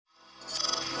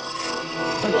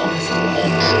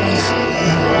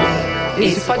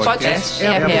Esse podcast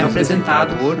é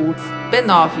apresentado por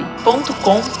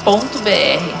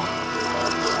b9.com.br.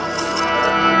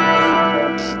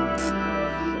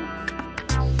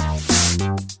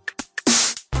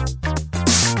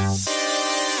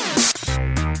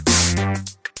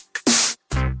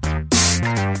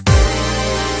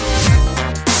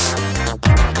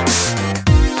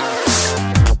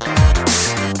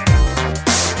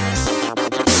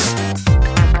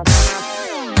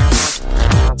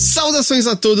 Saudações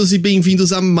a todos e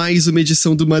bem-vindos a mais uma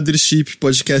edição do Mothership,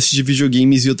 podcast de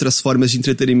videogames e outras formas de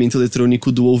entretenimento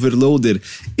eletrônico do Overloader.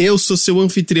 Eu sou seu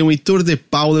anfitrião Heitor de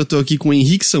Paula, eu tô aqui com o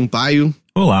Henrique Sampaio.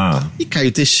 Olá. E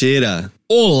Caio Teixeira.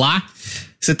 Olá.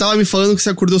 Você tava me falando que você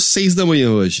acordou 6 da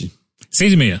manhã hoje.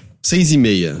 6h30.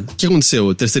 6h30. O que aconteceu?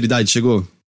 A terceira idade chegou?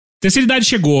 Terceira idade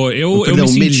chegou. Eu me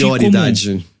senti melhor como...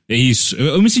 idade. É isso.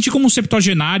 Eu me senti como um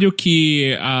septuagenário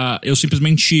que eu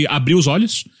simplesmente abri os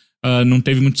olhos. Não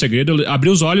teve muito segredo. Eu abri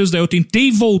os olhos, daí eu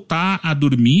tentei voltar a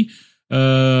dormir.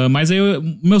 Mas aí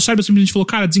meu cérebro simplesmente falou,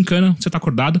 cara, desencana, você tá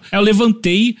acordado. Aí eu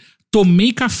levantei,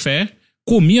 tomei café,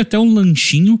 comi até um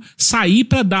lanchinho, saí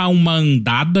pra dar uma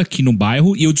andada aqui no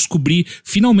bairro e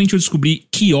finalmente eu descobri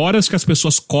que horas que as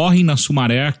pessoas correm na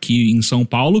Sumaré aqui em São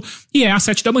Paulo, e é às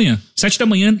 7 da manhã. 7 da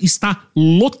manhã está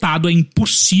lotado, é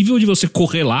impossível de você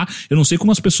correr lá. Eu não sei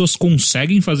como as pessoas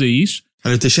conseguem fazer isso.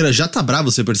 Cara, o Teixeira já tá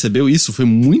bravo, você percebeu isso? Foi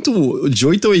muito de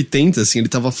 8 a 80, assim, ele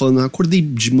tava falando, eu acordei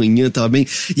de manhã, tava bem.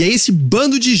 E aí esse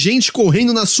bando de gente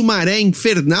correndo na Sumaré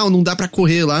infernal, não dá pra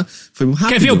correr lá. Foi muito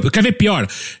rápido. Quer ver pior?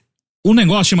 O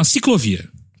negócio chama ciclovia,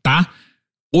 tá?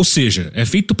 Ou seja, é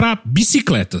feito pra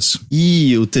bicicletas.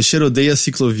 Ih, o Teixeira odeia a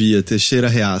ciclovia, Teixeira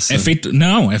reaça. É feito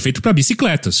pra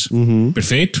bicicletas. Uhum.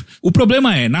 Perfeito? O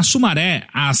problema é, na Sumaré,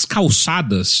 as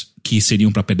calçadas que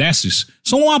seriam pra pedestres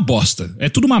são uma bosta. É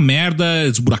tudo uma merda,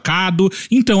 esburacado.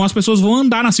 Então as pessoas vão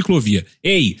andar na ciclovia.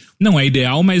 Ei, não é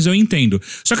ideal, mas eu entendo.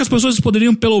 Só que as pessoas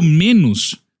poderiam pelo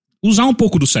menos usar um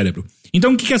pouco do cérebro.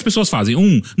 Então o que as pessoas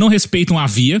fazem? Não respeitam a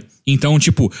via. Então,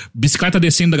 tipo, bicicleta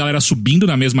descendo, a galera subindo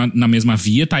na mesma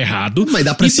via, tá errado. Mas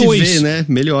dá pra se ver, né?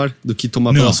 Melhor do que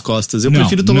tomar pelas costas. Eu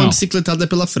prefiro tomar uma bicicletada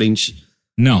pela frente.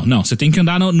 Não, você tem que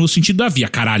andar no sentido da via,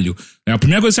 caralho. É a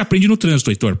primeira coisa que você aprende no trânsito,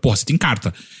 Heitor. Porra, você tem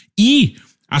carta. E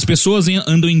as pessoas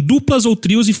andam em duplas ou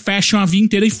trios e fecham a via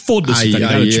inteira e foda-se, tá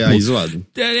ligado? Aí zoado.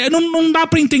 Não dá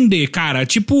pra entender, cara.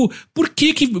 Tipo, por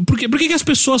que as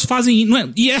pessoas fazem... Não é,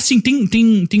 e é assim,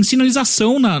 tem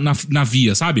sinalização na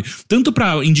via, sabe? Tanto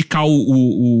pra indicar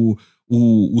o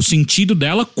sentido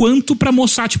dela, quanto pra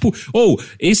mostrar, tipo,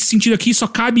 esse sentido aqui só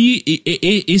cabe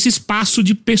esse espaço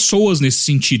de pessoas nesse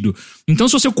sentido. Então,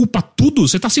 se você ocupa tudo,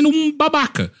 você tá sendo um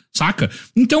babaca, saca?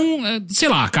 Então, sei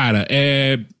lá, cara,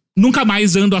 nunca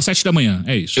mais ando às 7 da manhã,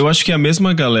 é isso. Eu acho que a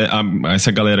mesma galera,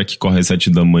 essa galera que corre às 7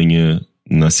 da manhã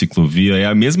na ciclovia é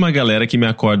a mesma galera que me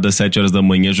acorda às 7 horas da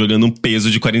manhã jogando um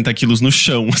peso de 40 quilos no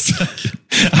chão, sabe?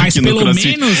 Mas pelo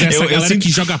menos essa galera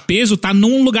que joga peso tá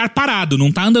num lugar parado,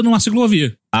 não tá andando numa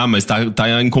ciclovia. Mas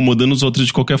tá incomodando os outros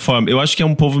de qualquer forma. Eu acho que é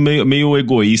um povo meio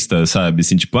egoísta, sabe?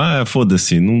 Assim, tipo,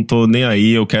 foda-se, não tô nem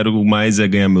aí, eu quero mais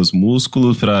ganhar meus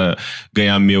músculos pra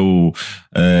ganhar minha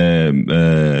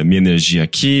energia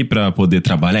aqui, pra poder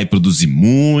trabalhar e produzir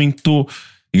muito,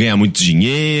 e ganhar muito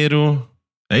dinheiro.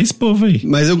 É esse povo aí.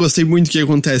 Mas eu gostei muito do que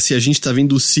acontece. A gente tá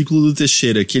vendo o ciclo do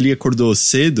Teixeira, que ele acordou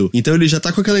cedo, então ele já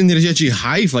tá com aquela energia de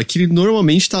raiva que ele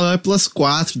normalmente tá lá pelas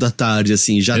 4 da tarde,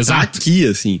 assim, já Exato. Tá aqui,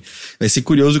 assim. Vai ser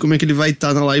curioso como é que ele vai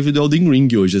estar na live do Elden Ring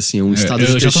hoje, assim, é um estado de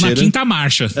Teixeira. Eu já tô na quinta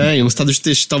marcha. É um estado de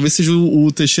Teixeira, talvez seja o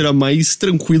Teixeira mais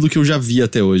tranquilo que eu já vi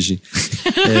até hoje.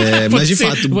 Mas de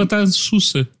fato... Vou estar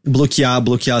sussa. Bloquear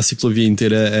a ciclovia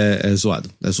inteira é zoado,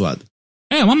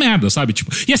 É uma merda, sabe? Tipo,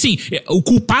 e assim, o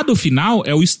culpado final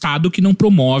é o Estado que não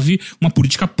promove uma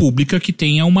política pública que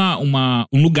tenha um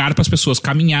lugar para as pessoas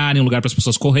caminharem, um lugar para as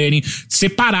pessoas correrem,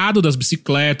 separado das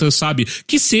bicicletas, sabe?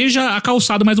 Que seja a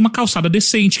calçada, mas uma calçada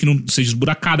decente, que não seja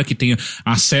esburacada, que tenha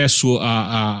acesso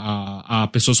a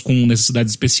pessoas com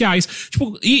necessidades especiais.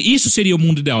 Tipo, e isso seria o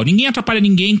mundo ideal. Ninguém atrapalha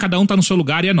ninguém, cada um tá no seu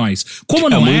lugar e é nóis. Como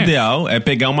não o mundo ideal é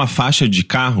pegar uma faixa de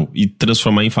carro e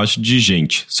transformar em faixa de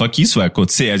gente. Só que isso vai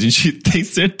acontecer, a gente tem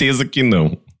certeza que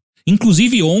não.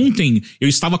 Inclusive ontem eu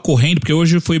estava correndo, porque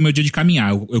hoje foi o meu dia de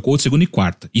caminhar, eu corro de segunda e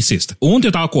quarta e sexta. Ontem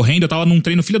eu tava correndo, eu tava num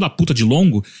treino filha da puta de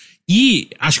longo, e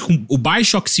acho que o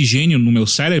baixo oxigênio no meu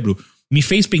cérebro me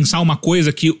fez pensar uma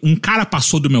coisa que um cara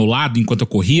passou do meu lado enquanto eu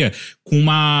corria com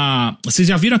uma... Vocês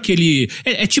já viram aquele...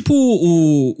 É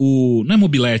tipo não é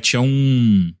mobilete, é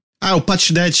um... o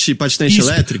patinete Isso,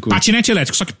 elétrico? Patinete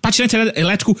elétrico, só que patinete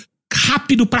elétrico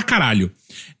rápido pra caralho.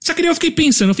 Só que daí eu fiquei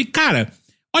pensando, cara...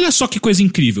 Olha só que coisa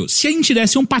incrível. Se a gente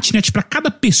desse um patinete pra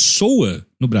cada pessoa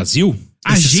no Brasil,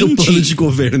 Esse é seu plano de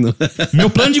governo. Meu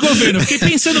plano de governo. Eu fiquei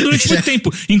pensando durante muito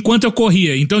tempo, enquanto eu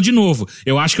corria. Então, de novo,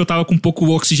 eu acho que eu tava com um pouco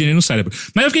de oxigênio no cérebro.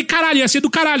 Mas eu fiquei, caralho, ia ser do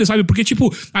caralho, sabe? Porque,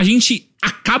 tipo, a gente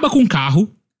acaba com o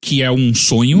carro, que é um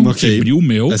sonho, febril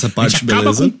meu. Essa parte, a gente acaba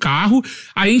beleza. com o carro,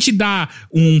 a gente dá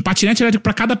um patinete elétrico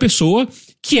pra cada pessoa,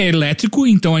 que é elétrico,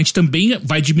 então a gente também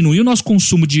vai diminuir o nosso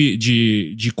consumo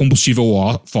de combustível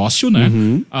fóssil, né?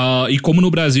 E como no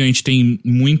Brasil a gente tem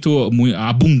muito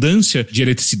abundância de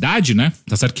eletricidade, né?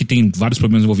 Tá certo que tem vários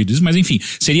problemas envolvidos nisso, mas enfim,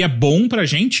 seria bom pra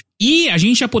gente. E a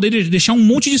gente ia poder deixar um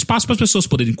monte de espaço para as pessoas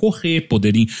poderem correr,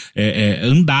 poderem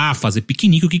andar, fazer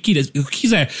piquenique, o que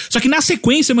quiser. Só que na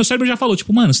sequência, meu cérebro já falou,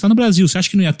 tipo, mano, você tá no Brasil, você acha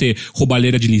que não ia ter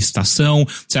roubalheira de licitação?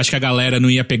 Você acha que a galera não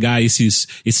ia pegar esses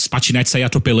patinetes e sair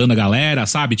atropelando a galera,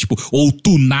 sabe? Tipo, ou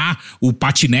tunar o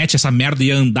patinete, essa merda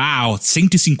ia andar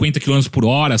 150 km por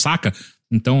hora, saca?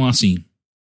 Então, assim...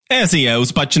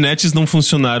 os patinetes não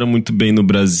funcionaram muito bem no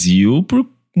Brasil por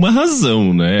uma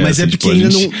razão, né? Mas assim, porque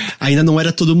ainda não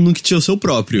era todo mundo que tinha o seu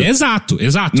próprio. Exato.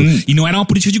 E não era uma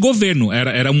política de governo,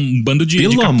 era um bando de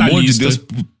Pelo capitalistas. amor de Deus,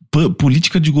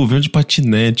 política de governo de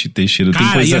patinete, Teixeira. Cara,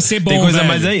 tem coisa, ia ser bom, tem coisa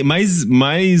velho.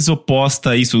 mais oposta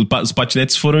a isso. Os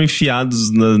patinetes foram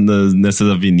enfiados nessas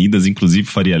avenidas, inclusive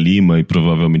Faria Lima e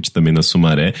provavelmente também na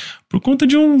Sumaré, por conta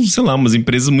de umas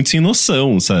empresas muito sem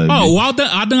noção, sabe? O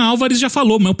Adam Álvares já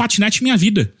falou, meu patinete, minha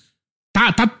vida.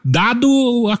 Tá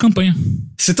dado a campanha.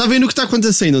 Você tá vendo o que tá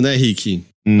acontecendo, né, Rick?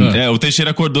 O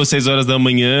Teixeira acordou 6 horas da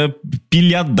manhã,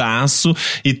 pilhadaço,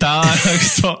 e tá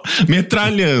só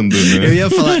metralhando, né? Eu ia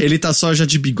falar, ele tá só já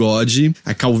de bigode,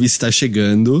 a calvície tá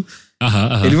chegando.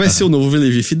 Ele vai ser o novo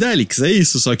Levi Fidelix, é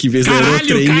isso. Só que em vez do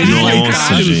Aerotrem,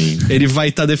 ele vai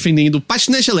estar defendendo o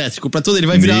patinete elétrico pra todo. Ele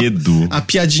vai virar a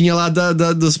piadinha lá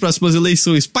das próximas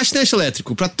eleições. Patinete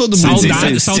elétrico pra todo mundo.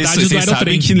 Saudades do Aerotrem. Vocês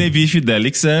sabem que Levi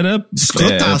Fidelix era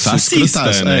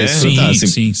fascista, né? Sim.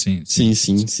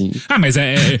 Mas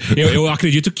eu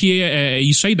acredito que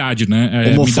isso é a idade,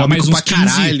 né? Homofóbico mais uns pra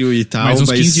caralho e tal. Mais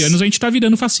uns 15 anos a gente tá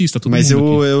virando fascista, todo mas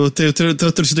mundo. Eu tenho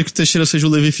torcida que o Teixeira seja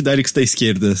o Levi Fidelix da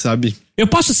esquerda, sabe? Eu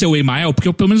posso ser o Emael,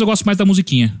 porque pelo menos eu gosto mais da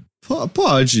musiquinha.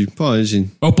 Pode.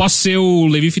 Eu posso ser o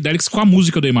Levi Fidelix com a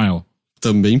música do Emael.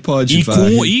 Também pode,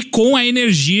 e com a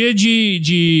energia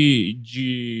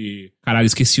de... Caralho,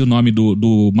 esqueci o nome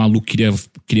do maluco que queria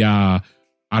criar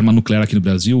arma nuclear aqui no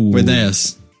Brasil. O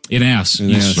Enéas.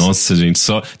 Isso. Nossa, gente,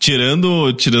 só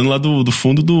tirando lá do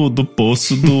fundo do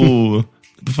poço do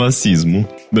fascismo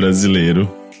brasileiro.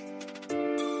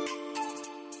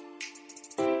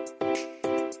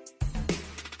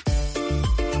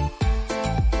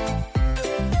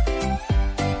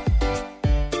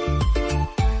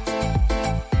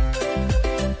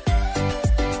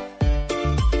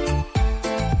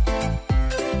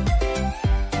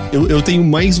 Eu tenho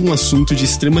mais um assunto de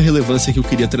extrema relevância que eu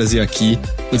queria trazer aqui,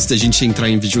 antes da gente entrar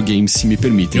em videogames, se me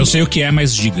permitem. Eu sei o que é,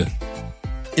 mas diga.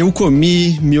 Eu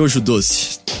comi miojo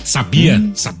doce. Sabia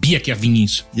que ia vir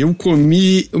isso. Eu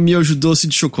comi o miojo doce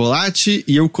de chocolate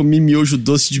e eu comi miojo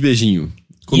doce de beijinho.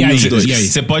 E aí?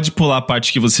 Você pode pular a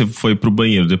parte que você foi pro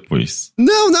banheiro depois.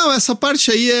 Não, essa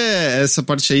parte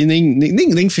aí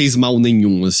nem fez mal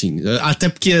nenhum, assim. Até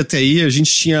porque até aí a gente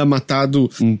tinha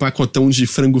matado um pacotão de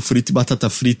frango frito e batata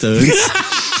frita antes.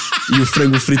 E o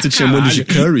frango frito tinha molho de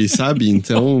curry, sabe?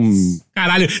 Então...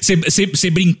 Caralho, você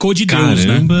brincou de Deus,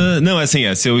 né? Não,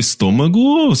 assim, seu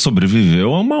estômago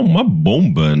sobreviveu a uma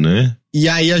bomba, né? E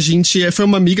aí foi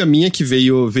uma amiga minha que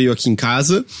veio aqui em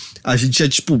casa, a gente já,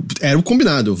 era o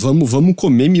combinado, vamos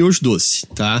comer miojo doce,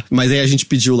 tá? Mas aí a gente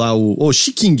pediu lá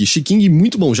Chiking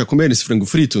muito bom, já comeram esse frango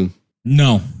frito?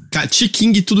 Não.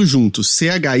 Chiking tudo junto,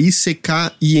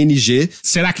 CHICKING.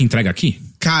 Será que entrega aqui?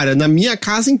 Cara, na minha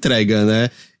casa entrega, né?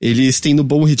 Eles têm no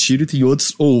Bom Retiro e tem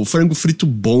outros. Frango frito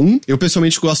bom. Eu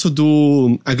pessoalmente gosto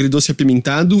do agridoce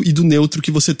apimentado e do neutro,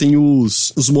 que você tem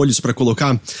os molhos pra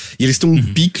colocar. E eles têm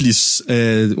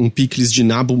um picles de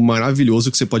nabo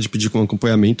maravilhoso que você pode pedir com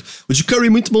acompanhamento. O de curry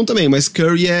é muito bom também, mas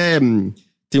curry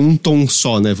tem um tom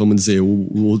só, né? Vamos dizer,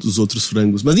 os outros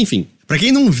frangos. Mas enfim, pra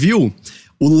quem não viu,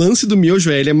 o lance do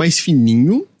miojo ele é mais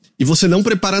fininho. E você não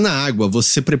prepara na água,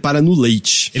 você prepara no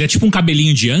leite. Ele é tipo um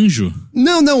cabelinho de anjo?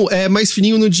 Não, é mais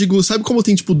fininho, não digo... Sabe como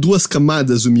tem, 2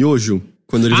 camadas o miojo?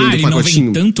 Quando ele vem do pacotinho.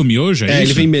 Não vem tanto miojo, é isso?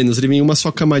 Ele vem menos, ele vem uma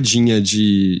só camadinha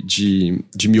de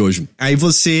miojo. Aí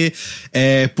você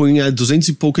põe a 200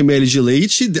 e pouco ml de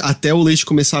leite, até o leite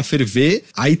começar a ferver,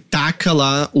 aí taca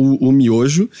lá o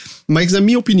miojo. Mas na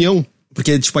minha opinião,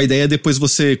 Porque, tipo, a ideia é depois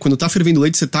você, quando tá fervendo o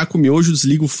leite, você taca o miojo,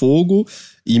 desliga o fogo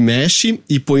e mexe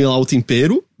e põe lá o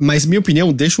tempero. Mas, minha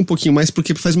opinião, deixa um pouquinho mais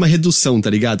porque faz uma redução, tá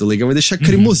ligado? O legal é deixar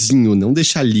cremosinho, não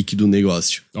deixar líquido o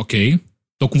negócio. Ok.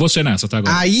 Tô com você nessa, tá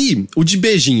agora. Aí, o de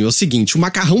beijinho é o seguinte, o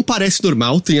macarrão parece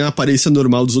normal, tem a aparência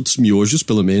normal dos outros miojos,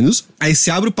 pelo menos. Aí você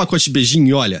abre o pacote de beijinho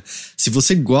e olha, se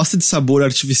você gosta de sabor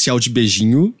artificial de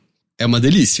beijinho, é uma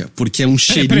delícia, porque é um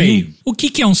cheirinho... Peraí. O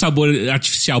que é um sabor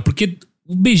artificial? Porque...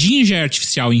 O beijinho já é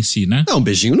artificial em si, né? Não, o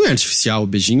beijinho não é artificial, o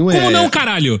beijinho é... Como não,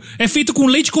 caralho? É feito com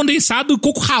leite condensado,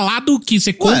 coco ralado, que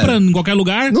você compra em qualquer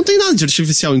lugar. Não tem nada de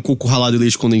artificial em coco ralado e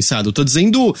leite condensado. Eu tô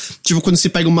dizendo, tipo, quando você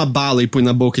pega uma bala e põe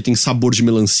na boca e tem sabor de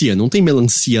melancia. Não tem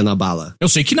melancia na bala. Eu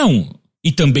sei que não.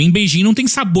 E também beijinho não tem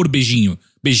sabor beijinho.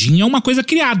 Beijinho é uma coisa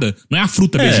criada, não é a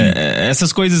fruta beijinho.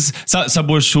 Essas coisas,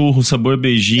 sabor churro, sabor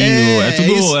beijinho,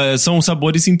 são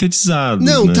sabores sintetizados.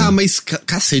 Não, né? tá, mas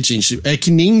cacete, gente. É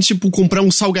que nem, tipo, comprar um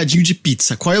salgadinho de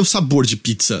pizza. Qual é o sabor de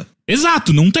pizza?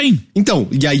 Exato, não tem. Então,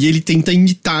 e aí ele tenta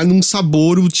imitar num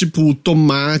sabor, tipo,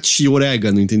 tomate,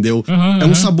 orégano, entendeu? É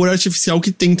um sabor artificial que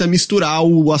tenta misturar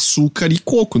o açúcar e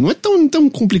coco. Não é tão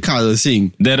complicado assim.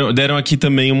 Deram aqui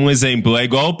também um exemplo. É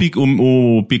igual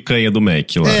o picanha do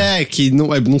Mac lá. Que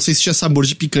não sei se tinha sabor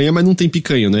de picanha, mas não tem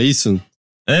picanha, não é isso?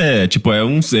 Tipo,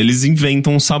 eles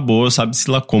inventam um sabor,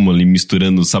 sabe-se lá como, ali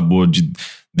misturando o sabor de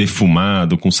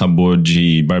defumado com sabor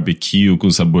de barbecue,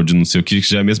 com sabor de não sei o que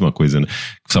já é a mesma coisa, né?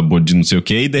 Com sabor de não sei o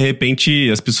que, e de repente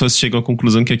as pessoas chegam à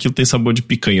conclusão que aquilo tem sabor de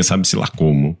picanha, sabe-se lá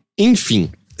como. Enfim,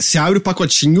 você abre o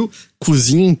pacotinho,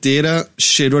 cozinha inteira,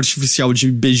 cheiro artificial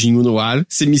de beijinho no ar,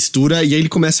 você mistura e aí ele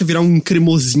começa a virar um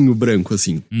cremosinho branco,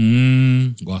 assim.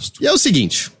 Gosto. E é o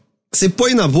seguinte, você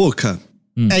põe na boca,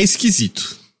 é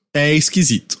esquisito. É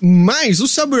esquisito. Mas o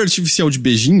sabor artificial de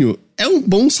beijinho é um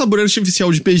bom sabor artificial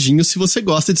de beijinho se você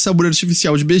gosta de sabor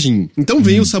artificial de beijinho. Então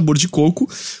vem o sabor de coco.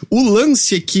 O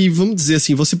lance é que, vamos dizer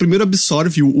assim, você primeiro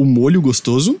absorve o molho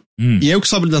gostoso e é o que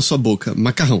sobra da sua boca,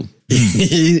 macarrão.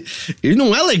 E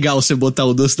não é legal você botar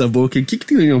o doce na boca. O que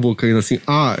tem na minha boca ainda assim?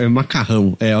 É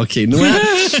macarrão. Ok, não é...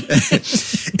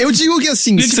 Eu digo que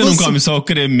assim... Por que você não come só o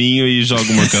creminho e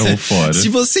joga o macarrão fora? Se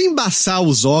você embaçar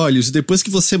os olhos, depois que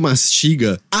você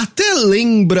mastiga, até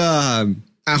lembra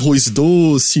arroz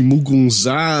doce,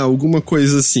 mugunzá, alguma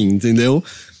coisa assim, entendeu?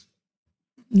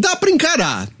 Dá pra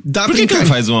encarar. Por que não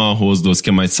faz um arroz doce que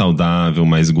é mais saudável,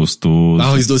 mais gostoso?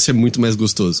 Arroz doce é muito mais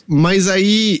gostoso. Mas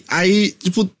aí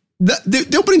tipo...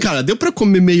 Deu pra encarar, deu pra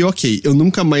comer meio ok. Eu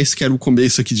nunca mais quero comer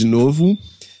isso aqui de novo,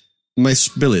 mas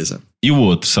beleza. E o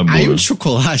outro sabor? Aí o de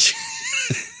chocolate...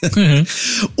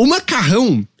 O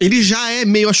macarrão, ele já é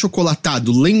meio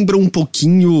achocolatado, lembra um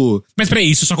pouquinho... Mas peraí,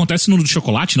 isso só acontece no de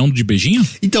chocolate, não no de beijinho?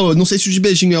 Então, eu não sei se o de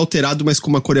beijinho é alterado, mas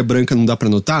como a cor é branca não dá pra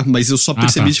notar, mas eu só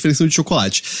percebi a diferença do de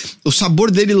chocolate. O sabor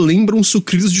dele lembra um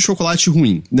sucrilhos de chocolate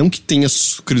ruim. Não que tenha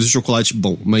sucrilhos de chocolate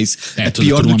bom, mas é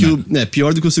pior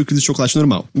do que o sucrilhos de chocolate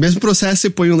normal. Mesmo processo, você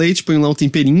põe o leite, põe lá o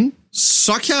temperinho,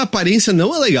 só que a aparência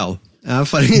não é legal. A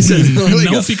aparência não é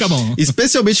legal. Não fica bom.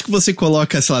 Especialmente que você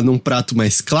coloca, sei lá, num prato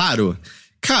mais claro.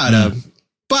 Cara,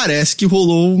 parece que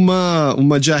rolou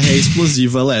uma diarreia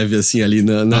explosiva leve, assim, ali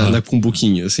na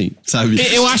cumbuquinha, assim, sabe?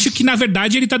 Eu acho que, na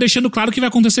verdade, ele tá deixando claro o que vai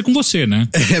acontecer com você, né?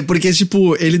 Porque,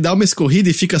 tipo, ele dá uma escorrida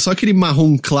e fica só aquele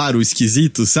marrom claro,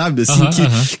 esquisito, sabe? Assim,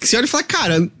 que você olha e fala,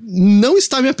 cara, não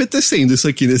está me apetecendo isso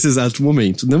aqui nesse exato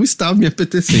momento. Não está me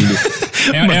apetecendo.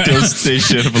 Matheus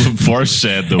Teixeira falou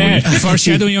foreshadowing.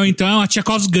 Foreshadowing ou então a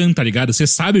Tchaikovsky Gun, tá ligado? Você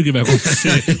sabe o que vai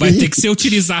acontecer. Vai ter que ser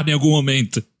utilizado em algum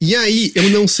momento. E aí, eu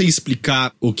não sei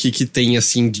explicar o que tem,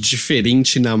 assim, de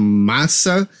diferente na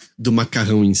massa do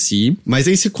macarrão em si, mas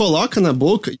aí você coloca na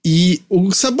boca e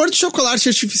o sabor de chocolate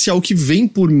artificial que vem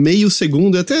por meio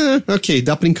segundo é até, ok,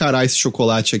 dá pra encarar esse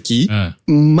chocolate aqui,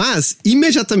 mas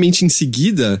imediatamente em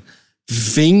seguida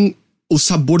vem o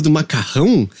sabor do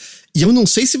macarrão e eu não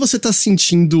sei se você tá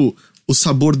sentindo o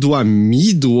sabor do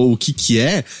amido ou o que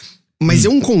é, mas é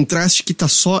um contraste que tá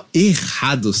só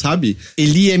errado, sabe?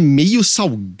 Ele é meio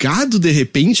salgado de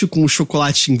repente com o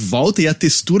chocolate em volta e a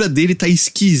textura dele tá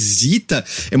esquisita.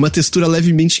 É uma textura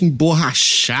levemente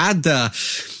emborrachada.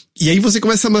 E aí você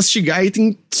começa a mastigar e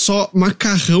tem só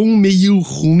macarrão meio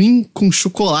ruim com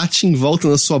chocolate em volta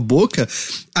na sua boca.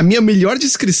 A minha melhor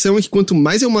descrição é que quanto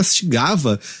mais eu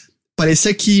mastigava,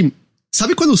 parecia que...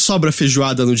 Sabe quando sobra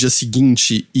feijoada no dia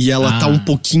seguinte e ela tá um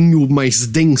pouquinho mais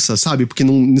densa, sabe? Porque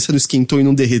você não esquentou e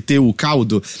não derreteu o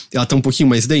caldo, ela tá um pouquinho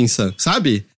mais densa,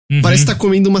 sabe? Parece que tá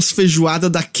comendo umas feijoada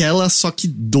daquela, só que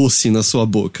doce na sua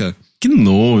boca. Que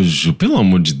nojo, pelo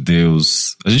amor de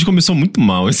Deus. A gente começou muito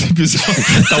mal esse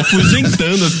episódio. Tá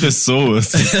afugentando as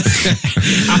pessoas.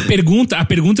 A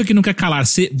pergunta que não quer calar.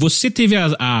 Você teve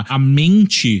a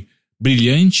mente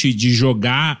brilhante de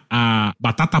jogar a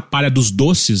batata palha dos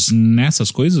doces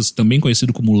nessas coisas, também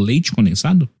conhecido como leite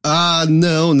condensado? Ah,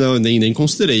 não, nem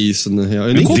considerei isso, na real.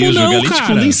 Eu nem Como Deus, não, jogar leite cara?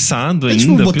 condensado ainda,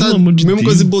 tipo, botar pelo amor de mesma Deus.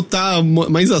 coisa e botar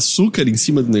mais açúcar em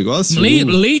cima do negócio.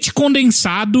 Leite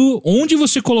condensado, onde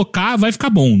você colocar, vai ficar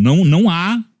bom. Não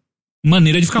há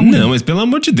maneira de ficar ruim. Não, mas pelo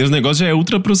amor de Deus, o negócio já é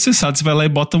ultra processado. Você vai lá e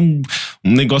bota um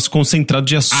negócio concentrado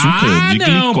de açúcar, de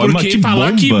não, glicose. porque Que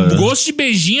falar que bomba. gosto de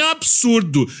beijinho é um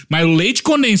absurdo. Mas o leite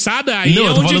condensado aí Não, é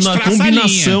eu tô onde a falando gente da traça a linha.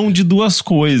 combinação de duas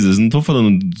coisas. Não tô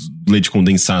falando leite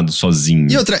condensado sozinho.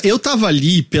 E outra, eu tava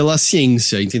ali pela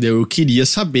ciência, entendeu? Eu queria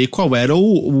saber qual era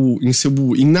o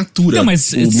in natura. Não,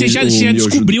 mas o você já miojo.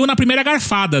 descobriu na primeira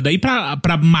garfada. Daí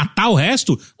pra matar o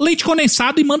resto, leite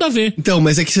condensado e manda ver. Então,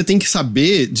 mas é que você tem que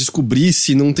saber descobrir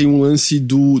se não tem um lance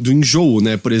do enjoo,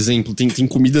 né? Por exemplo, tem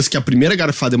comidas que a primeira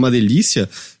garfada é uma delícia,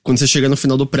 quando você chega no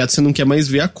final do prato você não quer mais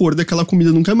ver a cor daquela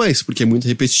comida nunca mais, porque é muito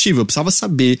repetitivo. Eu precisava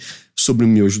saber sobre o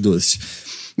miojo doce.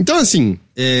 Então, assim,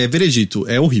 veredito,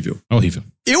 é horrível. É horrível.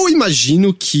 Eu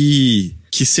imagino que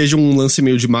seja um lance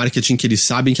meio de marketing, que eles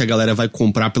sabem que a galera vai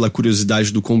comprar pela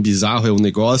curiosidade do quão bizarro é o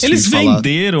negócio. Eles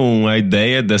venderam a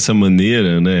ideia dessa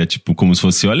maneira, né? Tipo, como se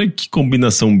fosse, olha que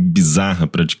combinação bizarra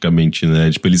praticamente,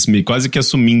 né? Tipo, eles quase que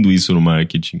assumindo isso no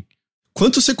marketing.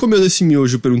 Quanto você comeu desse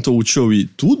miojo? Perguntou o Joey.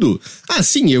 Tudo? Ah,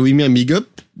 sim, eu e minha amiga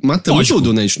matamos Lógico.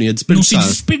 tudo, né? A gente não ia Não se desperdiçar.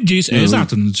 desperdiça.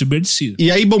 Exato, não desperdiça. E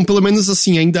aí, bom, pelo menos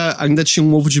assim, ainda tinha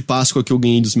um ovo de Páscoa que eu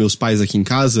ganhei dos meus pais aqui em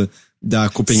casa, da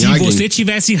Se Copenhagen. você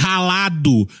tivesse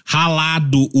ralado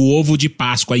o ovo de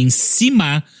Páscoa em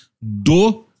cima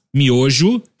do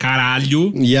miojo,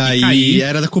 caralho. E aí, cair.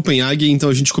 era da Copenhagen, então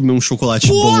a gente comeu um chocolate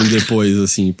bom depois,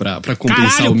 assim, pra compensar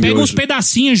Caralho, o miojo. pega uns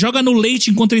pedacinhos, joga no leite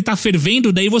enquanto ele tá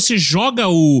fervendo, daí você joga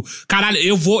o... Caralho,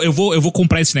 eu vou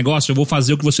comprar esse negócio, eu vou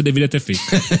fazer o que você deveria ter feito.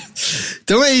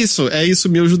 Então é isso,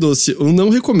 miojo doce. Eu não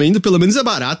recomendo, pelo menos é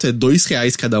barato, é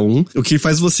R$2 cada um, o que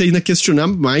faz você ainda questionar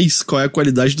mais qual é a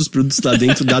qualidade dos produtos lá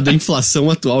dentro, dado a inflação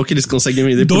atual que eles conseguem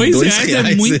vender por R$2 R$2.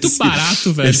 é muito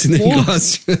barato, velho. Esse Porra.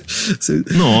 negócio.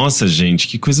 Nossa, gente,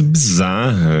 que coisa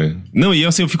bizarra. Não, e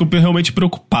assim, eu fico realmente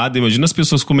preocupado. Imagina as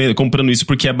pessoas comprando isso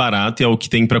porque é barato e é o que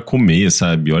tem pra comer,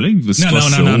 sabe? Olha a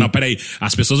situação. Não, peraí.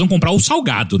 As pessoas vão comprar o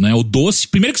salgado, né? O doce,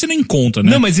 primeiro que você não encontra,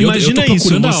 né? Não, mas imagina eu tô isso,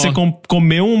 procurando você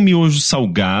comeu um miojo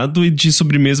salgado e de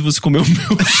sobremesa você comeu um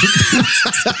miojo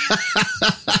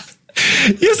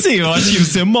E assim, eu acho que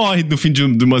você morre no fim de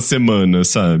uma semana,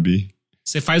 sabe?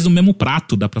 Você faz no mesmo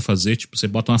prato, dá pra fazer. Tipo, você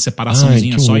bota uma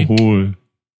separaçãozinha só e... horror.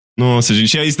 Nossa,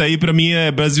 gente, isso daí pra mim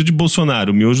é Brasil de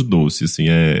Bolsonaro, miojo doce, assim,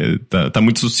 tá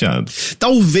muito associado.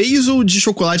 Talvez o de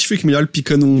chocolate fique melhor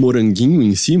picando um moranguinho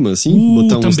em cima, assim,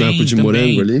 botar uns drapos de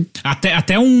morango ali.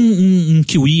 Até um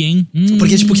kiwi, hein?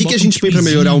 Porque, tipo, o que a gente põe pra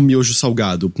kiwizinho. melhorar o miojo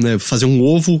salgado, né? Fazer um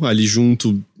ovo ali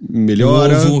junto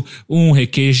melhora. Ovo, um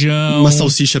requeijão, Uma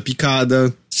salsicha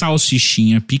picada.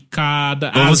 salsichinha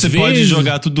picada. Ou Às você pode vezes-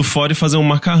 jogar tudo fora e fazer um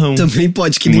macarrão. Também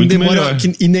pode, que nem Muito demora. melhor.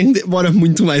 E nem demora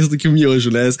muito mais do que o miojo,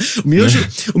 né?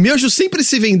 O miojo sempre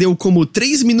se vendeu como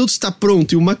 3 minutos tá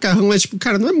pronto. E o macarrão é tipo,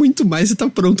 cara, não é muito mais e tá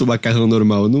pronto o macarrão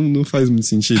normal. Não faz muito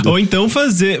sentido. Ou então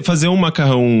fazer um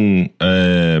macarrão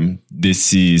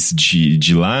desses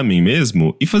de lamen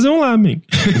mesmo e fazer um lamen.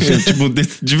 Tipo,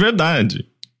 de verdade.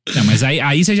 Não, mas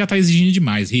aí você já tá exigindo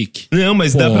demais, Rick. Não,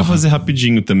 mas dá Porra. pra fazer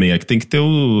rapidinho também. É que tem que ter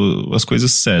as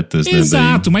coisas certas, né?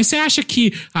 Exato, mas você acha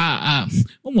que...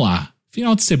 vamos lá,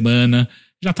 final de semana,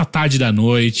 já tá tarde da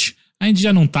noite, a gente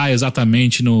já não tá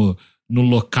exatamente no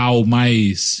local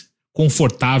mais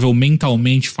confortável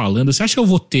mentalmente falando. Você acha que eu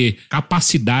vou ter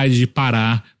capacidade de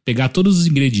parar, pegar todos os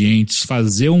ingredientes,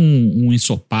 fazer um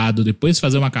ensopado, depois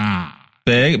fazer uma...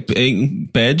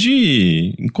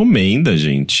 Pede encomenda,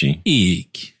 gente.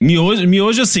 Rick.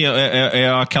 Miojo, assim, é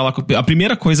aquela... A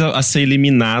primeira coisa a ser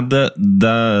eliminada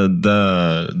da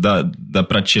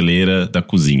prateleira da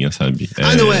cozinha, sabe?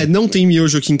 Não tem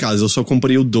miojo aqui em casa. Eu só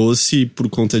comprei o doce por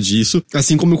conta disso.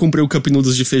 Assim como eu comprei o Cup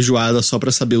Noodles de feijoada só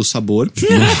pra saber o sabor.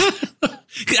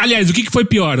 Aliás, o que foi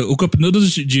pior? O Cup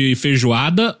Noodles de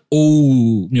feijoada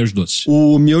ou o miojo doce?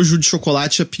 O miojo de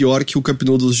chocolate é pior que o Cup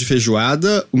Noodles de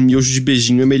feijoada. O miojo de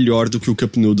beijinho é melhor do que o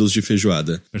Cup Noodles de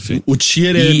feijoada. Perfeito. O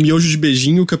tier é miojo de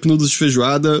beijinho, Cup Noodles de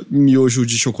feijoada, miojo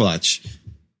de chocolate.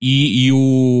 E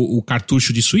o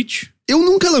cartucho de Switch? Eu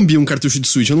nunca lambi um cartucho de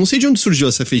Switch. Eu não sei de onde surgiu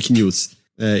essa fake news.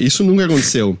 Isso nunca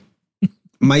aconteceu.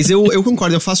 Mas eu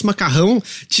concordo, eu faço macarrão.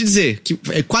 Te dizer que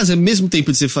é quase ao mesmo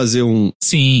tempo de você fazer um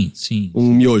Sim.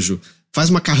 miojo. Faz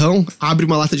macarrão, abre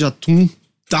uma lata de atum,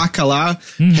 taca lá,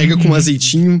 rega com um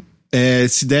azeitinho.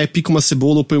 Se der, pica uma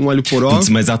cebola ou põe um alho poró. Putz,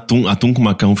 mas atum com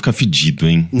macarrão fica fedido,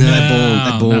 hein? Não,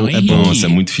 é bom. Henrique. Nossa, é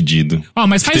muito fedido. Ó,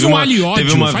 mas faz Teve um uma- alho e ódio.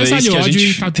 Teve uma Faz vez alho que e a ódio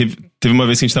gente... e tá... Teve uma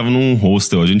vez que a gente tava num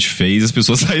hostel, a gente fez, as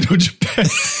pessoas saíram de pé.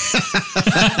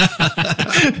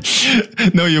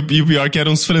 Não, e o pior que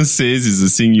eram os franceses,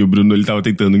 assim, e o Bruno, ele tava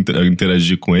tentando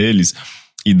interagir com eles.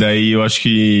 E daí eu acho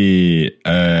que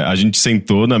a gente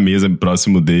sentou na mesa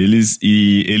próximo deles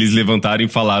e eles levantaram e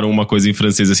falaram uma coisa em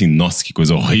francês assim, nossa, que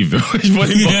coisa horrível.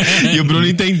 E o Bruno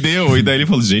entendeu. E daí ele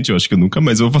falou, gente, eu acho que eu nunca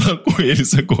mais vou falar com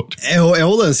eles agora. É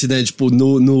o lance, né? Tipo,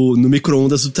 no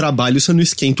micro-ondas do trabalho você não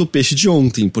esquenta o peixe de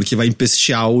ontem, porque vai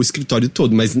empestear o escritório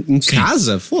todo. Mas em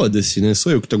casa, foda-se, né?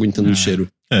 Sou eu que tô aguentando o cheiro.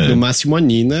 No máximo a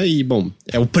Nina e, bom,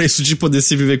 é o preço de poder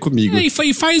se viver comigo.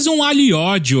 E faz um alho e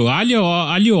ódio. Alho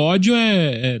e ódio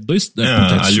é dois...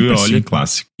 alho e óleo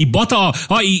clássico. E bota,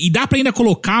 e dá pra ainda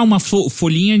colocar uma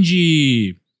folhinha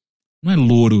de... Não é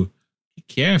louro. O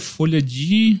que é? Folha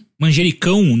de...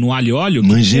 manjericão no alho e óleo?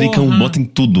 Manjericão, bota em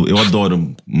tudo. Eu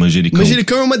adoro manjericão.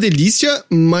 Manjericão é uma delícia,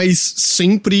 mas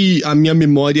sempre a minha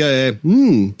memória é...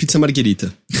 pizza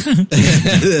margherita.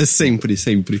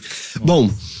 Sempre.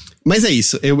 Bom... Mas é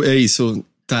isso,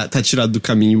 tá tirado do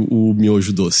caminho o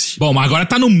miojo doce. Bom, mas agora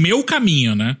tá no meu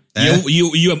caminho, né?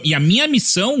 E a minha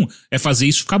missão é fazer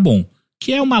isso ficar bom.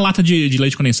 Que é uma lata de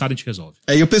leite condensado, a gente resolve.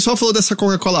 E o pessoal falou dessa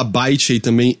Coca-Cola Bite aí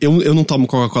também. Eu não tomo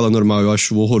Coca-Cola normal, eu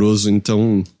acho horroroso,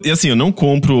 então... E assim, eu não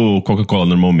compro Coca-Cola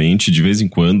normalmente, de vez em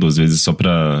quando, às vezes só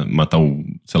pra matar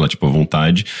a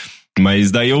vontade.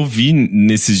 Mas daí eu vi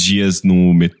nesses dias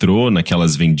no metrô,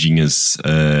 naquelas vendinhas,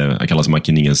 aquelas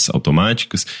maquininhas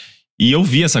automáticas, e eu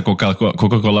vi essa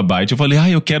Coca-Cola Bite, eu falei,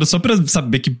 eu quero só pra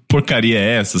saber que porcaria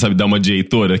é essa, sabe? Dar uma de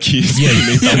Heitor aqui,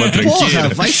 experimentar uma tranqueira. Porra,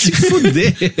 vai se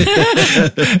fuder.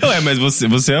 Mas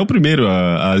você é o primeiro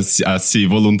a se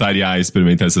voluntariar a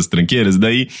experimentar essas tranqueiras.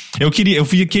 Daí eu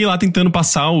fiquei lá tentando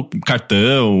passar o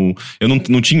cartão. Eu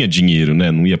não tinha dinheiro,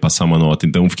 né? Não ia passar uma nota.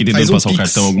 Então eu fiquei tentando passar o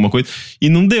cartão, alguma coisa. E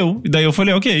não deu. E daí eu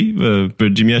falei, ok,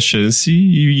 perdi minha chance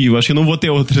e eu acho que eu não vou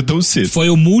ter outra tão cedo. Foi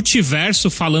o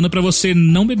multiverso falando pra você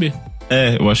não beber.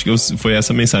 Eu acho que foi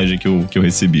essa mensagem que eu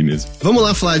recebi mesmo. Vamos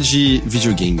lá falar de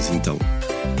videogames, então.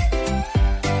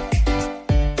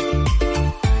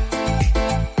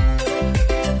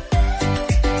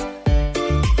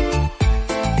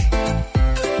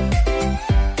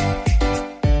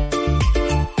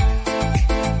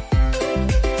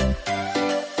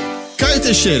 Caio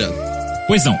Teixeira.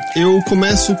 Pois não. Eu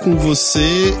começo com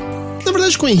você... Na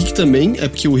verdade com o Henrique também, é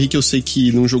porque o Henrique eu sei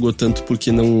que não jogou tanto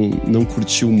porque não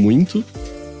curtiu muito.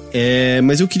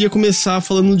 Mas eu queria começar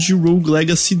falando de Rogue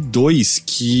Legacy 2,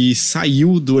 que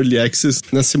saiu do Early Access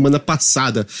na semana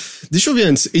passada. Deixa eu ver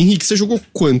antes, Henrique, você jogou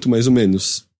quanto mais ou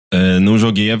menos? Não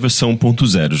joguei a versão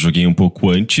 1.0, joguei um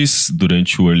pouco antes,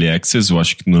 durante o Early Access, eu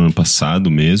acho que no ano passado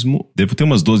mesmo. Devo ter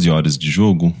umas 12 horas de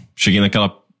jogo. Cheguei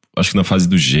acho que na fase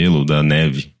do gelo, da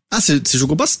neve. Você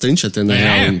jogou bastante até,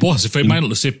 né? Porra,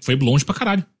 você foi longe pra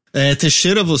caralho.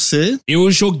 Teixeira, você?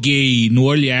 Eu joguei no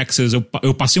Early Access,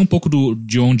 eu passei um pouco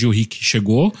de onde o Rick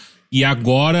chegou, e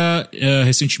agora,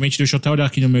 recentemente, deixa eu até olhar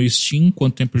aqui no meu Steam,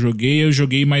 quanto tempo eu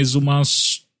joguei mais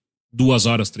umas 2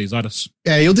 horas, 3 horas.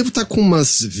 Eu devo estar com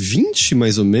umas 20,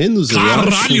 mais ou menos,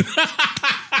 Caralho!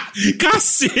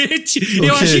 Cacete!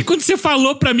 Eu achei que quando você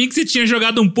falou pra mim que você tinha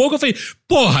jogado um pouco, eu falei,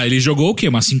 porra, ele jogou o quê?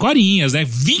 Umas 5 horinhas, né?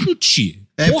 20?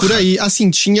 Porra. Por aí. Assim,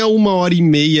 tinha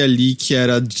 1h30 ali que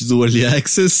era do Early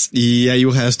Access, e aí o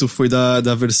resto foi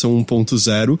da versão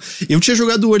 1.0. Eu tinha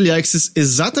jogado o Early Access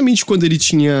exatamente quando ele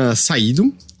tinha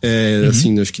saído.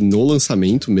 Assim, acho que no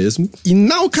lançamento mesmo. E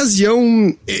na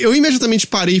ocasião, eu imediatamente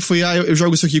parei e foi, eu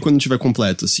jogo isso aqui quando tiver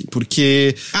completo, assim.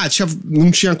 Porque,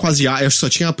 não tinha quase área, só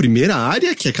tinha a primeira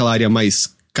área, que é aquela área mais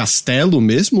castelo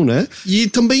mesmo, né? E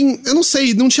também, eu não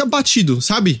sei, não tinha batido,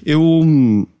 sabe?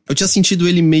 Eu tinha sentido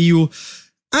ele meio...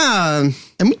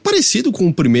 é muito parecido com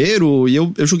o primeiro, e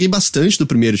eu joguei bastante do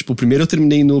primeiro. Tipo, o primeiro eu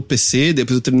terminei no PC,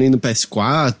 depois eu terminei no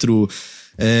PS4.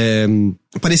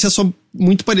 Parecia só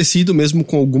muito parecido mesmo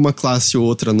com alguma classe ou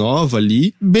outra nova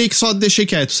ali. Meio que só deixei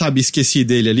quieto, sabe? Esqueci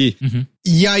dele ali.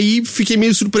 E aí fiquei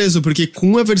meio surpreso, porque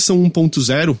com a versão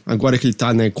 1.0, agora que ele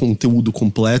tá, né, conteúdo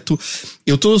completo,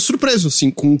 eu tô surpreso,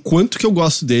 assim, com o quanto que eu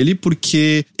gosto dele,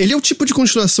 porque ele é o tipo de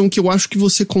continuação que eu acho que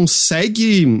você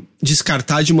consegue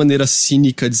descartar de maneira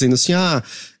cínica, dizendo assim,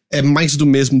 é mais do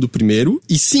mesmo do primeiro.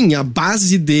 E sim, a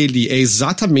base dele é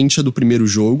exatamente a do primeiro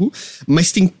jogo,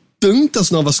 mas tem tantas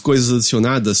novas coisas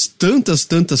adicionadas,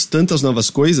 tantas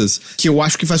novas coisas, que eu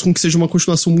acho que faz com que seja uma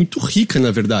continuação muito rica, na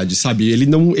verdade, sabe? Ele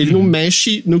não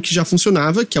mexe no que já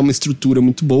funcionava, que é uma estrutura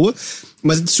muito boa,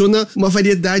 mas adiciona uma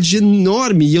variedade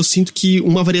enorme, e eu sinto que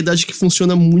uma variedade que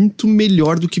funciona muito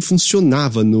melhor do que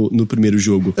funcionava no primeiro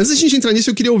jogo. Antes da gente entrar nisso,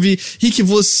 eu queria ouvir, Rick,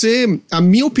 a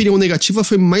minha opinião negativa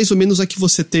foi mais ou menos a que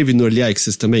você teve no Early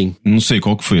Access também. Não sei,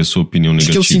 qual que foi a sua opinião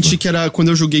negativa? Que eu senti que era, quando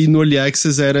eu joguei no Early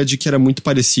Access, era de que era muito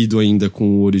parecido ainda com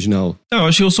o original. Eu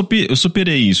acho que eu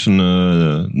superei isso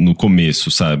no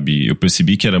começo, sabe? Eu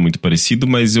percebi que era muito parecido,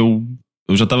 mas eu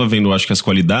já tava vendo, acho que as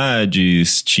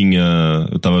qualidades,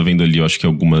 eu tava vendo ali, eu acho que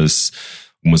algumas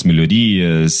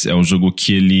melhorias. É um jogo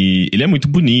que ele é muito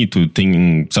bonito,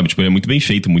 sabe, tipo, ele é muito bem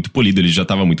feito, muito polido, ele já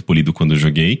tava muito polido quando eu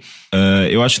joguei.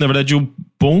 Eu acho que, na verdade, o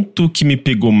ponto que me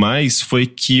pegou mais foi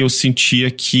que eu sentia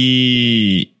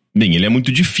que, bem, ele é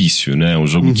muito difícil, né? É um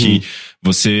jogo que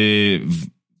você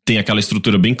tem aquela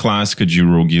estrutura bem clássica de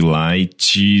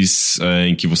roguelites,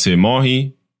 em que você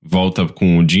morre, volta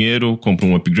com o dinheiro, compra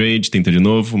um upgrade, tenta de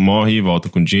novo, morre, volta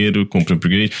com dinheiro, compra um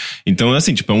upgrade. Então,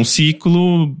 assim, tipo, é um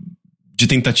ciclo de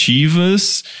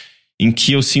tentativas em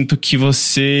que eu sinto que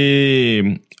você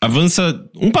avança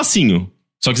um passinho.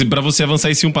 Só que pra você avançar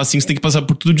esse um passinho, você tem que passar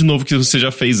por tudo de novo que você já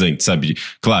fez antes, sabe?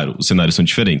 Claro, os cenários são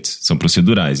diferentes, são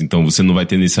procedurais, então você não vai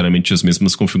ter necessariamente as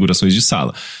mesmas configurações de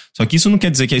sala. Só que isso não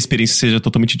quer dizer que a experiência seja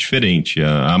totalmente diferente.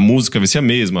 A música vai ser a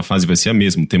mesma, a fase vai ser a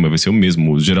mesma, o tema vai ser o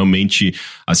mesmo. Geralmente,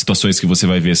 as situações que você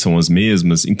vai ver são as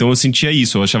mesmas. Então eu sentia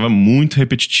isso, eu achava muito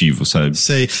repetitivo, sabe?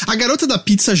 Sei. A garota da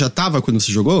pizza já tava quando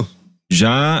você jogou?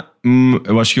 Já,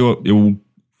 eu acho que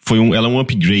ela é um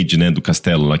upgrade, né, do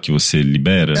castelo lá que você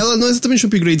libera. Ela não é exatamente um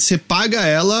upgrade, você paga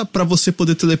ela pra você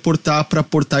poder teleportar pra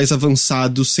portais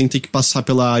avançados sem ter que passar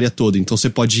pela área toda. Então você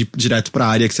pode ir direto pra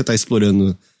área que você tá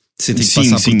explorando, sem ter que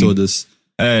passar por todas.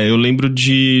 Eu lembro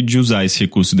de usar esse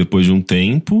recurso depois de um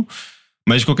tempo,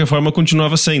 mas de qualquer forma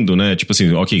continuava sendo, né? Tipo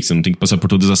assim, ok, você não tem que passar por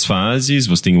todas as fases,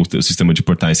 você tem o sistema de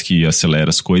portais que acelera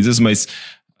as coisas, mas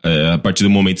a partir do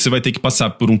momento você vai ter que passar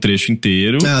por um trecho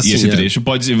inteiro, e esse trecho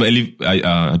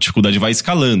a dificuldade vai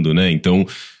escalando, né? Então,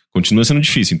 continua sendo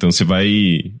difícil. Então, você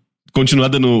vai continuar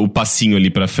dando o passinho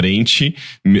ali pra frente,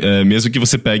 mesmo que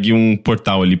você pegue um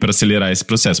portal ali pra acelerar esse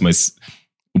processo, mas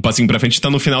o passinho pra frente tá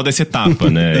no final dessa etapa,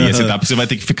 né? E essa etapa você vai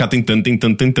ter que ficar tentando.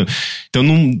 Então,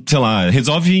 não, sei lá,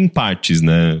 resolve em partes,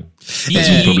 né?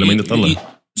 O problema ainda tá lá.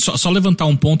 Só levantar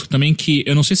um ponto também que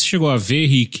eu não sei se chegou a ver,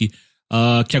 Rick,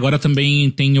 que agora também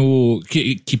tem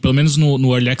que pelo menos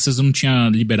no Early Access eu não tinha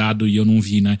liberado e eu não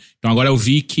vi, né? Então agora eu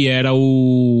vi que era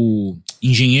o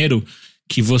engenheiro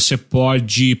que você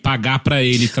pode pagar pra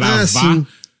ele travar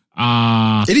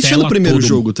a ele tela. Tinha no primeiro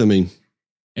jogo também.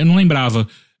 Eu não lembrava.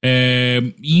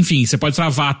 Enfim, você pode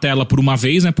travar a tela por uma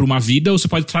vez, né? Por uma vida, ou você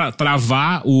pode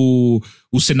travar o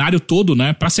cenário todo,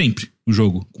 né? Pra sempre no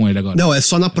jogo com ele agora. Não, é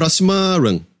só na próxima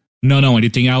run. Não, ele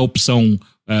tem a opção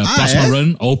próxima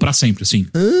run ou pra sempre, sim.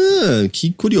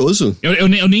 Que curioso. Eu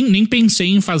nem pensei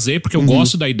em fazer, porque eu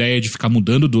gosto da ideia de ficar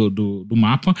mudando do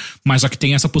mapa, mas só que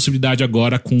tem essa possibilidade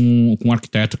agora com o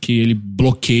arquiteto que ele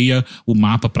bloqueia o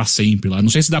mapa pra sempre lá. Não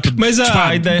sei se dá pra... Mas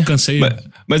a ideia... Cansei.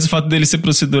 Mas o fato dele ser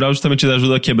procedural justamente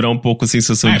ajuda a quebrar um pouco a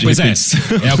sensação de repetição.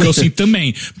 É o que eu sinto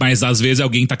também. Mas às vezes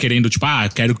alguém tá querendo, tipo,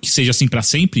 quero que seja assim pra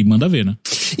sempre, manda ver, né?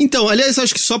 Então, aliás,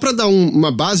 acho que só pra dar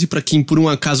uma base pra quem, por um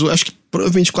acaso, acho que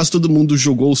provavelmente quase todo mundo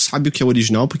jogou, sabe o que é o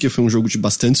original, porque foi um jogo de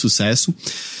bastante sucesso.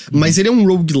 Mas ele é um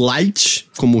roguelite,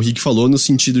 como o Rick falou, no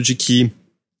sentido de que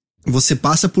você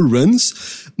passa por runs,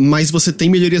 mas você tem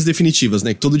melhorias definitivas,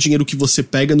 né? Todo o dinheiro que você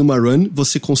pega numa run,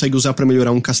 você consegue usar pra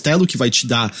melhorar um castelo, que vai te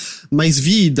dar mais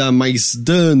vida, mais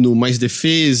dano, mais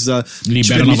defesa.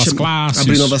 Libera novas classes.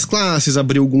 Abrir novas classes,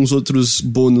 abrir alguns outros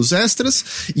bônus extras.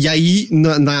 E aí,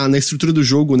 na estrutura do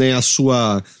jogo, né,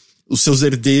 os seus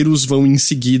herdeiros vão em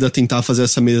seguida tentar fazer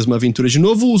essa mesma aventura de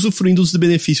novo, usufruindo dos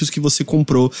benefícios que você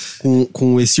comprou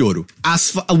com esse ouro.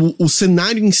 O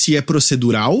cenário em si é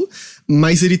procedural,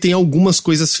 mas ele tem algumas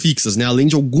coisas fixas, né? Além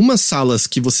de algumas salas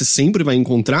que você sempre vai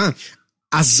encontrar,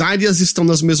 as áreas estão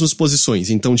nas mesmas posições.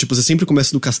 Então, tipo, você sempre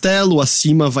começa do castelo,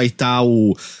 acima vai estar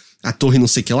a torre não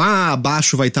sei o que lá,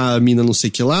 abaixo vai estar a mina não sei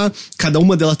o que lá. Cada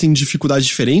uma delas tem dificuldade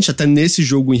diferente, até nesse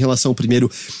jogo em relação ao primeiro...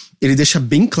 Ele deixa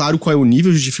bem claro qual é o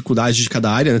nível de dificuldade de cada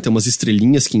área, né? Tem umas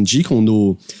estrelinhas que indicam.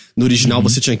 No original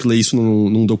você tinha que ler isso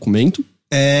num documento.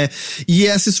 E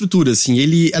essa estrutura, assim,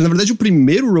 ele... Na verdade, o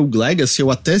primeiro Rogue Legacy,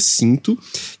 eu até sinto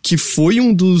que foi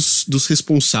um dos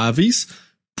responsáveis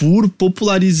por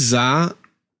popularizar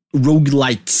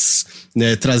roguelites,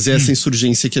 né? Trazer essa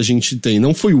insurgência que a gente tem.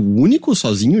 Não foi o único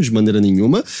sozinho, de maneira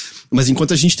nenhuma, mas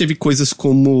enquanto a gente teve coisas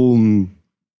como...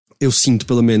 Eu sinto,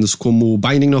 pelo menos, como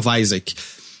Binding of Isaac,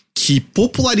 que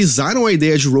popularizaram a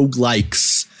ideia de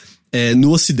roguelikes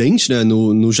no Ocidente, né?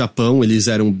 No Japão, eles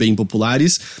eram bem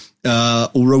populares.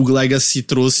 o Rogue Legacy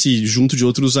trouxe, junto de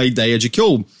outros, a ideia de que,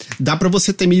 dá pra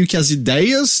você ter meio que as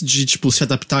ideias de, tipo, se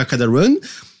adaptar a cada run,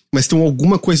 mas tem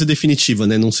alguma coisa definitiva,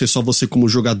 né? Não ser só você como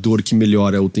jogador que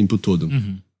melhora o tempo todo.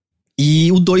 Uhum.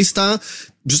 E o 2 tá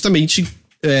justamente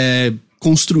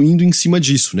construindo em cima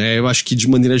disso, né? Eu acho que, de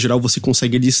maneira geral, você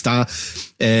consegue listar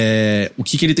o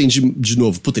que ele tem de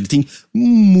novo. Puta, ele tem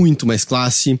muito mais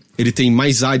classe, ele tem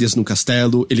mais áreas no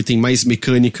castelo, ele tem mais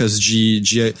mecânicas de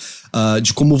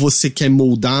como você quer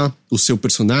moldar o seu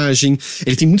personagem.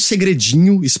 Ele tem muito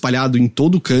segredinho espalhado em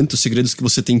todo canto, segredos que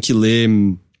você tem que ler...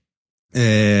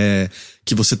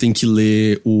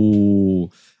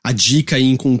 a dica e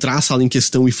encontrar a sala em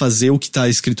questão e fazer o que tá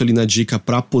escrito ali na dica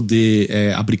pra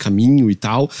poder abrir caminho e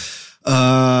tal.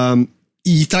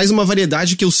 E traz uma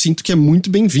variedade que eu sinto que é muito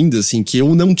bem-vinda, assim, que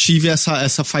eu não tive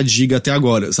essa fadiga até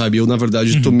agora, sabe? Eu, na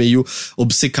verdade, tô meio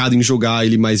obcecado em jogar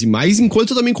ele mais e mais,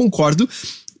 enquanto eu também concordo,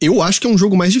 eu acho que é um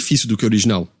jogo mais difícil do que o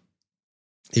original.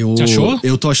 Você achou?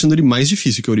 Eu tô achando ele mais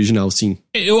difícil que o original, sim.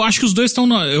 Eu acho que os dois estão...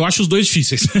 Eu acho os dois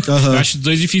difíceis. Eu acho os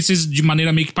dois difíceis de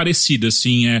maneira meio que parecida,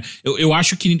 assim. Eu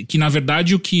acho que, na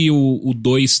verdade, o que o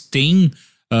 2 tem,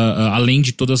 além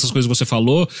de todas essas coisas que você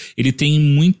falou, ele tem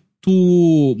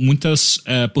muitas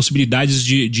possibilidades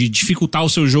de dificultar o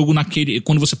seu jogo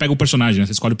quando você pega o personagem, né?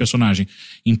 Você escolhe o personagem.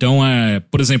 Então,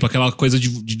 por exemplo, aquela coisa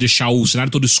de deixar o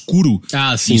cenário todo escuro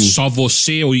sim. E só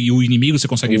você e o inimigo você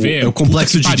consegue ver. É o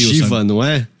complexo de diva, sabe? não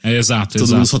é? Exato.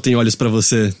 Todo mundo só tem olhos pra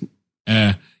você.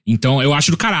 Então eu acho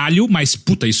do caralho, mas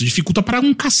puta, isso dificulta para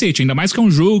um cacete. Ainda mais que é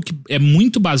um jogo que é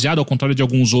muito baseado, ao contrário de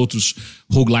alguns outros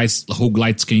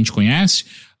roguelites que a gente conhece.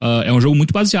 É um jogo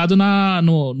muito baseado na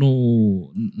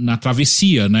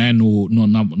travessia, né?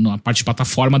 Na parte de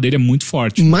plataforma dele é muito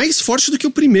forte. Mais forte do que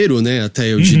o primeiro, né?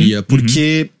 Até eu diria.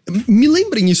 Porque, me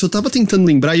lembrem isso, eu tava tentando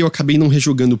lembrar e eu acabei não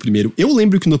rejogando o primeiro. Eu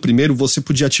lembro que no primeiro você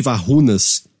podia ativar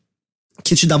runas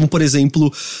que te davam, por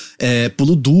exemplo,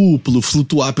 pulo duplo,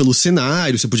 flutuar pelo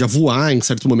cenário, você podia voar em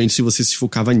certo momento se você se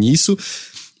focava nisso.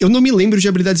 Eu não me lembro de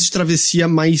habilidades de travessia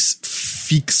mais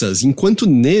fixas, enquanto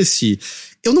nesse...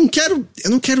 Eu não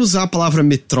quero usar a palavra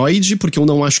Metroid, porque eu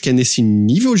não acho que é nesse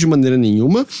nível de maneira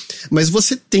nenhuma, mas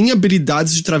você tem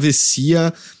habilidades de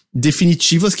travessia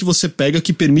definitivas que você pega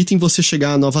que permitem você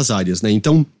chegar a novas áreas, né?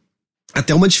 Então,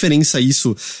 até uma diferença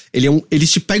isso, ele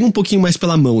te pega um pouquinho mais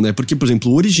pela mão, né? Porque, por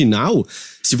exemplo, o original,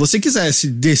 se você quisesse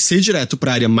descer direto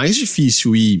pra área mais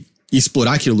difícil e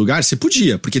explorar aquele lugar, você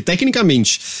podia, porque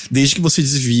tecnicamente, desde que você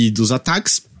desvie dos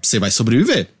ataques, você vai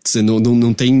sobreviver. Você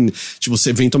não tem... Tipo,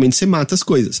 eventualmente você mata as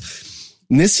coisas.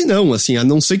 Nesse não, assim, a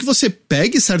não ser que você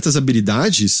pegue certas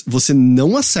habilidades, você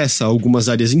não acessa algumas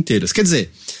áreas inteiras. Quer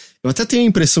dizer, eu até tenho a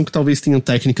impressão que talvez tenham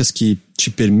técnicas que te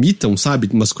permitam, sabe?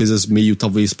 Umas coisas meio,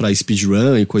 talvez, pra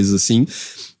speedrun e coisas assim.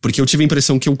 Porque eu tive a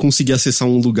impressão que eu consegui acessar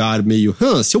um lugar meio...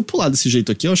 se eu pular desse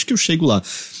jeito aqui, eu acho que eu chego lá.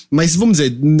 Mas, vamos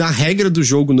dizer, na regra do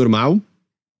jogo normal...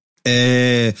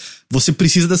 você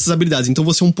precisa dessas habilidades, então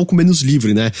você é um pouco menos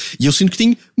livre, né? E eu sinto que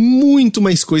tem muito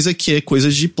mais coisa que é coisa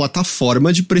de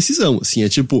plataforma de precisão, assim, é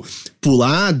tipo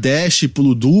pular, dash,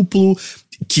 pulo duplo,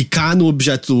 quicar no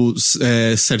objeto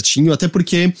certinho, até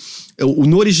porque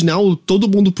no original todo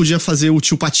mundo podia fazer o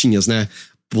tio Patinhas, né?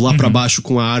 Pular pra baixo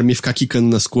com a arma e ficar quicando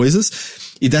nas coisas.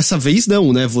 E dessa vez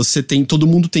não, né? Todo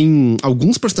mundo tem...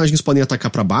 Alguns personagens podem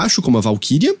atacar pra baixo, como a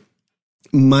Valkyria,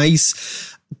 mas...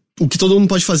 O que todo mundo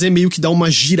pode fazer é meio que dar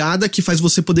uma girada que faz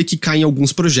você poder quicar em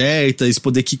alguns projéteis,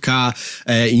 poder quicar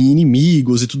em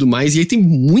inimigos e tudo mais. E aí tem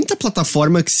muita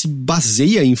plataforma que se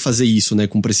baseia em fazer isso, né,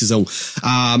 com precisão.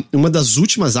 Uma das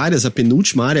últimas áreas, a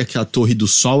penúltima área, que é a Torre do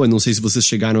Sol, eu não sei se vocês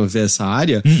chegaram a ver essa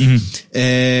área,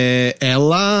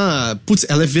 ela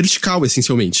é vertical,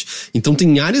 essencialmente. Então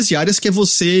tem áreas e áreas que é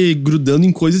você grudando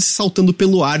em coisas e saltando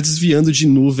pelo ar, desviando de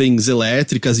nuvens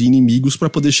elétricas e inimigos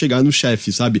pra poder chegar no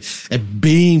chefe, sabe? É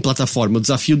bem plataforma. O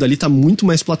desafio dali tá muito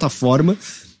mais plataforma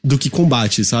do que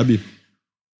combate, sabe?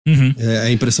 É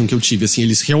a impressão que eu tive, assim,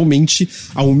 eles realmente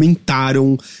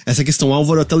aumentaram essa questão.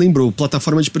 Álvaro até lembrou,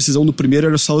 plataforma de precisão no primeiro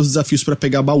era só os desafios pra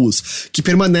pegar baús, que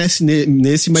permanece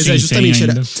nesse, mas sim, justamente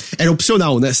era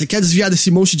opcional, né? Você quer desviar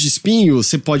desse monte de espinho,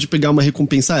 você pode pegar uma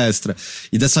recompensa extra.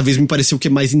 E dessa vez me pareceu que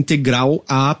é mais integral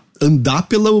a andar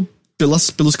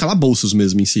pelos calabouços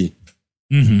mesmo em si.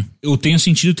 Eu tenho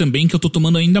sentido também que eu tô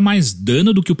tomando ainda mais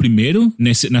dano do que o primeiro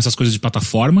nessas coisas de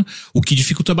plataforma, o que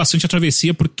dificulta bastante a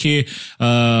travessia, porque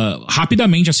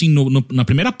rapidamente, assim, na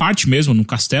primeira parte mesmo, no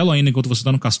castelo ainda, enquanto você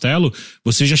tá no castelo,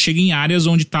 você já chega em áreas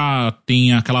onde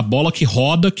tem aquela bola que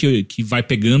roda, que vai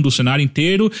pegando o cenário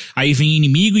inteiro, aí vem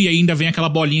inimigo e ainda vem aquela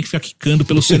bolinha que fica quicando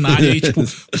pelo cenário, e aí tipo,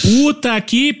 puta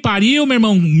que pariu, meu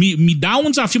irmão, me dá um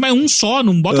desafio, mas um só,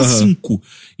 não bota 5.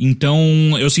 Então,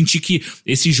 eu senti que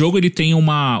esse jogo, ele tem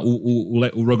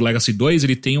o Rogue Legacy 2,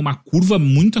 ele tem uma curva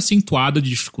muito acentuada de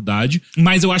dificuldade,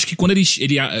 mas eu acho que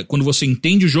quando você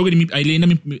entende o jogo,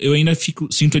 eu ainda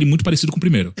sinto ele muito parecido com o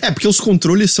primeiro. Porque os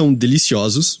controles são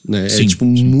deliciosos, né? Sim, tipo,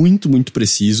 muito, muito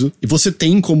preciso. E você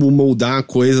tem como moldar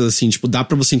coisas assim, tipo, dá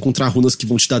pra você encontrar runas que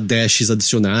vão te dar dashes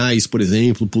adicionais, por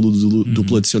exemplo, pulo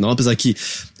duplo adicional, apesar que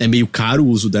é meio caro o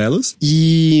uso delas.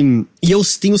 E eu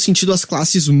tenho sentido as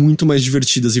classes muito mais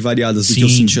divertidas e variadas do que eu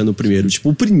sentia no primeiro. Tipo,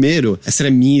 o primeiro, essa era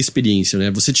a minha experiência,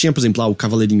 né? Você tinha, por exemplo, o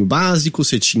cavaleirinho básico,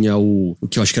 você tinha o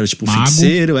que eu acho que era tipo o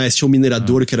feiticeiro, você tinha o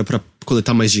minerador, que era pra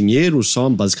coletar mais dinheiro só,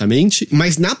 basicamente.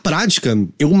 Mas na prática,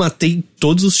 eu matei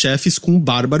todos os chefes com o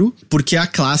bárbaro, porque é a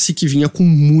classe que vinha com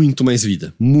muito mais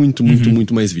vida. Muito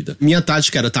mais vida. Minha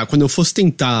tática era, quando eu fosse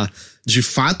tentar de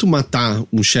fato matar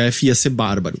um chefe, ia ser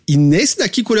bárbaro. E nesse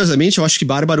daqui, curiosamente, eu acho que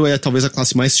bárbaro é talvez a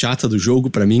classe mais chata do jogo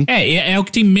pra mim. É o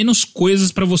que tem menos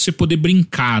coisas pra você poder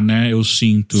brincar, né? Eu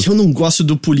sinto. Eu não gosto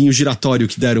do pulinho giratório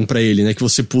que deram pra ele, né? Que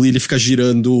você pula e ele fica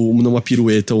girando numa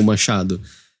pirueta ou machado.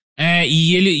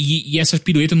 E essa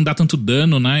pirueta não dá tanto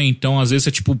dano, né? Então, às vezes,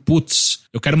 é tipo, putz,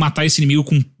 eu quero matar esse inimigo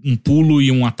com um pulo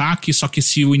e um ataque, só que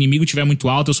se o inimigo tiver muito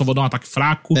alto, eu só vou dar um ataque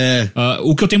fraco.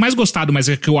 O que eu tenho mais gostado, mas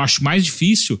é que eu acho mais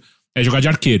difícil, é jogar de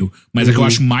arqueiro. Mas é que eu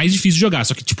acho mais difícil de jogar.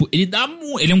 Só que, tipo, ele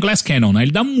é um Glass Cannon, né?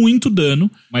 Ele dá muito dano,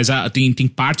 mas tem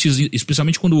partes,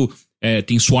 especialmente quando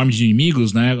tem swarm de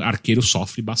inimigos, né? Arqueiro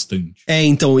sofre bastante.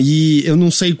 Então, e eu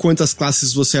não sei quantas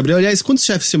classes você abriu. Aliás, quantos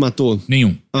chefes você matou?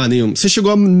 Nenhum. Nenhum. Você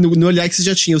chegou no olhar que você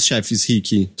já tinha os chefes,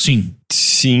 Rick?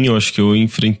 Sim, eu acho que eu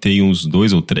enfrentei uns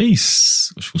 2 ou 3.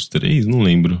 Acho que uns 3, não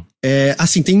lembro.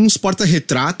 Assim, tem uns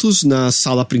porta-retratos na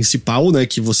sala principal, né,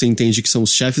 que você entende que são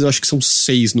os chefes. Eu acho que são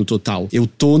 6 no total. Eu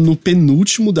tô no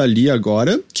penúltimo dali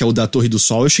agora, que é o da Torre do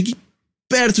Sol. Eu cheguei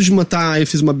perto de matar, eu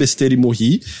fiz uma besteira e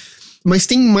morri. Mas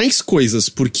tem mais coisas,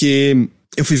 porque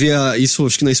eu fui ver isso,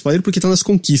 acho que na spoiler, porque tá nas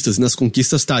conquistas. E nas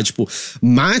conquistas tá, tipo,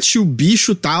 mate o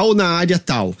bicho tal na área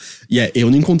tal. E eu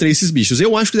não encontrei esses bichos.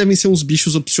 Eu acho que devem ser uns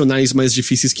bichos opcionais mais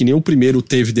difíceis que nem o primeiro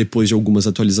teve depois de algumas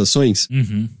atualizações.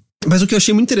 Mas o que eu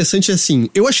achei muito interessante é assim,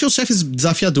 eu achei os chefes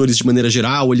desafiadores de maneira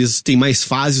geral, eles têm mais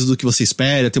fases do que você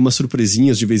espera, tem umas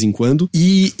surpresinhas de vez em quando.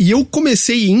 E eu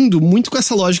comecei indo muito com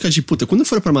essa lógica de, puta, quando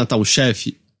for pra matar o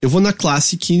chefe, eu vou na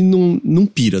classe que não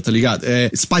pira, tá ligado?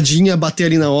 Espadinha, bater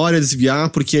ali na hora, desviar,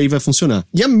 porque aí vai funcionar.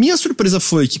 E a minha surpresa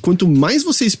foi que quanto mais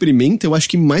você experimenta, eu acho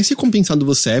que mais recompensado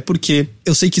você é, porque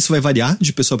eu sei que isso vai variar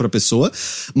de pessoa pra pessoa,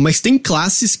 mas tem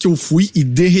classes que eu fui e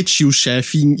derreti o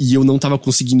chefe e eu não tava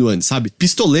conseguindo antes, sabe?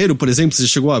 Pistoleiro, por exemplo, você já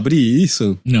chegou a abrir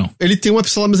isso? Não. Ele tem uma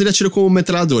pistola, mas ele atira com uma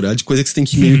metralhadora, de coisa que você tem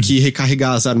que meio que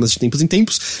recarregar as armas de tempos em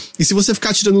tempos, e se você ficar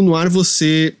atirando no ar,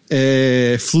 você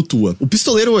flutua. O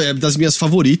pistoleiro é das minhas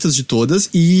favoritas de todas,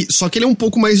 só que ele é um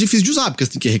pouco mais difícil de usar, porque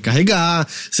você tem que recarregar,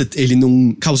 ele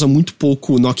não causa muito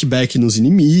pouco knockback nos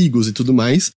inimigos e tudo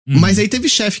mais. Mas aí teve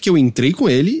chefe que eu entrei com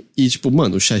ele e, tipo,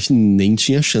 mano, o chefe nem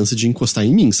tinha chance de encostar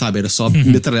em mim, sabe? Era só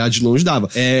metralhar de longe dava.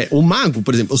 O mago,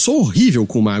 por exemplo, eu sou horrível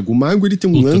com o mago. O mago, ele tem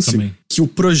um lance que o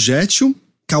projétil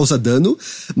causa dano,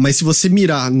 mas se você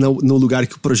mirar no lugar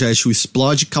que o projétil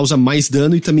explode, causa mais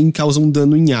dano e também causa um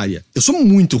dano em área. Eu sou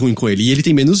muito ruim com ele, e ele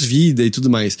tem menos vida e tudo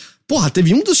mais. Porra,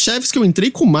 teve um dos chefes que eu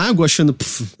entrei com o mago achando,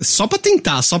 só pra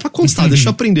tentar, só pra constar, deixa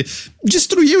eu aprender.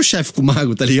 Destruí o chefe com o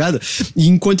mago, tá ligado? E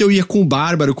enquanto eu ia com o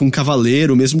bárbaro, com o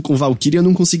cavaleiro, mesmo com o Valkyrie, eu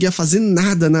não conseguia fazer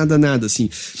nada, assim.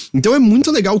 Então é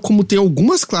muito legal como tem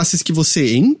algumas classes que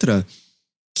você entra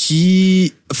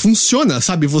que funciona,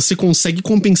 sabe? Você consegue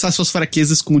compensar suas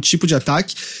fraquezas com o tipo de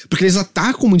ataque, porque eles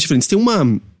atacam muito diferentes. Tem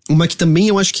uma que também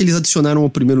eu acho que eles adicionaram ao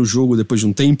primeiro jogo depois de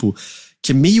um tempo,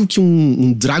 que é meio que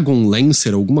um Dragon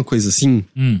Lancer, alguma coisa assim.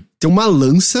 Tem uma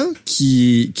lança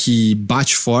que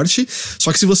bate forte,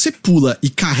 só que se você pula e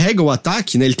carrega o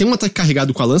ataque, né? Ele tem um ataque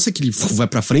carregado com a lança, que ele vai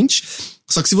pra frente,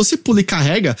 só que se você pula e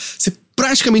carrega, você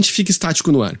praticamente fica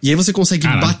estático no ar. E aí você consegue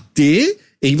bater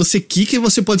E aí você quica e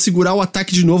você pode segurar o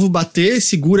ataque de novo, bater,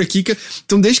 segura, quica.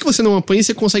 Então desde que você não apanhe,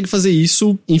 você consegue fazer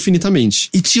isso infinitamente.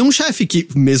 E tinha um chefe que,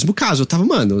 mesmo caso, eu tava,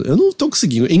 mano, eu não tô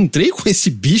conseguindo. Entrei com esse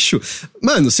bicho,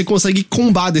 mano, você consegue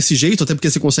combar desse jeito, até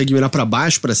porque você consegue mirar pra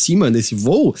baixo, pra cima, nesse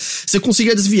voo. Você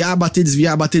conseguia desviar, bater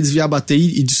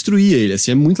e destruir ele,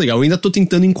 assim, é muito legal. Eu ainda tô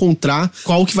tentando encontrar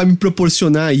qual que vai me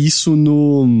proporcionar isso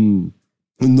no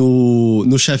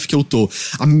chefe que eu tô.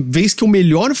 A vez que eu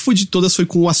melhor fui de todas foi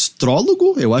com o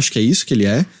astrólogo, eu acho que é isso que ele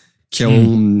é.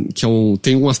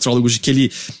 Tem um astrólogo de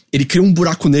que ele cria um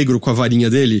buraco negro com a varinha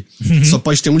dele. Só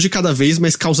pode ter um de cada vez,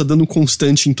 mas causa dano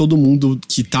constante em todo mundo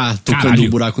que tá tocando o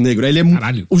buraco negro. Ele é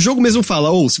o jogo mesmo fala,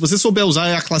 se você souber usar,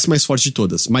 é a classe mais forte de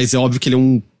todas. Mas é óbvio que ele é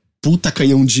um puta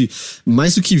canhão de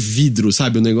mais do que vidro,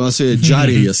 sabe? O negócio é de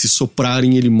areia. Se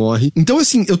soprarem, ele morre. Então,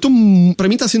 assim, pra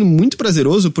mim tá sendo muito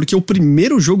prazeroso, porque o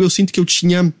primeiro jogo eu sinto que eu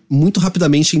tinha muito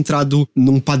rapidamente entrado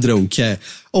num padrão, que é,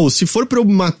 se for pra eu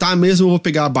matar mesmo, eu vou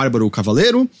pegar a Bárbara ou o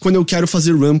Cavaleiro. Quando eu quero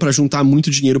fazer run pra juntar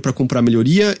muito dinheiro pra comprar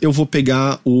melhoria, eu vou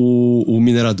pegar o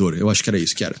Minerador. Eu acho que era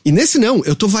isso que era. E nesse não,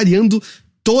 eu tô variando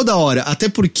toda hora, até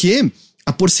porque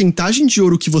a porcentagem de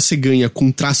ouro que você ganha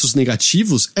com traços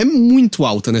negativos é muito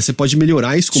alta, né? Você pode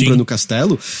melhorar isso comprando o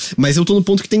castelo, mas eu tô no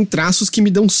ponto que tem traços que me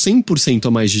dão 100%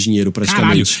 a mais de dinheiro,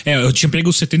 praticamente. Caralho, eu tinha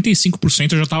pego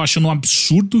 75%, eu já tava achando um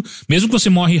absurdo. Mesmo que você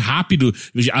morre rápido,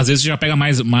 às vezes você já pega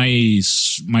mais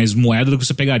moeda do que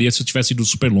você pegaria se você tivesse ido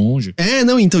super longe.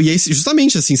 Então, e aí,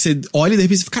 justamente assim, você olha e de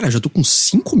repente você fala, cara, já tô com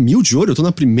 5 mil de ouro, eu tô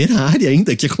na primeira área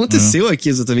ainda, o que aconteceu aqui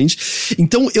exatamente?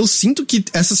 Então, eu sinto que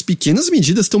essas pequenas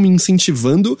medidas estão me incentivando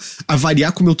a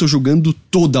variar como eu tô jogando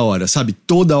toda hora, sabe?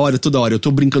 Toda hora. Eu tô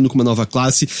brincando com uma nova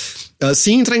classe.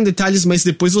 Sem entrar em detalhes, mas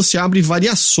depois você abre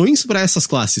variações pra essas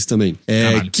classes também.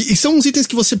 Que são uns itens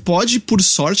que você pode, por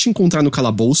sorte, encontrar no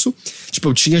calabouço. Tipo,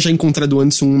 eu tinha já encontrado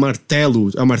antes um martelo,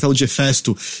 é o martelo de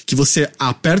Hefesto, que você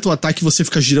aperta o ataque e você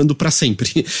fica girando pra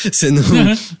sempre. Você não...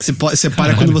 Você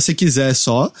para quando você quiser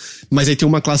só. Mas aí tem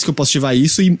uma classe que eu posso ativar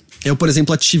isso e eu, por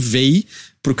exemplo, ativei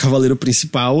pro cavaleiro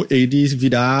principal ele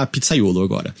virar pizzaiolo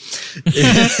agora.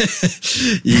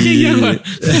 E agora?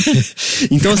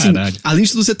 Então, assim, além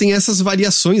de tudo, você tem essas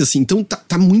variações, assim. Então,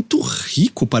 tá muito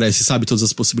rico, parece, sabe? Todas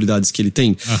as possibilidades que ele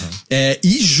tem.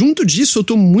 E junto disso, eu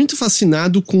tô muito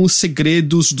fascinado com os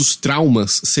segredos dos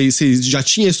traumas. Você já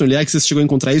tinha isso no LX? Você chegou a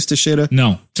encontrar isso, Teixeira?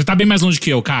 Não. Você tá bem mais longe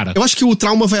que eu, cara. Eu acho que o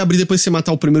trauma vai abrir depois de você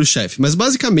matar o primeiro chefe. Mas,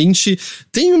 basicamente,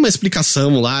 tem uma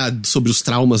explicação lá sobre os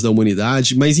traumas da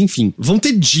humanidade. Mas, enfim, vão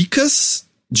ter dicas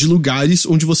de lugares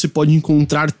onde você pode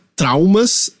encontrar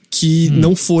traumas que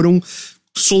não foram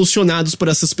solucionados por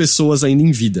essas pessoas ainda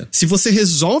em vida. Se você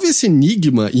resolve esse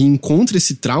enigma e encontra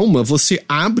esse trauma, você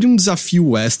abre um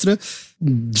desafio extra.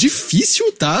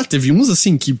 Difícil, tá? Teve uns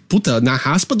assim que, na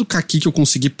raspa do caqui que eu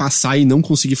consegui passar e não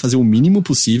consegui fazer o mínimo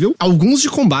possível. Alguns de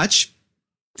combate.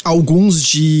 Alguns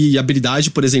de habilidade,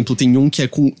 por exemplo, tem um que é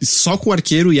só com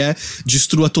arqueiro e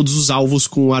destrua todos os alvos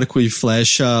com arco e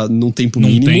flecha num tempo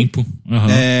mínimo.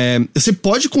 Você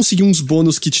pode conseguir uns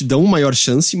bônus que te dão maior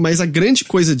chance, mas a grande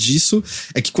coisa disso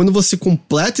é que quando você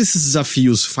completa esses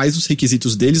desafios, faz os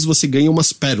requisitos deles, você ganha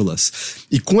umas pérolas.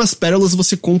 E com as pérolas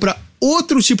você compra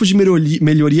outro tipo de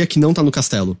melhoria que não tá no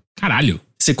castelo. Caralho.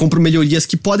 Você compra melhorias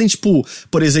que podem, tipo,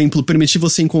 por exemplo, permitir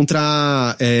você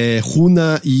encontrar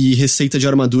runa e receita de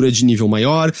armadura de nível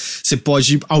maior. Você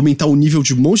pode aumentar o nível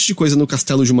de um monte de coisa no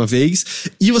castelo de uma vez.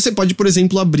 E você pode, por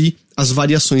exemplo, abrir as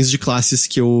variações de classes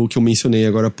que eu mencionei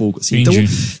agora há pouco. Assim. Então,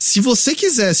 se você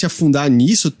quiser se afundar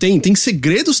nisso, tem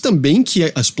segredos também que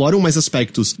exploram mais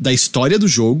aspectos da história do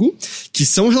jogo, que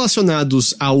são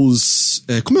relacionados aos...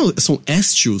 são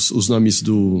Estios os nomes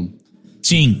do...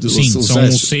 Sim,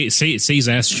 são 6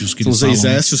 Estios que eles falam. São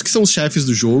 6 Estios, que são os chefes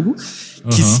do jogo,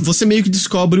 que você meio que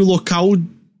descobre o local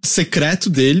secreto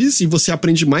deles e você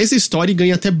aprende mais a história e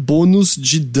ganha até bônus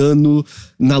de dano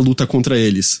na luta contra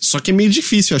eles. Só que é meio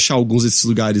difícil achar alguns desses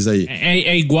lugares aí.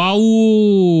 É igual...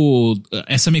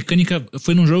 Essa mecânica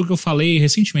foi num jogo que eu falei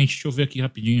recentemente, deixa eu ver aqui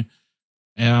rapidinho.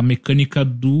 É a mecânica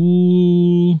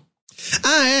do...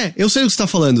 Eu sei o que você tá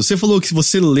falando. Você falou que se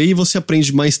você lê e você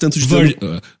aprende mais tanto de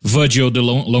dano. Virgil, The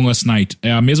Longest Night.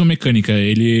 É a mesma mecânica.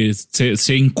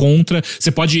 Você encontra... Você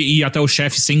pode ir até o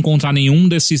chefe sem encontrar nenhum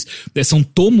desses... São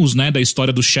tomos, né, da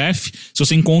história do chefe. Se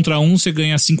você encontra um, você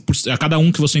ganha 5%... A cada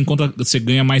um que você encontra, você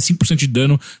ganha mais 5% de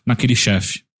dano naquele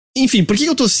chefe. Enfim, por que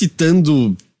eu tô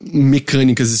citando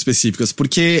mecânicas específicas?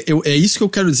 Porque é isso que eu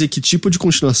quero dizer, que tipo de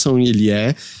continuação ele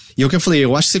é. E é o que eu falei,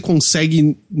 eu acho que você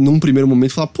consegue, num primeiro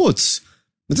momento, falar,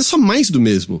 mas é só mais do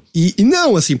mesmo. E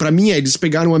não, assim, pra mim, eles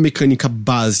pegaram a mecânica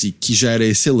base, que já era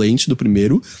excelente do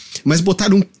primeiro, mas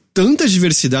botaram tanta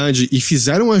diversidade e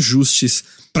fizeram ajustes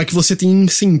pra que você tenha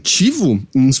incentivo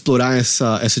em explorar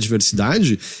essa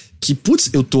diversidade, que, putz,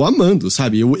 eu tô amando,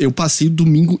 sabe? Eu passei o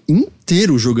domingo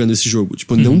inteiro jogando esse jogo.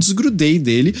 Tipo, eu não desgrudei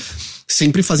dele,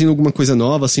 sempre fazendo alguma coisa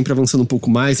nova, sempre avançando um pouco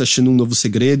mais, achando um novo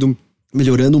segredo,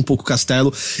 melhorando um pouco o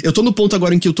castelo. Eu tô no ponto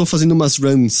agora em que eu tô fazendo umas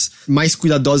runs mais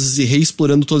cuidadosas e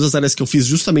reexplorando todas as áreas que eu fiz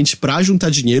justamente pra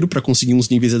juntar dinheiro, pra conseguir uns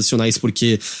níveis adicionais,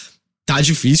 porque tá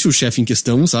difícil o chefe em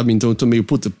questão, sabe? Então eu tô meio,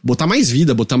 botar mais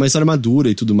vida, botar mais armadura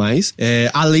e tudo mais.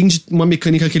 Além de uma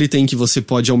mecânica que ele tem, que você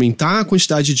pode aumentar a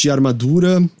quantidade de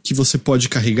armadura que você pode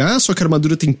carregar, só que a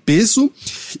armadura tem peso,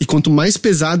 e quanto mais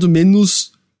pesado,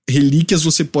 menos relíquias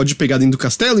você pode pegar dentro do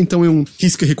castelo, então é um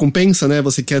risco e recompensa, né?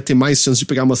 Você quer ter mais chance de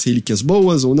pegar umas relíquias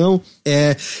boas ou não.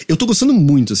 Eu tô gostando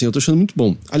muito, assim, eu tô achando muito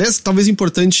bom. Aliás, talvez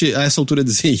importante a essa altura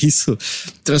dizer isso,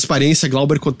 transparência,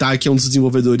 Glauber Kotak, que é um dos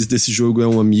desenvolvedores desse jogo, é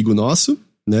um amigo nosso,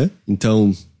 né?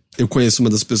 Então, eu conheço uma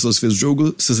das pessoas que fez o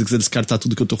jogo. Se você quiser descartar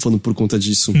tudo que eu tô falando por conta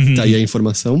disso, tá aí a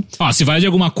informação. Se vale de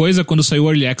alguma coisa, quando saiu o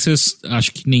Early Access,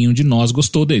 acho que nenhum de nós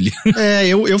gostou dele.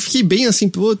 Eu fiquei bem assim,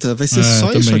 vai ser só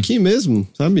também. isso aqui mesmo,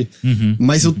 sabe?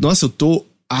 Mas eu tô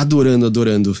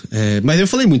adorando. Mas eu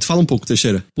falei muito, fala um pouco,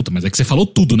 Teixeira. Puta, mas é que você falou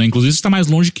tudo, né? Inclusive você tá mais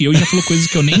longe que eu e já falou coisas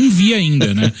que eu nem vi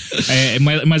ainda, né?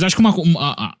 Mas acho que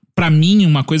pra mim,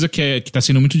 uma coisa que tá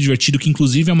sendo muito divertido, que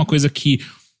inclusive é uma coisa que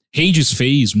Hades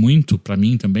fez muito, pra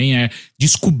mim também, é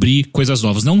descobrir coisas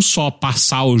novas. Não só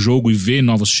passar o jogo e ver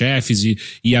novos chefes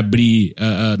e abrir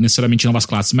necessariamente novas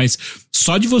classes, mas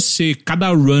só de você, cada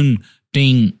run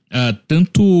tem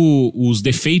tanto os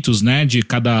defeitos, né, de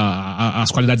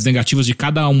as qualidades negativas de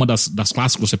cada uma das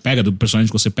classes que você pega, do personagem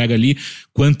que você pega ali,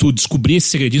 quanto descobrir esses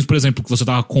segredinhos, por exemplo, que você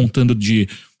tava contando de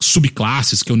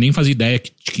subclasses, que eu nem fazia ideia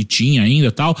que tinha ainda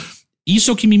e tal. Isso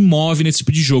é o que me move nesse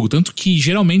tipo de jogo. Tanto que,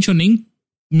 geralmente, eu nem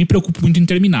me preocupo muito em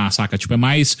terminar, saca? Tipo, é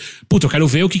mais, eu quero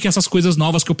ver o que essas coisas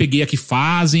novas que eu peguei aqui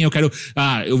fazem, eu quero,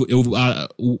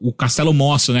 o castelo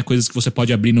mostra, né, coisas que você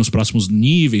pode abrir nos próximos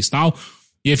níveis e tal,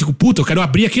 e aí eu fico, eu quero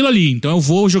abrir aquilo ali, então eu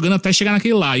vou jogando até chegar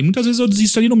naquele lá, e muitas vezes eu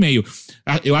desisto ali no meio.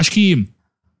 Eu acho que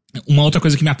uma outra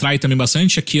coisa que me atrai também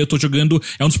bastante é que eu tô jogando,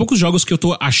 é um dos poucos jogos que eu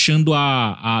tô achando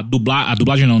a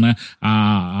dublagem não, né,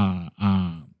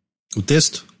 o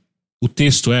texto? O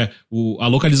texto a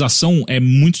localização é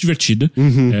muito divertida.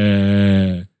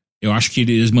 Eu acho que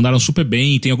eles mandaram super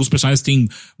bem. Tem alguns personagens que tem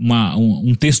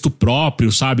um texto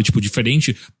próprio, sabe? Tipo,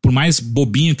 diferente. Por mais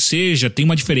bobinho que seja, tem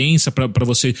uma diferença pra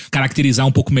você caracterizar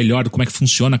um pouco melhor como é que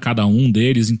funciona cada um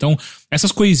deles. Então,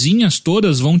 essas coisinhas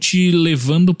todas vão te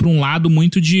levando pra um lado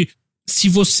muito de... Se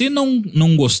você não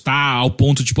gostar ao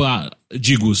ponto, tipo...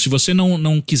 se você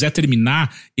não quiser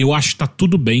terminar, eu acho que tá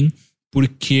tudo bem.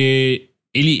 Porque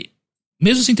ele...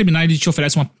 Mesmo sem terminar, ele te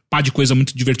oferece uma pá de coisa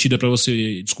muito divertida pra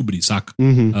você descobrir, saca?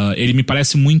 Ele me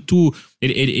parece muito...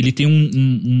 Ele tem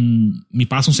me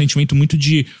passa um sentimento muito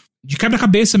de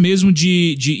quebra-cabeça mesmo,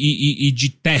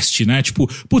 de teste, né? Tipo,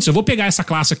 eu vou pegar essa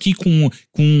classe aqui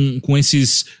com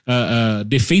esses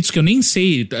defeitos que eu nem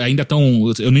sei, ainda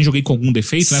tão... Eu nem joguei com algum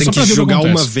defeito, né? Você Só tem pra que ver jogar o que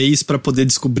uma acontece. vez pra poder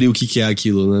descobrir o que é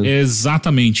aquilo, né?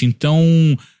 Exatamente. Então...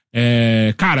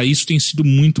 cara, isso tem sido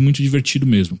muito, muito divertido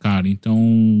mesmo, cara.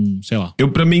 Então, sei lá.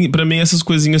 Pra mim, essas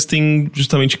coisinhas têm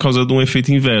justamente causado um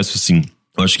efeito inverso, assim.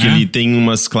 Eu acho que ele tem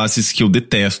umas classes que eu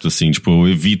detesto, assim, tipo, eu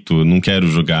evito, eu não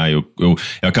quero jogar, eu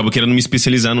acabo querendo me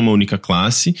especializar numa única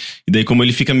classe, e daí como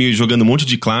ele fica me jogando um monte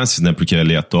de classes, né, porque é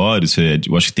aleatório,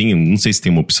 eu acho que tem, não sei se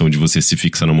tem uma opção de você se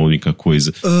fixar numa única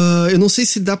coisa. Eu não sei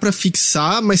se dá pra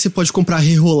fixar, mas você pode comprar a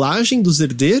rerolagem dos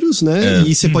herdeiros, né,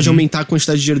 e você pode aumentar a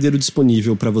quantidade de herdeiro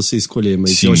disponível pra você escolher,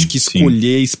 mas sim, eu acho que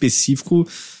escolher específico...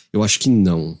 Eu acho que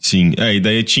não. Sim, e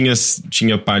daí tinha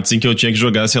partes em que eu tinha que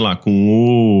jogar, sei lá,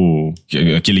 com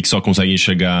aquele que só consegue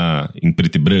enxergar em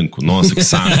preto e branco. Nossa, que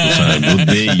saco, sabe? Eu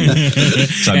odeio.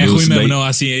 Sabe? É ruim mesmo, não,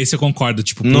 assim, esse eu concordo,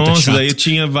 tipo, puta, nossa, chato. daí eu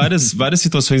tinha várias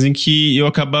situações em que eu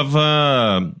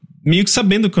acabava... meio que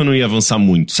sabendo que eu não ia avançar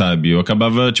muito, sabe? Eu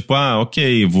acabava, tipo,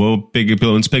 ok, vou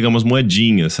pelo menos pegar umas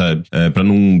moedinhas, sabe? Pra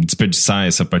não desperdiçar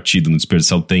essa partida, não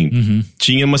desperdiçar o tempo.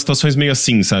 Tinha umas situações meio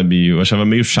assim, sabe? Eu achava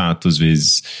meio chato às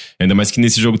vezes. Ainda mais que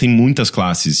nesse jogo tem muitas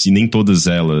classes e nem todas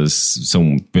elas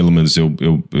são, pelo menos eu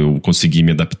consegui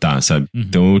me adaptar, sabe?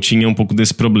 Então eu tinha um pouco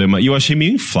desse problema. E eu achei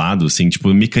meio inflado, assim,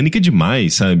 tipo, mecânica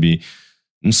demais, sabe?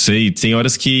 Não sei, tem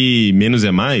horas que menos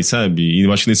é mais, sabe? E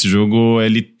eu acho que nesse jogo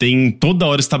ele tem... Toda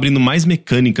hora está abrindo mais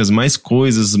mecânicas, mais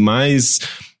coisas, mais...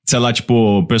 Sei lá,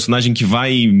 tipo, personagem que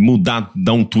vai mudar,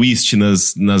 dar um twist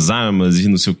nas armas e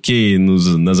não sei o que,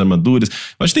 nas armaduras.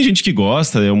 Eu acho que tem gente que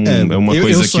gosta, é uma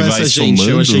coisa que vai somando.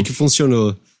 Eu achei que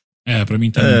funcionou. Pra mim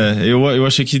também. Eu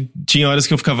achei que tinha horas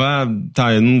que eu ficava,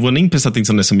 eu não vou nem prestar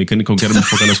atenção nessa mecânica, eu quero me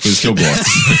focar nas coisas que eu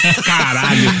gosto.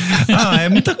 Caralho! É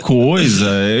muita coisa.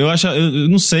 Eu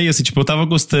não sei, assim, tipo, eu tava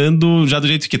gostando já do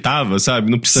jeito que tava,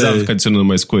 sabe? Não precisava ficar adicionando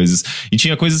mais coisas. E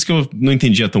tinha coisas que eu não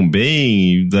entendia tão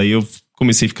bem, daí eu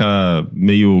comecei a ficar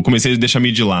comecei a deixar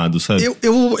meio de lado, sabe?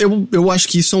 Eu acho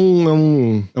que isso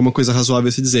é uma coisa razoável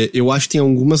a se dizer. Eu acho que tem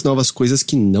algumas novas coisas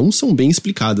que não são bem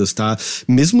explicadas, tá?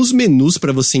 Mesmo os menus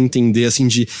pra você entender, assim,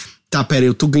 pera,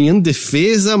 eu tô ganhando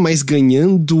defesa, mas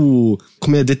ganhando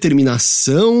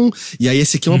determinação, e aí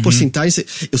esse aqui é uma porcentagem.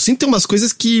 Eu sinto que tem umas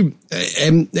coisas que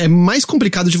é mais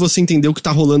complicado de você entender o que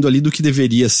tá rolando ali do que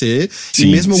deveria ser. Sim, e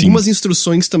mesmo algumas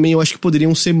instruções também eu acho que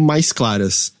poderiam ser mais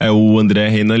claras. O André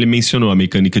Renan, ele mencionou a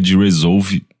mecânica de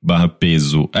resolve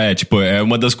 /peso. É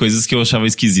uma das coisas que eu achava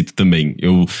esquisito também.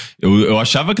 Eu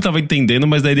achava que tava entendendo,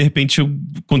 mas daí de repente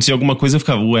acontecia alguma coisa e eu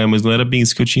ficava, mas não era bem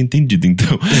isso que eu tinha entendido,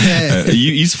 então.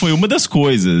 E isso foi uma das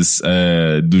coisas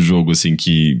do jogo, assim,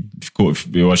 que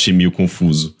eu achei meio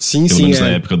confuso. Pelo menos na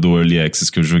época do Early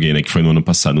Access que eu joguei, né, que foi no ano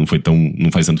passado, não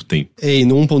faz tanto tempo.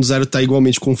 No 1.0 tá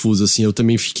igualmente confuso, assim, eu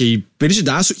também fiquei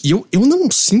perdidaço, e eu não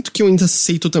sinto que eu ainda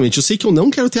sei totalmente. Eu sei que eu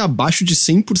não quero ter abaixo de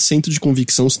 100% de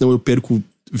convicção, senão eu perco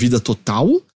vida total.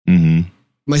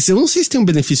 Mas eu não sei se tem um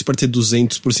benefício para ter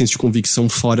 200% de convicção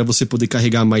fora você poder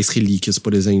carregar mais relíquias,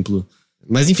 por exemplo.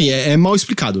 Mas enfim, é mal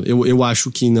explicado. Eu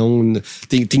acho que não...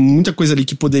 Tem muita coisa ali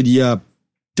que poderia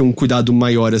ter um cuidado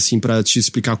maior, assim, pra te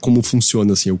explicar como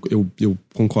funciona, assim. Eu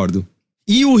concordo.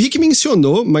 E o Rick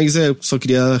mencionou, mas só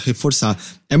queria reforçar.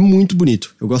 É muito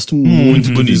bonito. Eu gosto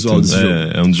muito do visual desse jogo.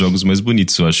 É um dos jogos mais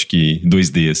bonitos, eu acho que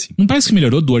 2D, assim. Não parece que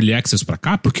melhorou do Early Access pra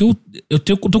cá? Porque eu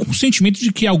tô com o sentimento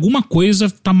de que alguma coisa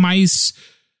tá mais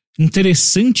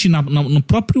interessante na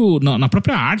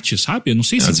própria arte, sabe? Eu não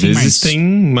sei se às vezes tem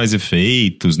mais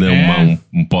efeitos, né?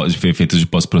 Efeitos de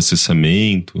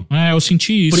pós-processamento. Eu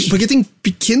senti isso. Porque tem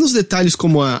pequenos detalhes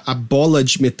como a bola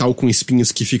de metal com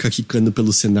espinhos que fica quicando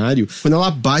pelo cenário. Quando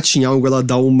ela bate em algo, ela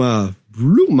dá uma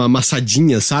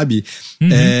amassadinha, sabe?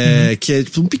 Que é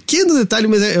tipo, um pequeno detalhe,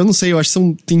 mas eu não sei, eu acho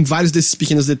que tem vários desses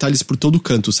pequenos detalhes por todo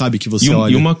canto, sabe? Que você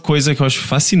olha. E uma coisa que eu acho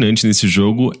fascinante nesse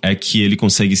jogo é que ele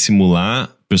consegue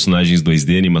simular personagens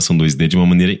 2D, animação 2D de uma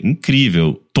maneira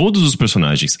incrível. Todos os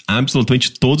personagens,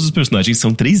 absolutamente todos os personagens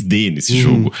são 3D nesse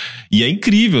jogo. E é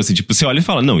incrível, assim, tipo, você olha e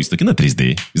fala, não, isso daqui não é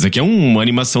 3D. Isso aqui é uma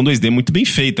animação 2D muito bem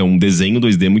feita, é um desenho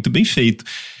 2D muito bem feito.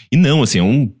 E não, assim, é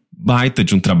um baita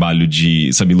de um trabalho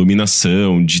de, sabe,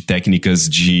 iluminação, de técnicas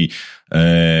de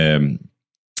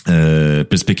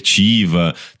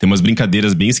perspectiva. Tem umas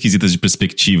brincadeiras bem esquisitas de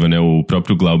perspectiva, né? O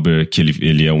próprio Glauber, que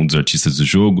ele é um dos artistas do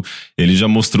jogo, ele já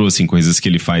mostrou, assim, coisas que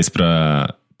ele faz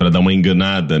pra dar uma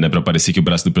enganada, né? Pra parecer que o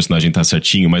braço do personagem tá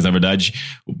certinho, mas na verdade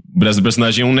o braço do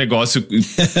personagem é um negócio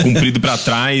comprido pra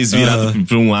trás, virado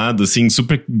pra um lado, assim,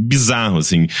 super bizarro,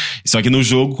 assim. Só que no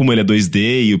jogo, como ele é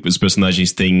 2D e os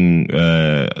personagens têm,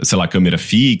 sei lá, câmera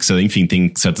fixa, enfim,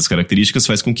 tem certas características,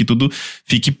 faz com que tudo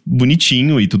fique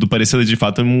bonitinho e tudo pareça de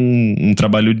fato um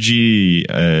trabalho de...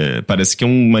 parece que é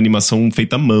uma animação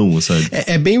feita à mão, sabe?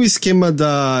 É bem o esquema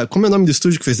da... Como é o nome do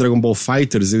estúdio que fez Dragon Ball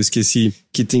FighterZ? Eu esqueci.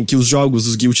 Que os jogos,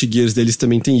 os Guilty Gears deles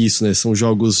também tem isso, né? São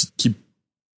jogos que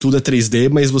tudo é 3D,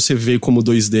 mas você vê como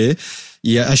 2D.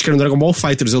 E acho que era no Dragon Ball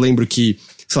FighterZ, eu lembro que,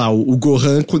 sei lá, o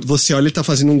Gohan, quando você olha, ele tá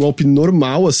fazendo um golpe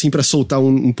normal, assim, pra soltar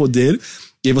um poder.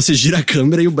 E aí você gira a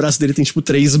câmera e o braço dele tem, tipo,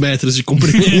 3 metros de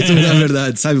comprimento, na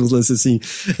verdade, sabe? Uns lances assim.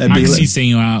 Maxi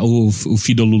sem o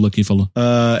Fido Lula aqui falou.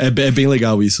 É bem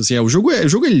legal isso, assim. O jogo é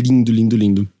lindo, lindo,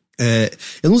 lindo.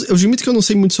 Eu admito que eu não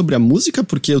sei muito sobre a música,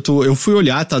 porque eu fui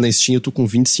olhar, tá, na Steam, eu tô com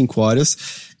 25 horas,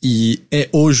 e é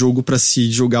o jogo pra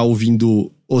se jogar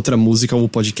ouvindo outra música ou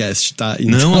podcast, tá?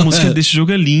 Então, não, a música desse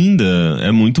jogo é linda,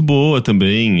 é muito boa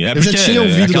também. Eu já tinha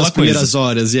ouvido nas primeiras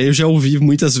horas, e aí eu já ouvi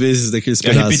muitas vezes daqueles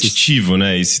pedaços. É repetitivo,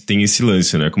 né? Tem esse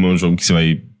lance, né? Como é um jogo que você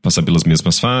vai passar pelas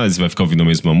mesmas fases, vai ficar ouvindo a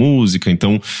mesma música,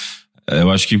 então... Eu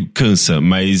acho que cansa,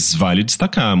 mas vale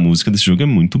destacar, a música desse jogo é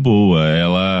muito boa.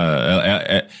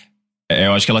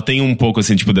 Eu acho que ela tem um pouco,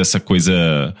 assim, tipo, dessa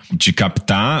coisa de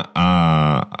captar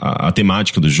a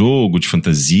temática do jogo, de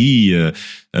fantasia,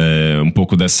 um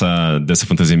pouco dessa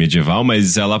fantasia medieval,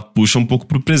 mas ela puxa um pouco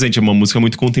pro presente. É uma música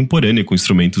muito contemporânea, com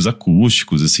instrumentos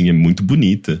acústicos, assim, é muito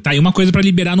bonita. Tá aí uma coisa pra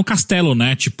liberar no castelo,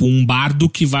 né? Tipo, um bardo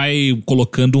que vai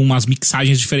colocando umas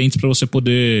mixagens diferentes pra você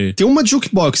poder... Tem uma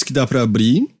jukebox que dá pra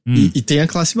abrir e tem a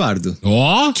classe bardo.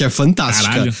 Que é fantástica.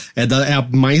 Caralho. É a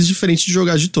mais diferente de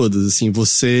jogar de todas, assim,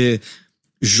 você...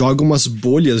 joga umas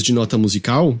bolhas de nota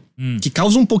musical que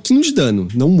causam um pouquinho de dano,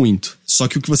 não muito. Só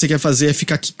que o que você quer fazer é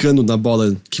ficar quicando na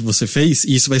bola que você fez,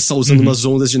 e isso vai estar usando umas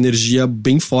ondas de energia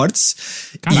bem fortes.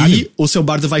 Caralho. E o seu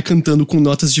bardo vai cantando com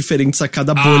notas diferentes a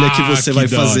cada bolha que você vai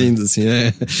fazendo, assim,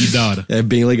 Que da hora. É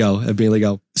bem legal, é bem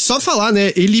legal. Só falar,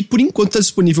 né, ele por enquanto tá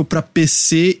disponível pra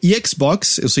PC e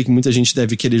Xbox. Eu sei que muita gente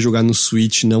deve querer jogar no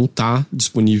Switch, não tá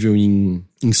disponível em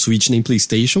Switch nem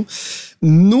PlayStation.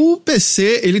 No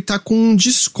PC, ele tá com um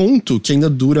desconto que ainda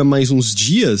dura mais uns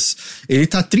dias. Ele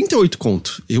tá 38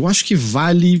 conto. Eu acho que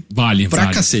vale pra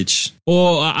cacete.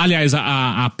 Aliás,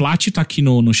 a Plat tá aqui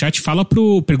no chat.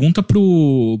 Pergunta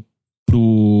pro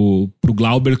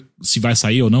Glauber se vai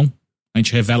sair ou não. A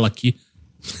gente revela aqui.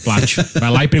 Plat,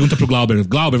 vai lá e pergunta pro Glauber.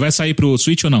 Glauber, vai sair pro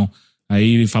Switch ou não?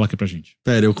 Aí ele fala aqui pra gente.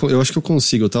 Pera, eu acho que eu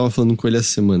consigo. Eu tava falando com ele essa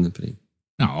semana, peraí.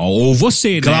 Não, ou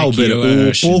você, Glauber,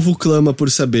 né? o povo clama por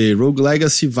saber, Rogue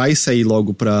Legacy vai sair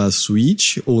logo pra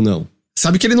Switch ou não?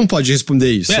 Sabe que ele não pode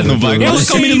responder isso. Não vai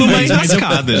colocar o menino numa mas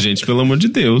enrascada, gente, pelo amor de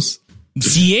Deus.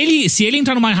 Se ele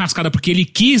entrar numa enrascada porque ele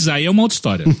quis, aí é uma outra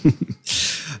história.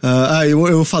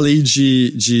 Eu falei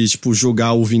de tipo,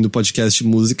 jogar ouvindo podcast de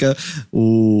música.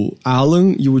 O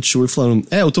Alan e o Chewie falaram,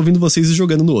 eu tô ouvindo vocês e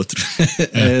jogando no outro.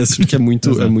 Porque é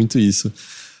muito isso.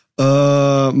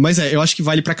 Mas eu acho que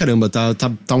vale pra caramba,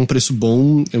 tá um preço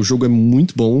bom, o jogo é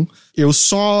muito bom. Eu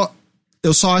só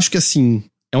acho que assim,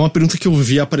 é uma pergunta que eu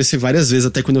vi aparecer várias vezes,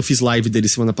 até quando eu fiz live dele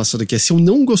semana passada, que é: se eu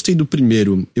não gostei do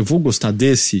primeiro, eu vou gostar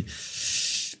desse?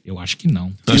 Eu acho que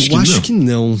não.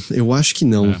 Eu acho que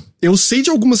não. Eu sei de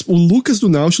algumas... O Lucas do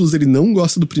Nautilus, ele não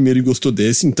gosta do primeiro e gostou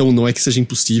desse, então não é que seja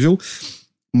impossível,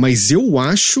 mas eu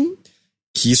acho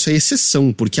que isso é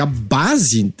exceção, porque a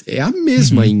base é a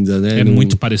mesma ainda, né? É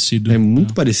muito parecido. É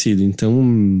muito parecido,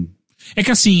 então... É que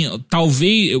assim,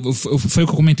 talvez... Foi o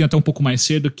que eu comentei até um pouco mais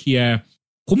cedo, que é...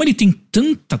 Como ele tem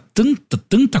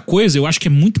tanta coisa, eu acho que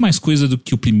é muito mais coisa do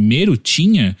que o primeiro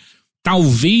tinha.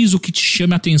 Talvez o que te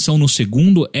chame a atenção no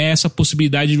segundo é essa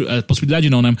possibilidade...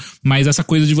 Possibilidade não, né? Mas essa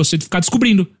coisa de você ficar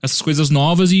descobrindo essas coisas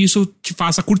novas e isso te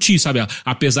faça curtir, sabe?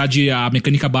 Apesar de a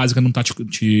mecânica básica não estar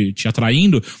te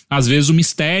atraindo, às vezes o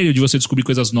mistério de você descobrir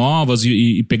coisas novas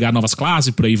e pegar novas classes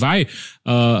e por aí vai,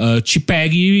 te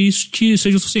pegue e isso te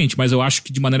seja o suficiente. Mas eu acho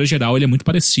que de maneira geral ele é muito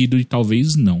parecido e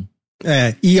talvez não.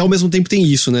 E ao mesmo tempo tem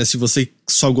isso, né? Se você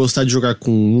só gostar de jogar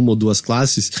com uma ou duas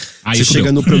classes, aí você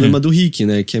chega no problema do Rick,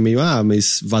 né? Que é meio,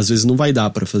 mas às vezes não vai dar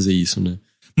pra fazer isso, né?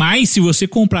 Mas se você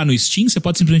comprar no Steam, você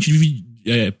pode simplesmente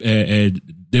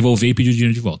devolver e pedir o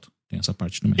dinheiro de volta. Tem essa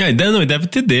parte também. E deve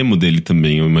ter demo dele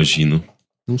também, eu imagino.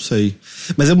 Não sei.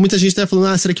 Mas muita gente tá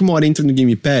falando, será que uma hora entra no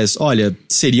Game Pass? Olha,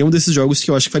 seria um desses jogos que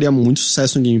eu acho que faria muito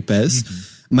sucesso no Game Pass.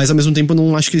 Mas ao mesmo tempo eu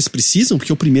não acho que eles precisam,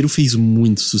 porque o primeiro fez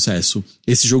muito sucesso.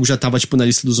 Esse jogo já tava, tipo, na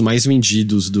lista dos mais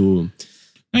vendidos do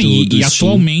e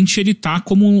atualmente ele tá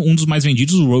como um dos mais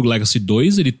vendidos, o Rogue Legacy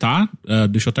 2, ele tá...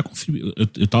 deixa eu até conferir,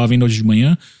 eu tava vendo hoje de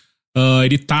manhã.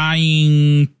 Ele tá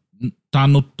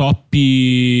no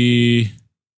top...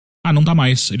 não tá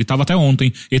mais. Ele tava até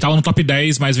ontem. Ele tava no top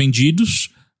 10 mais vendidos...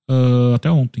 até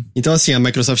ontem. Então, assim, a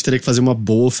Microsoft teria que fazer uma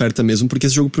boa oferta mesmo, porque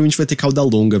esse jogo provavelmente vai ter cauda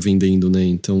longa vendendo, né?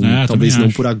 Então, talvez não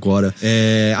por agora.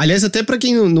 Aliás, até pra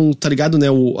quem não tá ligado, né?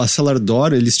 A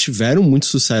Cellar-Door, eles tiveram muito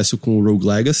sucesso com o Rogue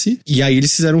Legacy. E aí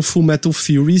eles fizeram Full Metal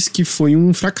Furies, que foi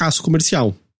um fracasso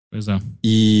comercial. Pois é.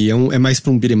 E é mais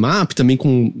pra um beat'em up, também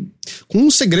com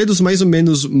uns segredos mais ou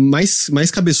menos mais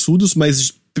cabeçudos,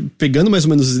 mas pegando mais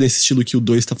ou menos nesse estilo que o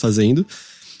 2 tá fazendo.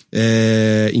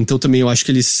 Então também eu acho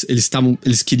que eles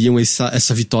queriam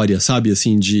essa vitória, sabe?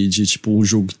 Assim, de tipo, um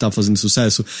jogo que tá fazendo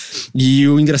sucesso. E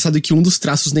o engraçado é que um dos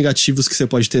traços negativos que você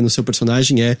pode ter no seu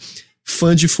personagem é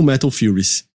fã de Fullmetal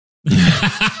Furies.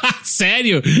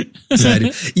 Sério?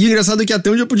 Sério. E o engraçado é que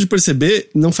até onde eu pude perceber,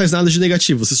 não faz nada de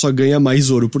negativo, você só ganha mais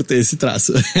ouro por ter esse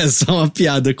traço. É só uma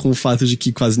piada com o fato de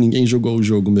que quase ninguém jogou o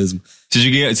jogo mesmo.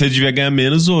 Você devia ganhar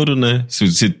menos ouro, né? Se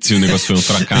o negócio foi um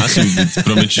fracasso,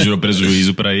 provavelmente gerou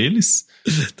prejuízo pra eles.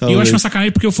 E eu acho uma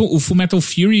sacanagem porque o Fullmetal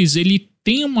Furies, ele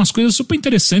tem umas coisas super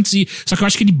interessantes, só que eu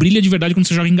acho que ele brilha de verdade quando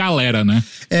você joga em galera, né?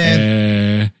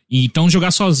 Então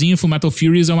jogar sozinho Fullmetal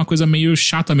Furies é uma coisa meio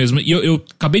chata mesmo. E eu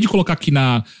acabei de colocar aqui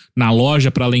na loja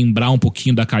pra lembrar um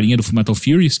pouquinho da carinha do Fullmetal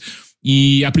Furies,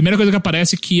 e a primeira coisa que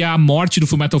aparece é que a morte do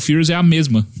Fullmetal Furies é a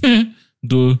mesma.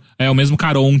 É o mesmo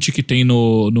Caronte que tem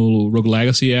no Rogue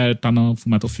Legacy, tá no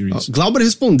Fullmetal Furies. Glauber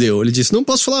respondeu, ele disse: não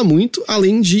posso falar muito,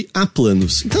 além de há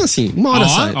planos. Então assim, uma hora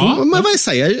sai. Mas vai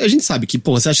sair, a gente sabe que,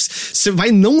 você acha que você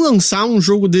vai não lançar um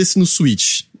jogo desse no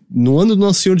Switch no ano do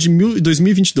Nosso Senhor de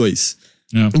 2022.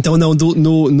 Então não,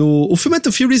 o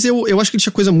Fullmetal Furies eu acho que ele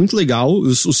tinha coisa muito legal,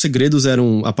 os segredos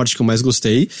eram a parte que eu mais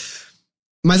gostei.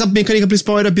 Mas a mecânica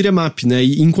principal era beat'em up, né?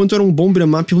 E enquanto era um bom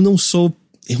beat'em up, eu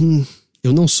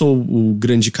não sou o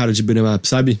grande cara de beat'em up,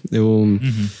 sabe?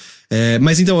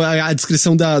 Mas então, a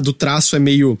descrição do traço é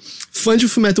meio fã de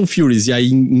Fullmetal Furies, e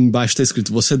aí embaixo tá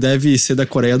escrito, você deve ser da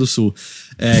Coreia do Sul.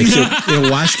 Que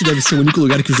eu acho que deve ser o único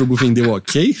lugar que o jogo vendeu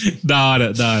ok. Da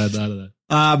hora.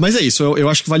 Mas é isso, eu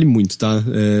acho que vale muito, tá?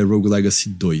 Rogue Legacy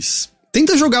 2.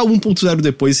 Tenta jogar o 1.0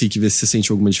 depois, Rick, ver se você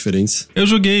sente alguma diferença. Eu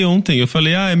joguei ontem, eu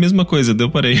falei, é a mesma coisa, daí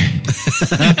eu parei.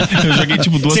 Eu joguei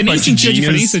tipo 2 partidinhas. Você nem sentia a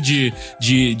diferença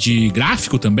de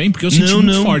gráfico também? Porque eu senti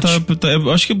muito forte. Eu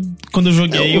acho que quando eu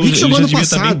joguei, eu já devia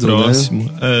estar bem próximo.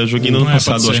 Né? Joguei no ano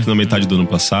passado, acho que na metade do ano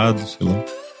passado, sei lá.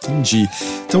 Entendi.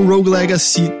 Então, Rogue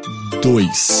Legacy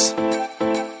 2.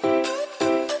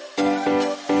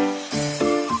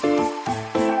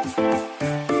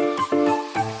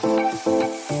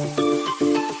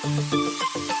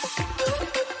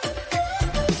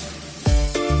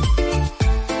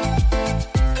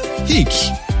 Rick,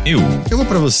 eu vou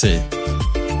pra você.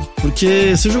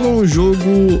 Porque você jogou um jogo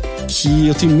que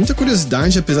eu tenho muita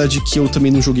curiosidade, apesar de que eu também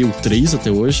não joguei o 3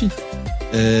 até hoje.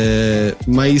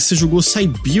 Mas você jogou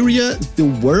Siberia The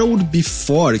World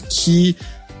Before, que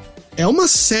é uma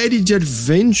série de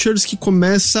adventures que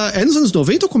começa... É nos anos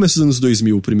 90 ou começa nos anos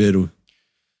 2000 primeiro?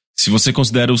 Se você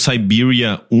considera o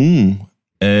Siberia 1...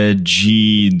 É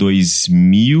de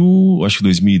 2000, acho que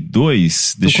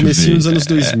 2002, deixa eu ver. Comecinho dos anos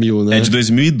 2000, né? É de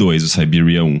 2002 o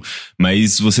Siberia 1.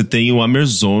 Mas você tem o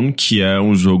Amazon, que é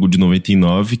um jogo de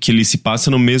 99, que ele se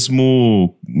passa no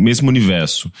mesmo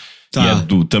universo. Tá.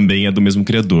 E também é do mesmo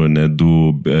criador, né?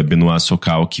 Do Benoit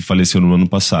Sokal, que faleceu no ano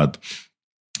passado.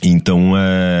 Então,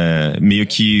 meio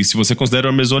que, se você considera o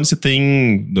Amazon, você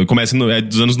tem... Começa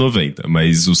dos anos 90,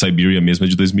 mas o Siberia mesmo é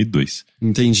de 2002.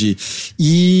 Entendi.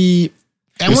 E...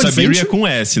 o Siberia é com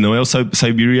S, não é o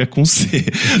Siberia com C.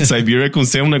 Siberia com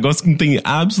C é um negócio que não tem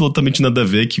absolutamente nada a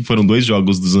ver, que foram 2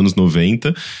 jogos dos anos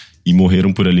 90 e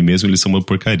morreram por ali mesmo, eles são uma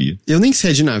porcaria. Eu nem sei,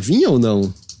 é de navinha ou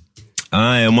não?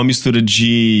 É uma mistura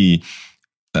de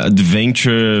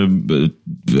adventure,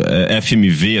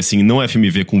 FMV, assim, não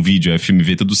FMV com vídeo, é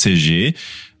FMV todo CG,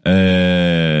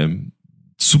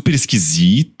 super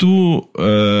esquisito,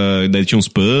 daí tinha uns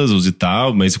puzzles e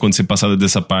tal, mas quando você passava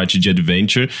dessa parte de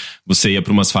adventure, você ia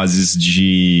pra umas fases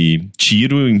de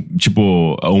tiro,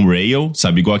 tipo on rail,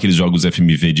 sabe? Igual aqueles jogos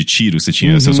FMV de tiro,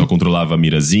 você só controlava a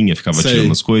mirazinha, ficava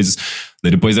tirando as coisas.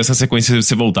 Daí depois dessa sequência,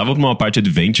 você voltava pra uma parte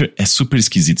adventure, é super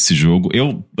esquisito esse jogo.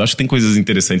 Eu acho que tem coisas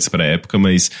interessantes pra época,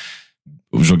 mas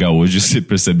jogar hoje você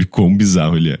percebe quão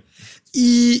bizarro ele é.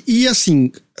 E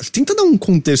assim, tenta dar um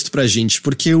contexto pra gente,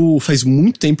 porque faz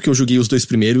muito tempo que eu joguei os 2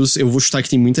 primeiros. Eu vou chutar que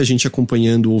tem muita gente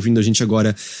acompanhando, ouvindo a gente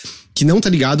agora, que não tá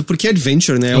ligado, porque é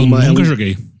adventure, né? Eu nunca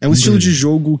joguei. É um estilo de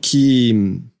jogo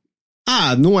que...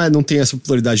 não tem essa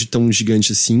popularidade tão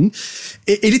gigante assim.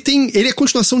 Ele é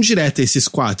continuação direta, esses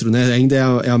 4, né?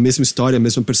 Ainda é a mesma história, a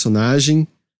mesma personagem.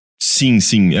 Sim.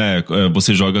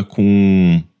 Você joga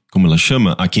com... Como ela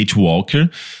chama? A Kate Walker,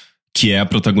 que é a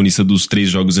protagonista dos 3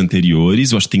 jogos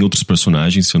anteriores. Eu acho que tem outros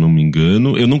personagens, se eu não me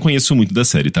engano. Eu não conheço muito da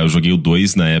série, tá? Eu joguei o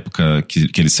 2 na época que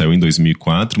ele saiu em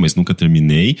 2004, mas nunca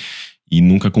terminei. E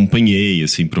nunca acompanhei,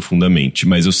 assim, profundamente.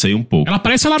 Mas eu sei um pouco. Ela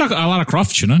parece a Lara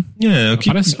Croft, né?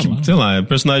 Sei lá, é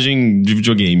personagem de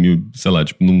videogame, sei lá,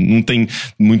 tipo, não tem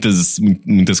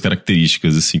muitas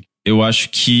características, assim. Eu acho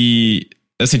que...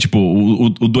 Assim, tipo,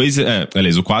 o 2,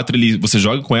 aliás, o 4, você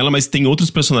joga com ela, mas tem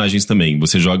outros personagens também.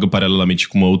 Você joga paralelamente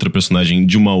com uma outra personagem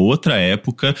de uma outra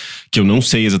época, que eu não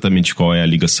sei exatamente qual é a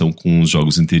ligação com os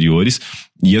jogos anteriores.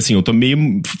 E assim, eu tô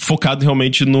meio focado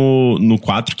realmente no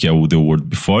 4, que é o The World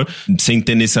Before, sem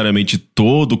ter necessariamente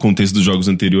todo o contexto dos jogos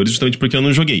anteriores, justamente porque eu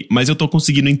não joguei. Mas eu tô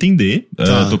conseguindo entender,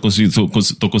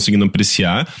 tô conseguindo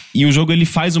apreciar. E o jogo, ele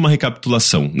faz uma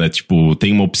recapitulação, né? Tipo,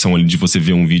 tem uma opção ali de você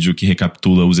ver um vídeo que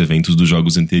recapitula os eventos dos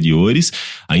jogos anteriores,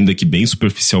 ainda que bem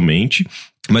superficialmente.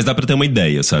 Mas dá pra ter uma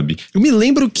ideia, sabe? Eu me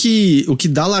lembro que o que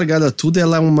dá largada a tudo,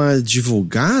 ela é uma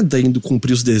advogada indo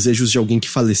cumprir os desejos de alguém que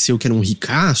faleceu, que era um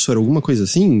ricaço, era alguma coisa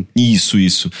assim?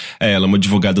 Isso. Ela é uma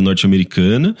advogada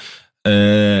norte-americana.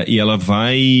 E ela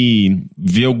vai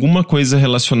ver alguma coisa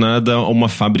relacionada a uma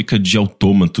fábrica de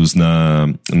autômatos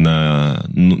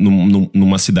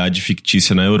numa cidade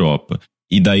fictícia na Europa.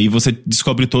 E daí você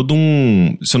descobre todo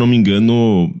se eu não me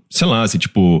engano, sei lá, assim,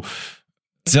 tipo...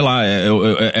 Sei lá,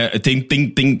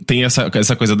 tem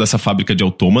essa coisa dessa fábrica de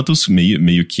autômatos,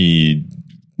 meio que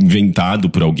inventado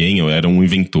por alguém, ou era um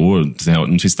inventor,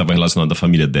 não sei se estava relacionado à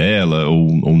família dela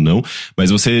ou não,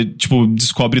 mas você, tipo,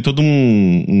 descobre todo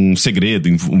um segredo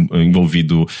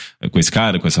envolvido com esse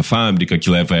cara, com essa fábrica,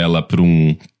 que leva ela para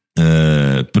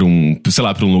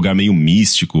pra um lugar meio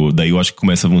místico. Daí eu acho que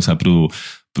começa a avançar pro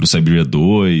Siberia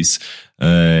 2.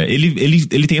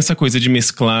 Ele tem essa coisa de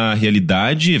mesclar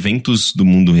realidade, eventos do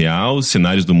mundo real,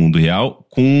 cenários do mundo real,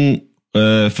 com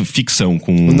ficção,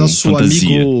 com o nosso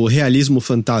fantasia. Amigo realismo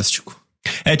fantástico.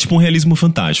 É tipo um realismo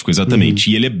fantástico, exatamente.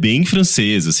 E ele é bem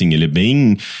francês, assim, ele é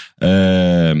bem...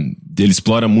 ele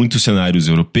explora muitos cenários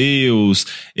europeus,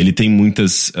 ele tem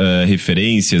muitas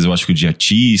referências, eu acho que de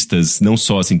artistas, não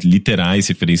só, assim, literais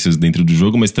referências dentro do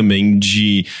jogo, mas também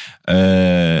de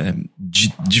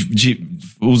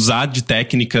usar de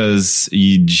técnicas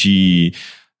e de...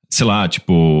 sei lá,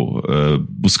 tipo,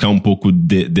 buscar um pouco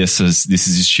desses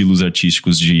estilos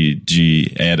artísticos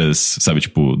de eras, sabe,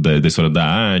 tipo, da história da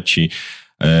arte,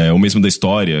 ou mesmo da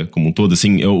história como um todo,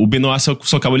 assim. O Benoit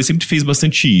Sokal, ele sempre fez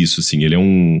bastante isso, assim. Ele é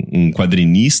um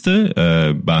quadrinista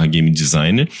 / game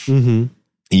designer. Uhum.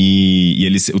 E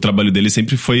o trabalho dele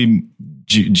sempre foi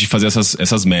de fazer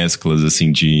essas mesclas,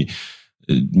 assim, de...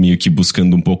 meio que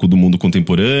buscando um pouco do mundo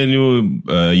contemporâneo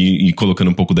e colocando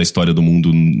um pouco da história do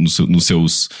mundo nos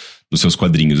seus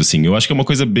quadrinhos, assim. Eu acho que é uma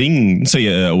coisa bem... não sei,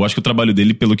 eu acho que o trabalho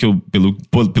dele, pelo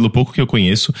pouco que eu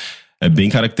conheço, é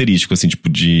bem característico, assim, tipo,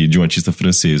 de um artista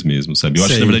francês mesmo, sabe? Eu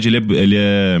acho que, na verdade, ele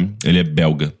é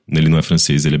belga. Ele não é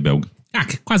francês, ele é belga.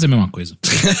 Quase a mesma coisa.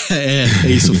 É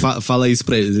isso. Fala isso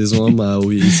pra eles vão amar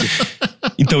o isso.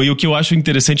 Então, e o que eu acho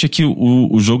interessante é que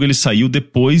o jogo ele saiu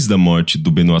depois da morte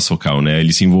do Benoit Sokal, né?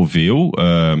 Ele se envolveu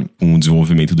com o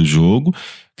desenvolvimento do jogo.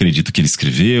 Acredito que ele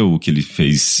escreveu, que ele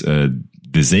fez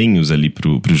desenhos ali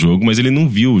pro jogo, mas ele não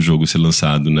viu o jogo ser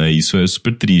lançado, né? Isso é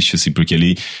super triste, assim, porque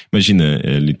ele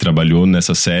trabalhou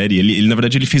nessa série, ele na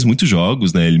verdade, ele fez muitos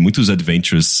jogos, né? Muitos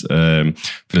adventures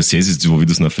franceses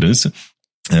desenvolvidos na França.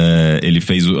 Ele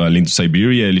fez, além do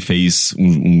Siberia, ele fez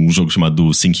um jogo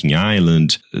chamado Sinking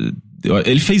Island.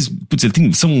 Ele fez... putz,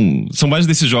 são vários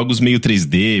desses jogos meio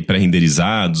 3D,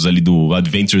 pré-renderizados, ali do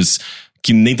Adventures,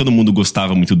 que nem todo mundo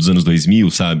gostava muito dos anos 2000,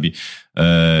 sabe?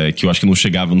 Que eu acho que não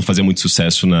fazia muito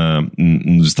sucesso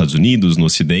nos Estados Unidos, no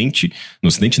Ocidente. No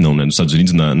Ocidente não, né? Nos Estados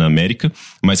Unidos, na América.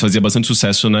 Mas fazia bastante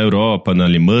sucesso na Europa, na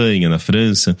Alemanha, na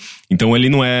França. Então ele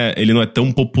não é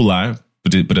tão popular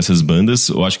por essas bandas.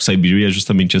 Eu acho que Siberia é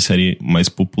justamente a série mais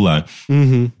popular.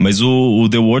 Uhum. Mas o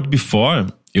The World Before,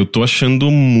 eu tô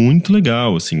achando muito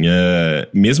legal, assim.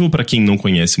 Mesmo pra quem não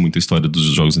conhece muito a história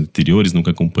dos jogos anteriores, nunca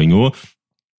acompanhou,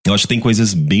 eu acho que tem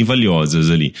coisas bem valiosas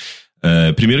ali.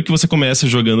 Primeiro que você começa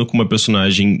jogando com uma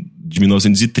personagem de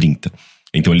 1930.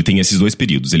 Então ele tem esses dois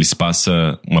períodos. Ele se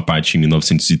passa uma parte em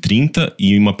 1930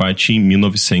 e uma parte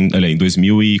em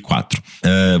 2004.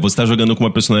 Você tá jogando com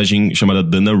uma personagem chamada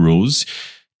Dana Rose,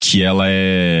 que ela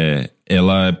é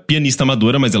pianista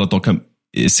amadora, mas ela toca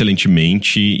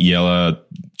excelentemente e ela,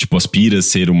 tipo, aspira a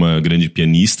ser uma grande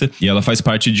pianista. E ela faz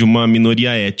parte de uma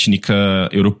minoria étnica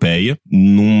europeia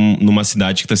numa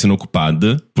cidade que está sendo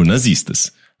ocupada por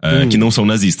nazistas. Que não são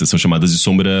nazistas, são chamadas de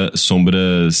sombras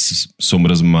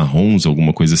marrons,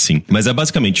 alguma coisa assim. Mas é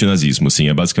basicamente nazismo, assim,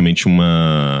 é basicamente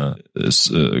uma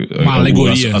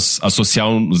alegoria. A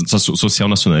social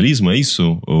nacionalismo, é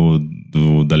isso?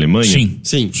 Da Alemanha?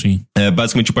 Sim. É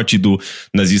basicamente o partido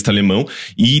nazista alemão,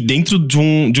 e dentro de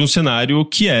um cenário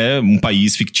que é um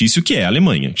país fictício, que é a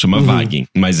Alemanha, chama Wagen,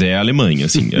 mas é a Alemanha,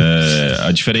 assim.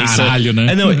 A diferença... Caralho, né?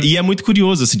 E é muito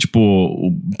curioso, assim,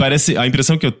 tipo, parece... A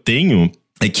impressão que eu tenho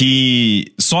é que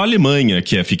só a Alemanha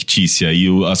que é fictícia e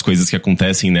as coisas que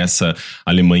acontecem nessa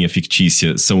Alemanha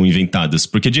fictícia são inventadas.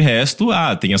 Porque de resto,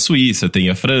 tem a Suíça, tem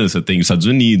a França, tem os Estados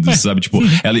Unidos, sabe? Tipo,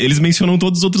 eles mencionam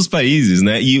todos os outros países,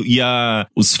 né?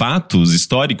 Os fatos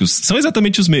históricos são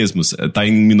exatamente os mesmos. Tá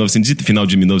em final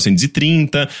de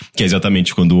 1930, que é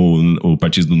exatamente quando o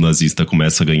partido nazista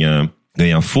começa a ganhar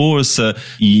força,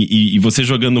 e você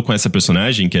jogando com essa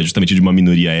personagem, que é justamente de uma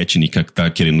minoria étnica que tá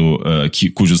querendo,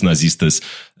 cujos nazistas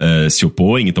se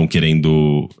opõem, estão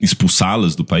querendo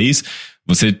expulsá-las do país,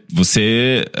 você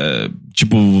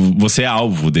é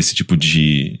alvo desse tipo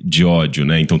de ódio,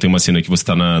 né? Então tem uma cena que você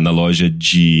tá na loja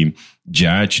de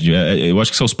arte, eu acho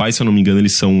que seus pais, se eu não me engano,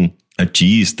 eles são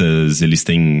artistas, eles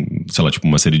têm, sei lá, tipo,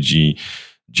 uma série de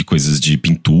coisas de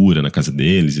pintura na casa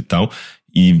deles e tal.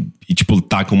 E tipo,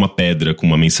 taca uma pedra com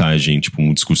uma mensagem, tipo,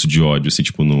 um discurso de ódio, assim,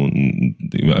 tipo,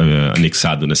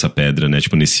 anexado nessa pedra, né?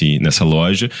 Tipo, nessa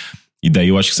loja. E daí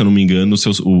eu acho que, se eu não me engano,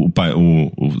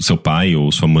 o seu pai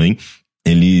ou sua mãe,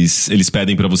 eles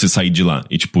pedem pra você sair de lá.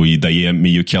 E daí é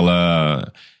meio que ela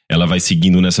vai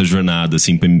seguindo nessa jornada,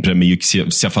 assim, pra meio que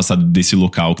se afastar desse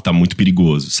local que tá muito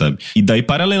perigoso, sabe? E daí,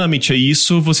 paralelamente a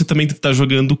isso, você também tá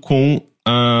jogando com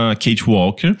a Kate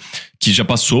Walker, que já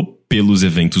passou pelos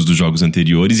eventos dos jogos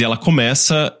anteriores, e ela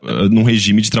começa num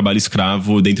regime de trabalho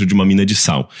escravo dentro de uma mina de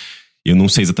sal. Eu não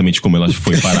sei exatamente como ela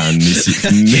foi parar nesse...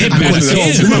 Aconteceu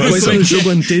alguma coisa no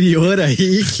jogo anterior aí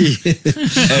que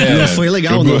não foi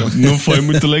legal, não. Não foi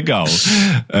muito legal.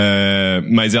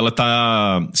 Mas ela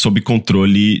tá sob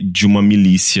controle de uma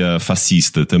milícia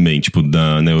fascista também, tipo,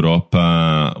 na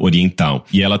Europa Oriental.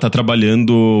 E ela tá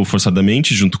trabalhando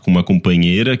forçadamente junto com uma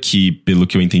companheira que, pelo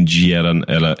que eu entendi,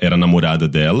 era namorada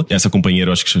dela. Essa companheira,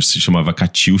 eu acho que se chamava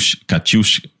Katyusha,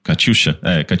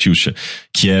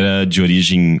 que era de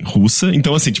origem russa.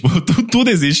 Então, assim, tipo, tudo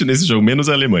existe nesse jogo, menos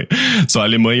a Alemanha. Só a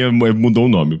Alemanha mudou o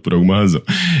nome, por alguma razão.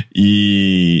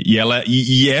 E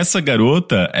essa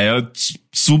garota é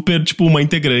super, tipo, uma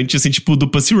integrante, assim, tipo, do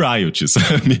Pussy Riot,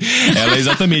 sabe? Ela é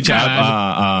exatamente,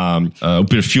 o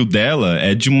perfil dela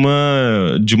é de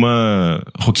uma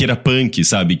roqueira punk,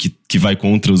 sabe? Que vai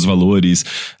contra os valores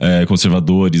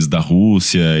conservadores da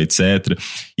Rússia, etc.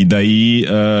 E daí...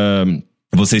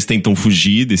 vocês tentam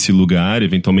fugir desse lugar,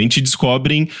 eventualmente, e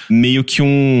descobrem meio que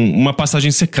uma passagem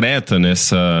secreta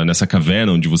nessa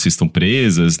caverna onde vocês estão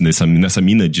presas, nessa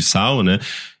mina de sal, né?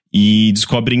 E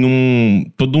descobrem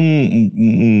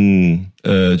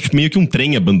meio que um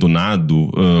trem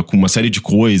abandonado, com uma série de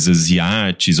coisas e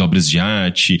artes, obras de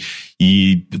arte,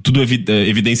 e tudo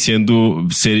evidenciando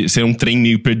ser um trem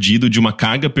meio perdido, de uma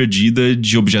carga perdida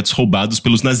de objetos roubados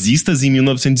pelos nazistas em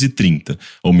 1930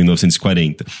 ou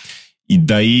 1940. E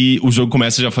daí o jogo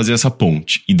começa já a fazer essa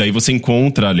ponte. E daí você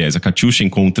encontra, aliás, a Katyusha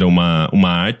encontra uma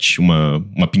arte,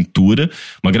 uma pintura,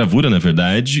 uma gravura, na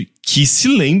verdade, que se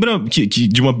lembra,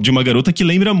 de uma garota que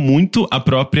lembra muito a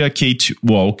própria Kate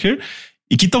Walker,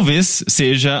 e que talvez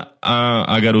seja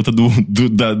a garota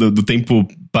do tempo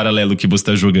paralelo que você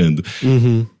está jogando.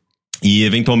 Uhum. E,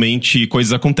 eventualmente,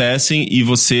 coisas acontecem e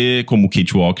você, como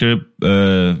Kate Walker,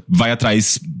 vai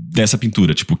atrás dessa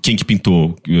pintura. Tipo, quem que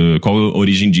pintou? Qual a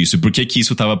origem disso? E por que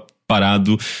isso estava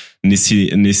parado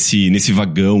nesse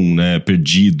vagão, né,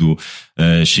 perdido,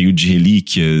 cheio de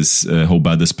relíquias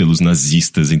roubadas pelos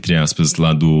nazistas, entre aspas,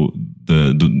 lá de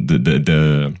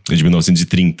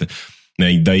 1930.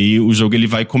 Né? E daí o jogo ele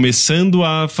vai começando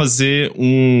a fazer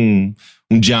um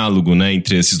diálogo, né,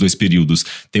 entre esses dois períodos.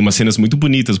 Tem umas cenas muito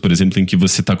bonitas, por exemplo, em que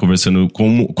você tá conversando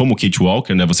como Kate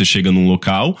Walker, né, você chega num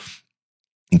local,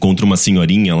 encontra uma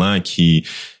senhorinha lá que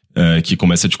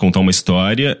começa a te contar uma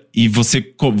história e você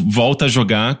volta a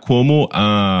jogar como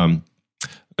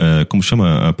como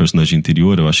chama a personagem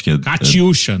anterior? Eu acho que é...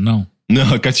 Katyusha, não.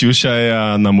 Não, a Katyusha é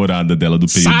a namorada dela do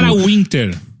período... Sarah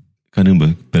Winter.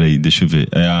 Caramba, peraí, deixa eu ver.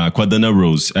 Com a Dana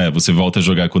Rose. Você volta a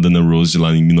jogar com a Dana Rose de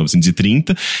lá em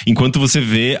 1930, enquanto você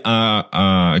vê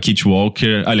a Kate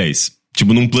Walker... Aliás,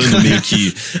 tipo, num plano meio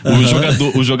que...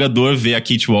 o jogador vê a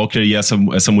Kate Walker e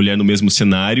essa mulher no mesmo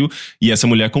cenário, e essa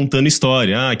mulher contando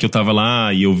história. Que eu tava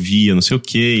lá e eu via não sei o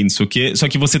que, não sei o que. Só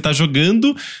que você tá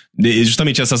jogando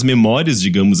justamente essas memórias,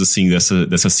 digamos assim,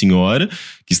 dessa senhora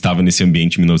que estava nesse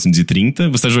ambiente em 1930.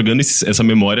 Você tá jogando essa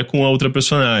memória com a outra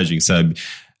personagem, sabe?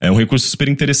 É um recurso super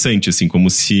interessante, assim, como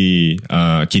se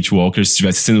a Kate Walker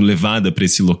estivesse sendo levada pra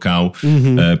esse local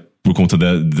por conta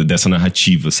dessa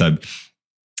narrativa, sabe?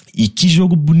 E que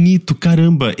jogo bonito,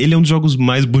 caramba! Ele é um dos jogos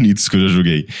mais bonitos que eu já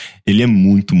joguei. Ele é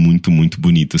muito, muito, muito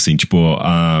bonito, assim, tipo,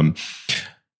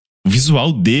 o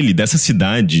visual dele, dessa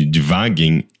cidade de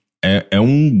Wagen,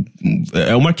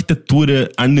 é uma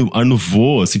arquitetura Art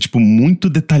Nouveau, assim, tipo, muito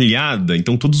detalhada.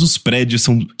 Então todos os prédios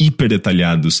são hiper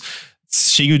detalhados,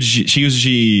 cheios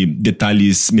de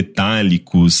detalhes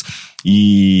metálicos,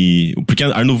 e porque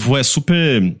Art Nouveau é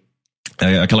super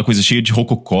aquela coisa cheia de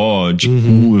rococó, de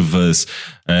curvas,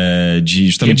 de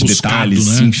justamente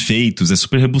detalhes, né? Enfeitos, é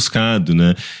super rebuscado,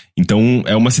 né? Então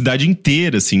é uma cidade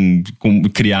inteira, assim,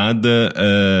 criada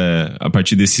a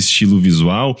partir desse estilo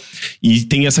visual, e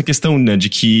tem essa questão, né, de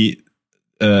que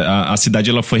a cidade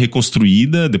ela foi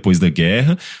reconstruída depois da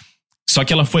guerra. Só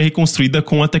que ela foi reconstruída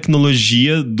com a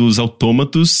tecnologia dos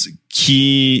autômatos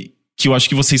que eu acho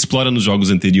que você explora nos jogos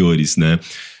anteriores, né?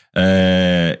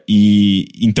 E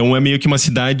então é meio que uma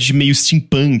cidade meio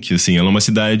steampunk, assim. Ela é uma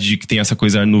cidade que tem essa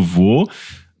coisa Art Nouveau,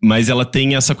 mas ela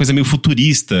tem essa coisa meio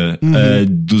futurista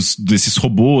desses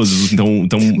robôs. Então,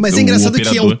 mas é engraçado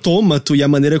que autômato e a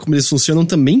maneira como eles funcionam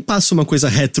também passa uma coisa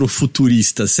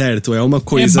retrofuturista, certo? É uma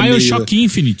coisa BioShock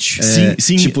Infinite.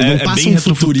 Sim. Tipo, não passa um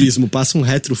futurismo, passa um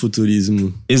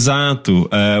retrofuturismo. Exato.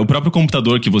 O próprio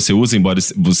computador que você usa, embora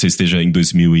você esteja em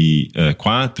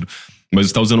 2004, mas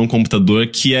você está usando um computador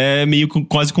que é meio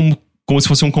quase como se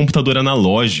fosse um computador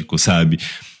analógico, sabe?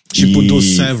 Tipo do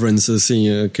Severance, assim,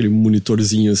 aquele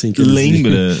monitorzinho, assim. Que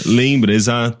lembra,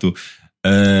 exato.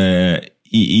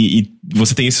 E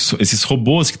você tem esses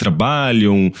robôs que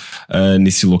trabalham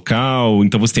nesse local,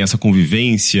 então você tem essa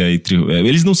convivência entre...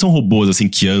 Eles não são robôs, assim,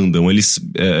 que andam, eles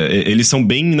são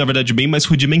bem, na verdade, bem mais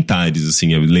rudimentares,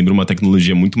 assim. Lembra uma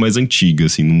tecnologia muito mais antiga,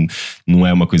 assim, não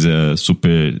é uma coisa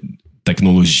super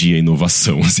tecnologia,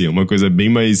 inovação, assim, é uma coisa bem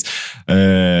mais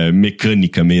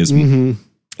mecânica mesmo.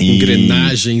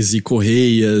 Engrenagens e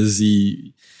correias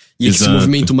e esse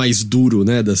movimento mais duro,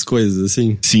 né, das coisas,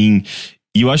 assim. Sim.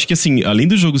 E eu acho que, assim, além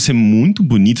do jogo ser muito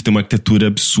bonito, tem uma arquitetura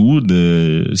absurda,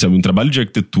 sabe? Um trabalho de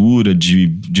arquitetura, de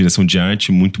direção de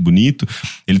arte muito bonito.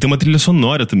 Ele tem uma trilha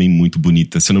sonora também muito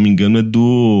bonita. Se eu não me engano, é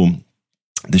do...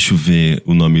 Deixa eu ver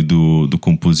o nome do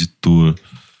compositor.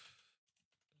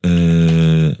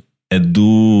 É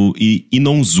do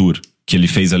Inon Zur, que ele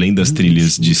fez, além das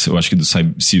trilhas de... Eu acho que do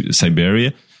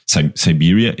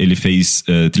Siberia, ele fez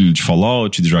trilha de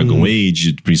Fallout, de Dragon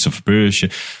Age, de Prince of Persia.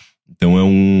 Então é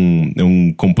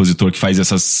um compositor que faz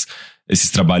esses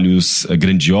trabalhos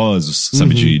grandiosos,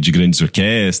 sabe? De grandes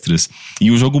orquestras. E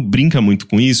o jogo brinca muito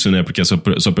com isso, né? Porque a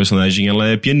sua personagem, ela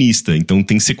é pianista. Então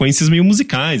tem sequências meio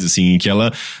musicais, assim, em que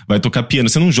ela vai tocar piano.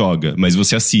 Você não joga, mas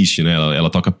você assiste, né?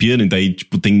 Ela toca piano, e daí,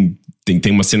 tipo, tem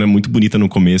uma cena muito bonita no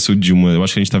começo de uma... Eu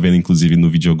acho que a gente tá vendo, inclusive, no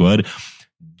vídeo agora,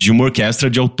 de uma orquestra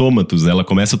de autômatos. Ela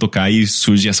começa a tocar e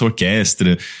surge essa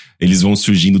orquestra. Eles vão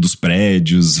surgindo dos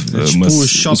prédios. Tipo o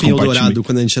Shopping Eldorado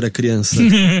quando a gente era criança.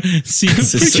 Sim.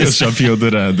 Por que o Shopping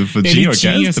Eldorado? Tinha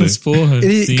orquestra? Tinha essas porra.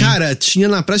 Cara, tinha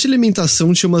na praça de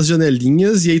alimentação, tinha umas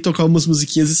janelinhas, e aí tocava umas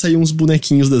musiquinhas e saíam uns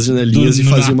bonequinhos das janelinhas e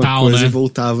fazia Natal, uma coisa, né? E né?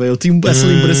 voltava. Eu tenho essa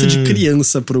lembrança de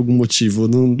criança por algum motivo.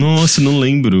 Nossa, não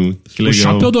lembro. Que legal. O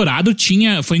Shopping Eldorado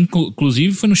tinha...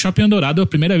 Inclusive, foi no Shopping Eldorado a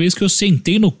primeira vez que eu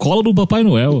sentei no colo do Papai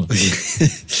Noel.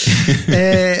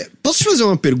 Posso te fazer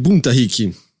uma pergunta,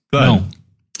 Rick? Claro. Não.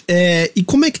 E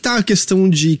como é que tá a questão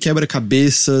de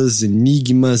quebra-cabeças,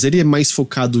 enigmas? Ele é mais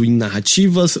focado em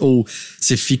narrativas ou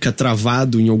você fica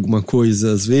travado em alguma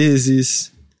coisa às vezes?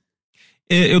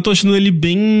 Eu tô achando ele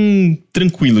bem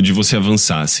tranquilo de você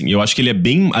avançar, assim. Eu acho que ele é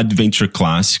bem adventure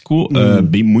clássico,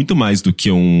 bem muito mais do que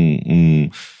um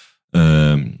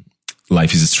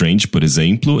Life is Strange, por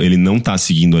exemplo. Ele não tá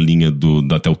seguindo a linha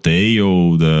da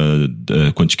Telltale,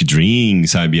 da Quantic Dream,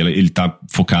 sabe? Ele tá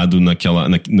focado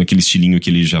naquele estilinho que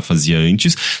ele já fazia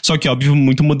antes, só que, óbvio,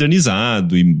 muito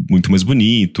modernizado e muito mais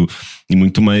bonito e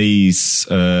muito mais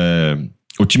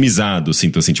otimizado, assim.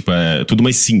 Então, assim, tipo, é tudo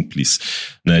mais simples,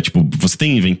 né? Tipo, você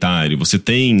tem inventário, você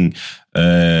tem...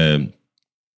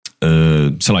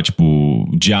 sei lá,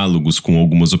 tipo, diálogos com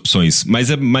algumas opções, mas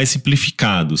é mais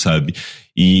simplificado, sabe?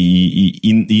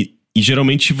 E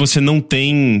geralmente você não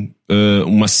tem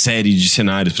uma série de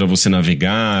cenários pra você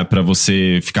navegar, pra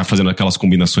você ficar fazendo aquelas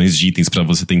combinações de itens pra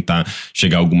você tentar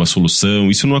chegar a alguma solução.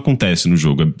 Isso não acontece no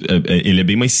jogo, ele é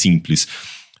bem mais simples.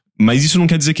 Mas isso não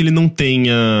quer dizer que ele não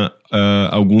tenha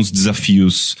alguns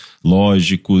desafios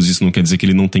lógicos, isso não quer dizer que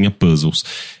ele não tenha puzzles.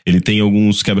 Ele tem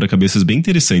alguns quebra-cabeças bem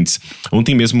interessantes.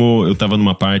 Ontem mesmo eu tava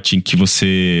numa parte em que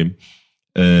você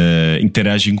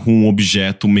interage com um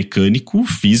objeto mecânico,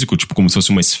 físico, tipo como se fosse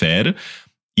uma esfera,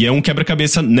 e é um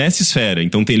quebra-cabeça nessa esfera.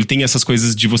 Então ele tem essas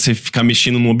coisas de você ficar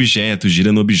mexendo num objeto,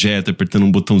 girando o objeto, apertando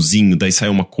um botãozinho, daí sai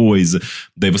uma coisa,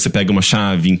 daí você pega uma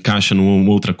chave, encaixa numa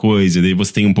outra coisa, daí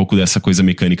você tem um pouco dessa coisa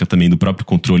mecânica também do próprio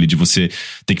controle, de você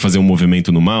ter que fazer um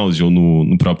movimento no mouse ou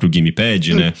no próprio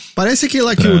gamepad, né? Parece aquele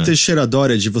lá que o Teixeira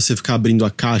adora, de você ficar abrindo a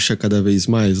caixa cada vez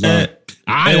mais lá.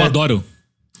 Eu adoro.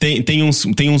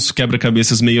 Tem uns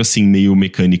quebra-cabeças meio assim, meio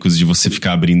mecânicos, de você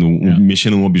ficar abrindo,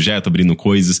 mexendo num objeto, abrindo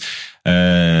coisas.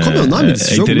 Como é o nome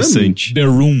desse jogo interessante.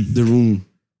 mesmo? The Room.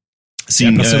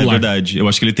 Sim, é verdade. Eu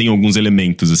acho que ele tem alguns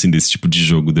elementos, assim, desse tipo de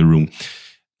jogo, The Room.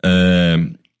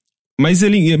 Mas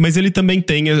ele também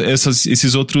tem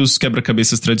esses outros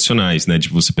quebra-cabeças tradicionais, né? De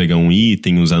você pegar um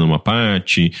item, usar numa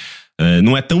parte.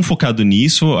 Não é tão focado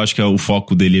nisso, acho que o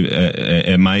foco dele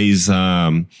é mais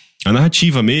a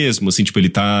narrativa mesmo, assim, tipo, ele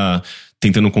tá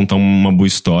tentando contar uma boa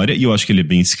história, e eu acho que ele é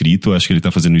bem escrito, eu acho que ele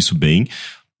tá fazendo isso bem.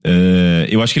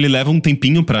 Eu acho que ele leva um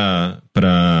tempinho pra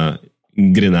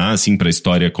engrenar, assim, pra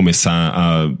história começar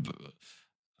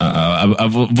a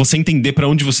você entender pra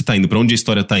onde você tá indo, pra onde a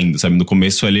história tá indo, sabe? No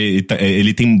começo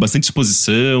ele tem bastante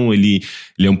exposição, ele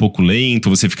é um pouco lento,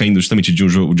 você fica indo justamente de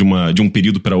um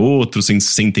período pra outro, sem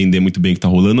entender muito bem o que tá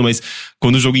rolando, mas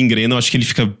quando o jogo engrena, eu acho que ele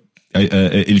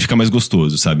fica mais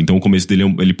gostoso, sabe? Então o começo dele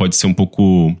ele pode ser um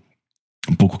pouco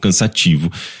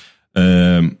cansativo.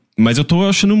 Mas eu tô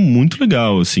achando muito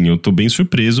legal, assim, eu tô bem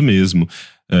surpreso mesmo.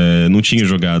 Não tinha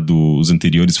jogado os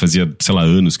anteriores, fazia, sei lá,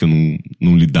 anos que eu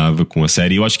não lidava com a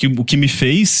série. Eu acho que o que me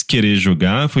fez querer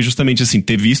jogar foi justamente, assim,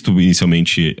 ter visto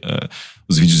inicialmente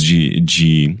os vídeos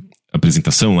de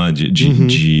apresentação lá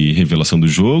de revelação do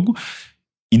jogo.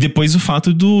 E depois o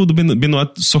fato do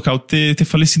Benoit Sokal ter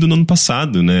falecido no ano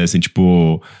passado, né? Assim,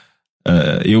 tipo...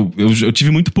 eu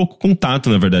tive muito pouco contato,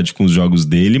 na verdade, com os jogos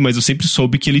dele, mas eu sempre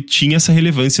soube que ele tinha essa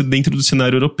relevância dentro do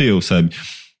cenário europeu, sabe?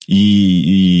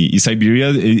 E Siberia,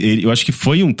 eu acho que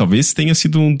talvez tenha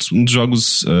sido um dos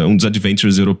jogos, um dos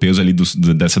adventures europeus ali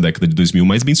dessa década de 2000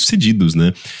 mais bem sucedidos,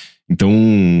 né? Então,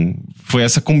 foi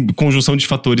essa conjunção de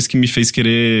fatores que me fez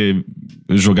querer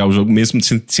jogar o jogo mesmo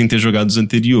sem ter jogado os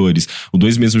anteriores. O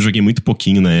 2 mesmo eu joguei muito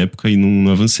pouquinho na época e não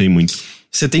avancei muito.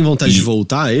 Você tem vontade de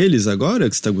voltar a eles agora,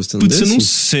 que você tá gostando desse? Eu não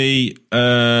sei.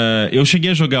 Eu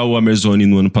cheguei a jogar o Amerzone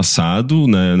no ano passado,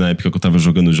 né, na época que eu tava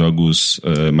jogando jogos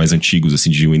mais antigos, assim,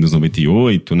 de Windows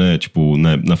 98, né? Tipo,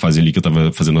 na fase ali que eu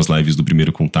tava fazendo as lives do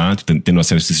primeiro contato, tendo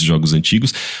acesso a esses jogos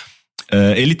antigos.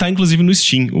 Ele tá, inclusive, no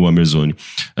Steam, o Amerzone.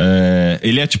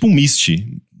 Ele é tipo um Myst.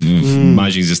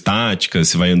 Imagens estáticas,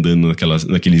 você vai andando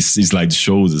naqueles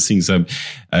slideshows, assim, sabe?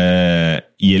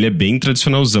 E ele é bem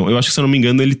tradicionalzão. Eu acho que, se eu não me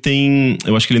engano,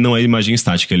 eu acho que ele não é imagem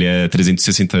estática, ele é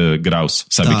 360 graus,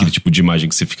 sabe? Tá. Aquele tipo de imagem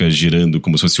que você fica girando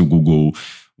como se fosse o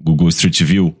Google Street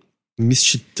View.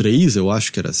 Myst 3, eu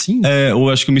acho que era assim? Eu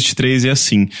acho que o Myst 3 é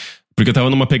assim. Porque eu tava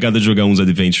numa pegada de jogar uns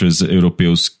adventures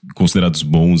europeus considerados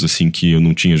bons, assim, que eu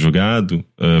não tinha jogado.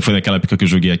 Foi naquela época que eu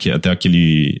joguei até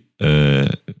aquele...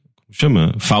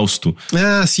 chama? Fausto.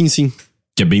 Ah, sim.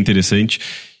 Que é bem interessante.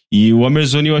 E o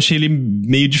Amerzone eu achei ele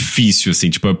meio difícil, assim,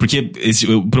 tipo, porque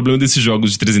o problema desses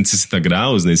jogos de 360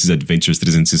 graus, né, esses adventures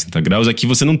 360 graus, é que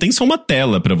você não tem só uma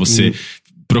tela pra você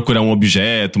procurar um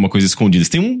objeto, uma coisa escondida.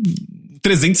 Você tem um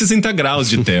 360 graus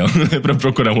de tela pra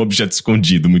procurar um objeto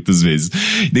escondido, muitas vezes.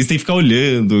 Daí você tem que ficar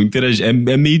olhando, interagir. É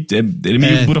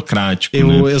meio burocrático,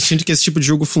 né? Eu sinto que esse tipo de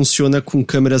jogo funciona com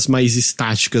câmeras mais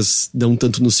estáticas, não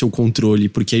tanto no seu controle,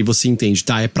 porque aí você entende,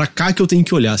 tá, é pra cá que eu tenho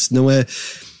que olhar, senão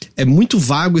é muito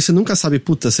vago e você nunca sabe,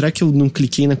 puta, será que eu não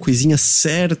cliquei na coisinha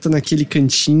certa naquele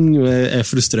cantinho? É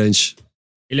frustrante.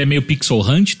 Ele é meio pixel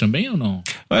hunt também ou não?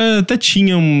 Até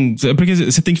tinha porque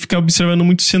você tem que ficar observando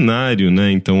muito o cenário, né?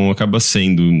 Então acaba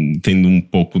tendo um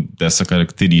pouco dessa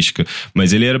característica.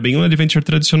 Mas ele era bem um adventure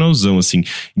tradicionalzão, assim.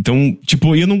 Então,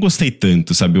 tipo, eu não gostei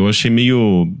tanto, sabe? Eu achei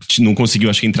meio... Não conseguiu,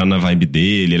 acho que, entrar na vibe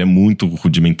dele. Ele é muito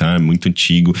rudimentar, muito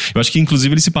antigo. Eu acho que,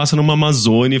 inclusive, ele se passa numa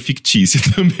Amazônia fictícia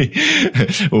também.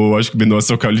 Eu acho que o Benoit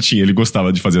Sokal, ele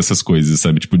gostava de fazer essas coisas,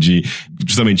 sabe? Tipo, de,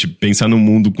 justamente, pensar no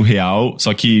mundo real,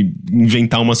 só que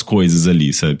inventar umas coisas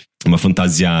ali, sabe? Uma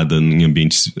fantasiada em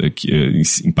ambientes,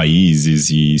 em países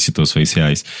e situações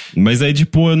reais. Mas aí,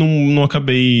 tipo, eu não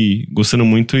acabei gostando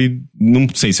muito e não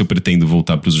sei se eu pretendo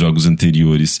voltar pros jogos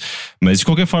anteriores. Mas, de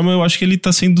qualquer forma, eu acho que ele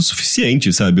tá sendo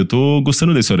suficiente, sabe? Eu tô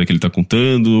gostando da história que ele tá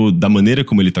contando, da maneira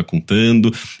como ele tá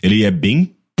contando. Ele é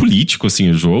bem político, assim,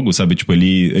 o jogo, sabe? Tipo,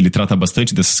 ele trata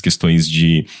bastante dessas questões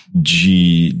de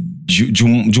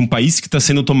um país que está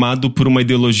sendo tomado por uma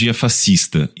ideologia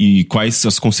fascista. E quais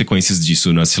as consequências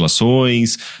disso nas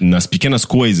relações, nas pequenas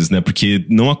coisas, né? Porque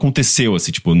não aconteceu,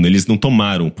 assim, tipo, eles não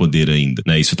tomaram o poder ainda,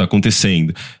 né? Isso tá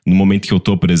acontecendo. No momento que eu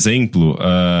tô, por exemplo,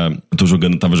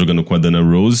 tava jogando com a Dana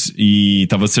Rose e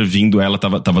tava servindo, ela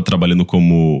tava trabalhando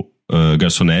como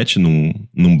garçonete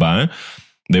num bar.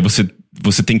 Daí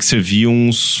você tem que servir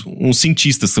uns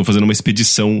cientistas que estão fazendo uma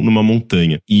expedição numa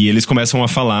montanha. E eles começam a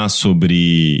falar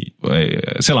sobre,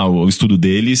 sei lá, o estudo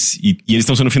deles. E eles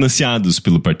estão sendo financiados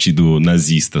pelo partido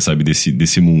nazista, sabe?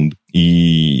 Desse mundo.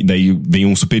 E daí vem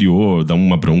um superior, dá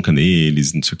uma bronca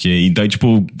neles, não sei o quê. E daí,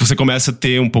 tipo, você começa a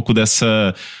ter um pouco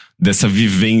dessa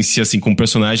vivência, assim, com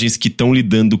personagens que estão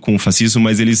lidando com o fascismo,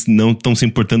 mas eles não estão se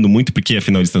importando muito, porque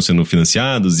afinal eles estão sendo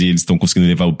financiados e eles estão conseguindo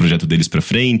levar o projeto deles pra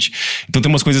frente. Então tem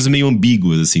umas coisas meio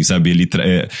ambíguas, assim, sabe?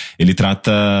 Ele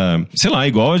trata, sei lá,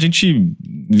 igual a gente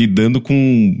lidando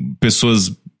com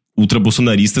pessoas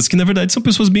ultra-bolsonaristas que, na verdade, são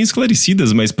pessoas bem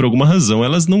esclarecidas, mas por alguma razão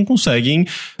elas não conseguem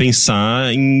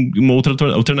pensar em uma outra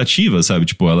alternativa, sabe?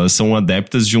 Tipo, elas são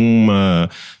adeptas de uma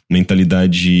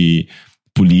mentalidade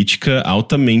política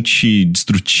altamente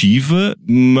destrutiva,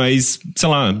 mas, sei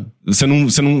lá, você não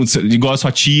igual a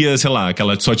sua tia, sei lá,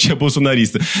 aquela sua tia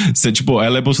bolsonarista. Você, tipo,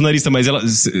 ela é bolsonarista, mas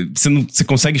você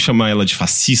consegue chamar ela de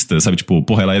fascista, sabe? Tipo,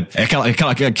 porra, ela é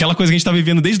aquela coisa que a gente tá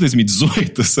vivendo desde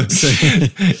 2018, sabe?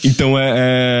 Então,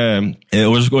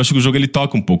 eu acho que o jogo ele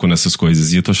toca um pouco nessas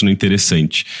coisas e eu tô achando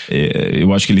interessante.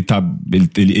 Eu acho que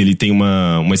ele tem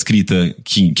uma escrita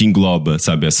que engloba,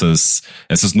 sabe? Essas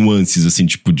nuances, assim,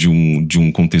 tipo, de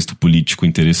um contexto político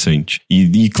interessante.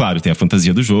 E claro, tem a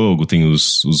fantasia do jogo, tem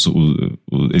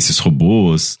esses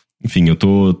robôs. Enfim, eu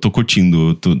tô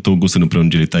curtindo, tô gostando pra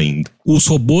onde ele tá indo. Os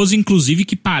robôs, inclusive,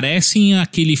 que parecem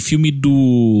aquele filme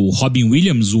do Robin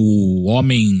Williams, o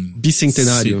Homem...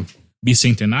 Bicentenário.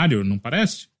 bicentenário, não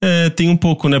parece? Tem um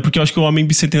pouco, né? Porque eu acho que o Homem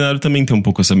Bicentenário também tem um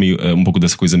pouco um pouco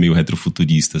dessa coisa meio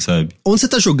retrofuturista, sabe? Onde você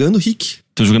tá jogando, Rick?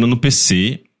 Tô jogando no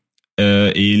PC.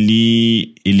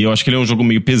 Eu acho que ele é um jogo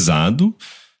meio pesado.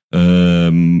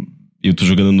 Eu tô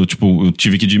jogando no, tipo, eu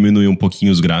tive que diminuir um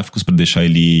pouquinho os gráficos pra deixar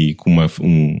ele com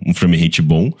um frame rate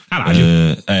bom. Caralho.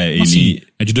 Assim,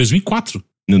 é de 2004.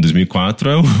 Não, 2004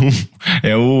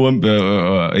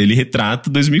 ele retrata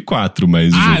 2004,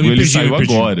 mas o jogo ele saiu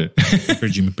agora.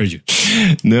 Me perdi.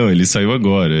 Não, ele saiu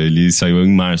agora. Ele saiu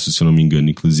em março, se eu não me engano,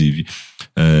 inclusive.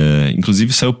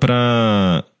 Inclusive saiu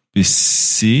pra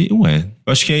PC, ué.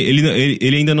 Eu acho que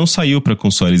ele ainda não saiu pra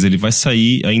consoles, ele vai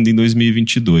sair ainda em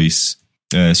 2022.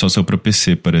 Só saiu pra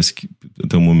PC, parece que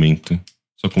até o momento.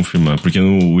 Só confirmar, porque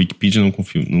no Wikipedia eu não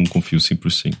confio 100%.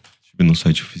 Deixa eu ver no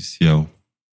site oficial.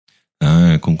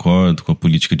 Concordo com a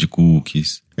política de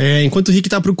cookies. Enquanto o Rick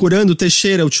tá procurando,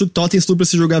 Teixeira, o Two Totens tudo pra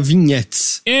você jogar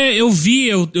Vignettes. Eu vi,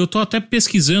 eu tô até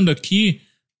pesquisando aqui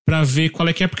pra ver qual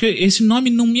é que é, porque esse nome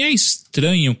não me é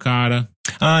estranho, cara.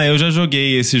 Eu já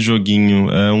joguei esse joguinho.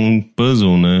 É um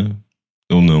puzzle, né?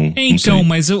 Ou não? Então, não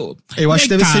mas eu acho que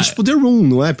deve ser tipo The Room,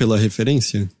 não é? Pela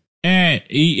referência.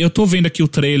 E eu tô vendo aqui o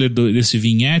trailer desse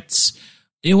Vignettes.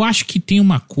 Eu acho que tem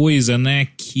uma coisa, né,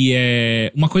 que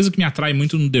é... Uma coisa que me atrai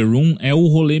muito no The Room é o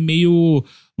rolê meio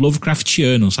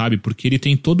Lovecraftiano, sabe? Porque ele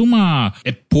tem toda uma...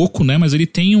 É pouco, né? Mas ele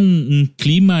tem um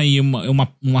clima e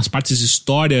umas partes de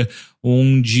história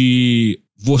onde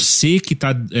você que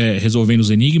tá resolvendo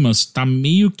os enigmas tá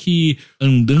meio que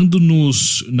andando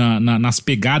nas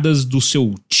pegadas do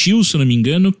seu tio, se eu não me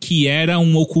engano, que era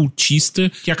um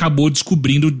ocultista que acabou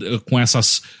descobrindo com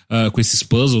esses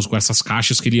puzzles, com essas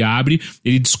caixas que ele abre,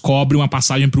 ele descobre uma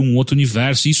passagem pra um outro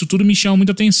universo, e isso tudo me chama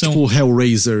muita atenção. Tipo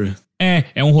Hellraiser.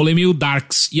 É um rolê meio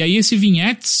darks. E aí esse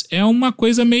Vignettes é uma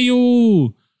coisa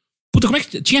meio... Puta, como é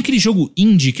que... Tinha aquele jogo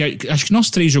indie, que acho que nós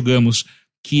 3 jogamos,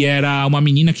 que era uma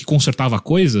menina que consertava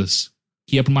coisas,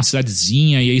 que ia pra uma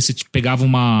cidadezinha, e aí você pegava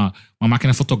uma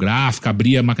máquina fotográfica,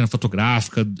 abria a máquina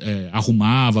fotográfica,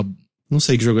 arrumava. Não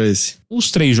sei que jogo é esse. Os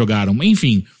 3 jogaram.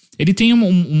 Enfim, ele tem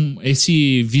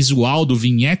esse visual do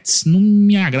Vignettes, não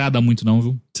me agrada muito não,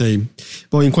 viu? Sei.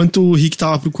 Bom, enquanto o Rick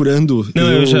tava procurando...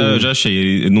 Não, eu já achei,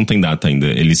 ele não tem data ainda.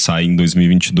 Ele sai em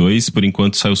 2022, por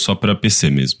enquanto saiu só pra PC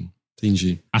mesmo.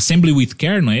 Entendi. Assembly with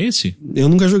Care, não é esse? Eu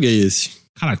nunca joguei esse.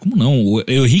 Caralho, como não?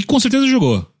 O Rick com certeza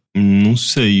jogou. Não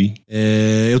sei.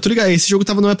 Eu tô ligado, esse jogo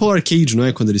tava no Apple Arcade, não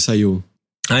é? Quando ele saiu.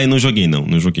 Eu não joguei,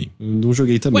 não joguei. Não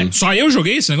joguei também. Ué, só eu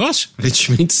joguei esse negócio?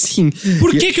 Aparentemente sim.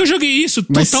 Por que eu joguei isso?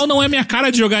 Total não é minha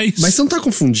cara de jogar isso. Mas você não tá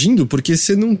confundindo? Porque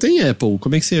você não tem Apple.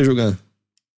 Como é que você ia jogar?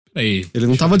 Peraí. Ele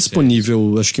não tava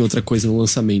disponível, acho que em outra coisa no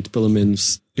lançamento, pelo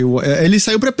menos. Ele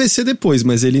saiu pra PC depois,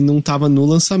 mas ele não tava no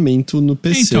lançamento no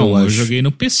PC, então, eu eu joguei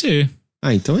no PC.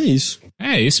 Então é isso.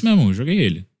 Esse mesmo, eu joguei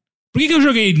ele. Por que eu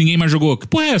joguei e ninguém mais jogou? Que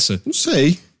porra é essa? Não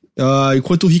sei.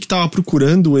 Enquanto o Rick tava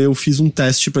procurando, eu fiz um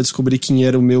teste pra descobrir quem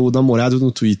era o meu namorado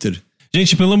no Twitter.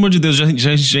 Gente, pelo amor de Deus,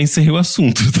 já encerrei o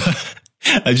assunto, tá?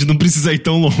 A gente não precisa ir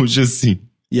tão longe assim.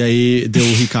 E aí, deu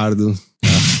o Ricardo.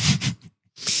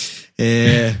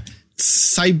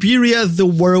 Siberia The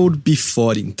World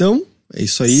Before. Então, é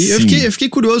isso aí. Eu fiquei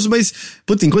curioso, mas...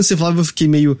 Puta, enquanto você falava, eu fiquei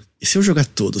meio... E se eu jogar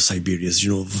todo Siberias de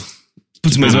novo?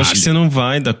 Putz, mas eu acho que você não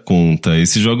vai dar conta.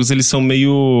 Esses jogos, eles são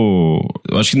meio...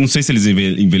 Eu acho que não sei se eles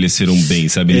envelheceram bem,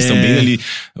 sabe? Eles estão bem ali...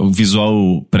 O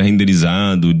visual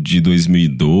pré-renderizado de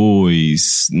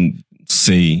 2002...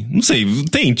 Não sei,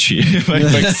 tente.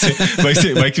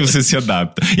 Vai que você se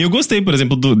adapta. Eu gostei, por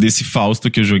exemplo, desse Fausto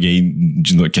que eu joguei,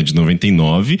 que é de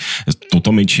 99,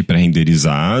 totalmente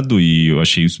pré-renderizado, e eu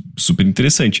achei super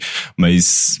interessante.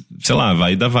 Mas, sei lá,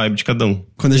 vai da vibe de cada um.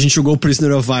 Quando a gente jogou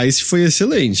Prisoner of Ice, foi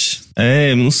excelente.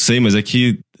 Não sei, mas é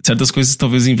que certas coisas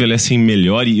talvez envelhecem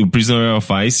melhor, e o Prisoner of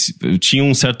Ice tinha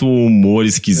um certo humor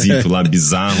esquisito lá,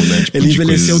 bizarro, né? Tipo, ele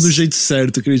envelheceu do jeito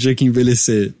certo que ele tinha que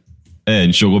envelhecer. A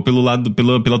gente jogou pelo lado,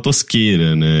 pela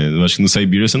tosqueira, né? Eu acho que no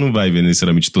Siberia você não vai ver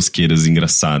necessariamente tosqueiras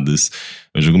engraçadas.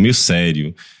 É um jogo meio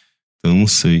sério. Então não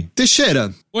sei.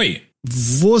 Teixeira. Oi.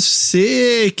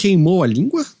 Você queimou a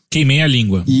língua? Queimei a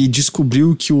língua. E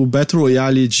descobriu que o Battle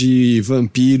Royale de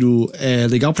vampiro é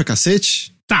legal pra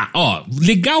cacete? Tá,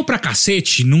 legal pra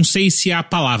cacete, não sei se é a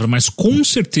palavra, mas com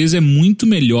certeza é muito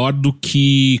melhor do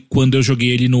que quando eu joguei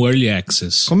ele no Early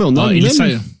Access. Como é o nome? Ele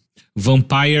saiu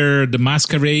Vampire The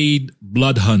Masquerade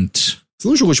Blood Hunt. Você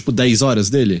não jogou tipo 10 horas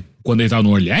dele? Quando ele tava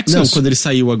no Early Access? Não, quando ele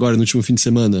saiu agora no último fim de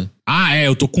semana.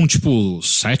 Eu tô com tipo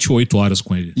 7 ou 8 horas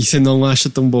com ele. E você não acha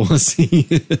tão bom assim?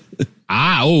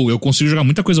 Eu consigo jogar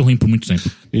muita coisa ruim por muito tempo.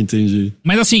 Entendi.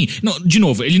 Mas assim, de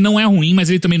novo, ele não é ruim, mas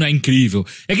ele também não é incrível.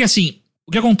 É que assim,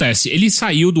 o que acontece? Ele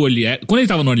saiu do Early Access. Quando ele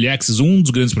tava no Early Access, um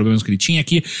dos grandes problemas que ele tinha é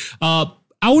que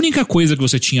a única coisa que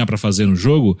você tinha pra fazer no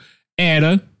jogo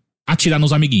era atirar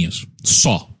nos amiguinhos.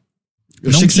 Só.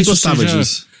 Eu achei que você gostava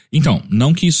disso. Então,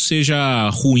 não que isso seja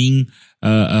ruim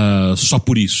só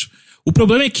por isso. O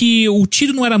problema é que o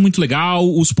tiro não era muito legal,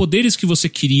 os poderes que você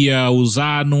queria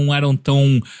usar não eram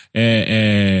tão...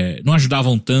 não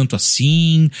ajudavam tanto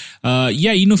assim. E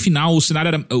aí, no final, o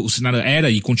cenário era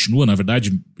e continua, na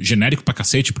verdade, genérico pra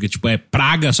cacete, porque, tipo, é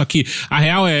praga, só que a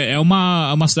real é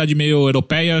uma cidade meio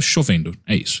europeia chovendo.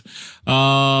 É isso.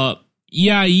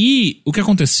 E aí, o que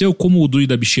aconteceu, como o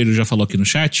Druida Bicheiro já falou aqui no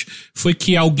chat, foi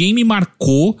que alguém me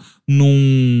marcou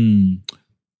num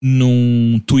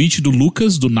tweet do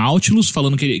Lucas, do Nautilus,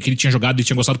 falando que ele tinha jogado e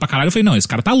tinha gostado pra caralho. Eu falei, não, esse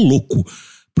cara tá louco.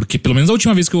 Porque pelo menos a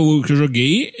última vez que eu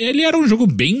joguei, ele era um jogo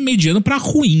bem mediano pra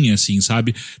ruim, assim,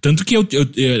 sabe? Tanto que eu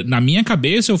na minha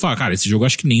cabeça eu falo, cara, esse jogo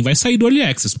acho que nem vai sair do Early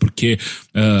Access, porque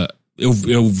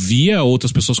eu via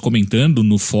outras pessoas comentando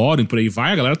no fórum, por aí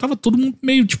vai, a galera tava todo mundo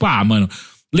meio tipo, mano...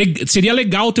 Seria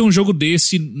legal ter um jogo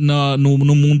desse no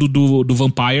mundo do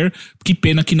Vampire, que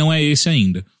pena que não é esse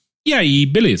ainda. E aí,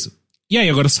 beleza. E aí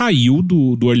agora saiu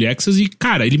do Early Access e,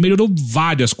 cara, ele melhorou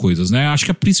várias coisas, né? Acho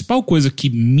que a principal coisa que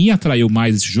me atraiu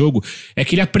mais esse jogo é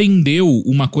que ele aprendeu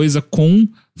uma coisa com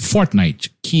Fortnite,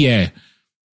 que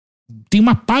tem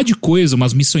uma pá de coisa,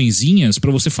 umas missõezinhas pra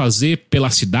você fazer pela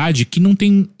cidade que não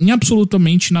tem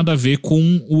absolutamente nada a ver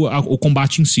com o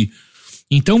combate em si.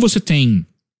 Então você tem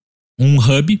um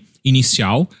hub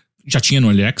inicial, já tinha no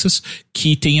Early Access,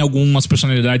 que tem algumas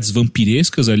personalidades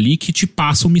vampirescas ali que te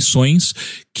passam missões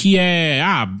que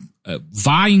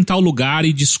vá em tal lugar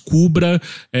e descubra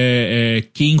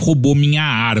quem roubou minha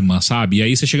arma, sabe? E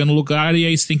aí você chega no lugar e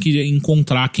aí você tem que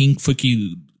encontrar quem foi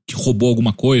que roubou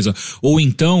alguma coisa, ou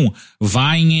então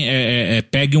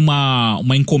pegue uma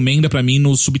encomenda pra mim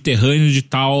no subterrâneo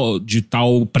de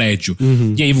tal prédio.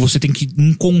 Uhum. E aí você tem que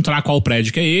encontrar qual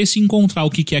prédio que é esse e encontrar o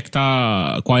que é que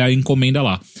tá, qual é a encomenda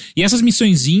lá. E essas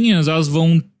missõezinhas, elas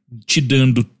vão te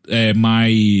dando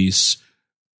mais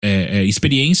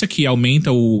experiência, que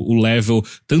aumenta o level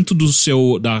tanto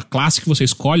da classe que você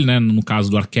escolhe, né, no caso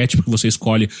do arquétipo que você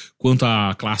escolhe, quanto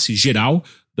a classe geral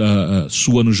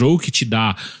sua no jogo, que te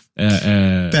dá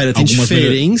Pera, tem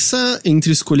diferença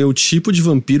entre escolher o tipo de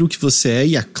vampiro que você é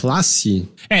e a classe?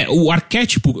 O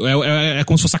arquétipo é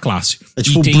como se fosse a classe. É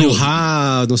tipo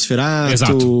Bruhá,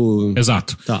 Nosferatu...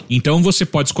 Exato. Tá. Então você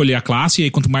pode escolher a classe, e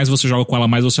aí quanto mais você joga com ela,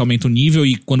 mais você aumenta o nível,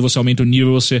 e quando você aumenta o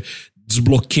nível, você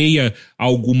desbloqueia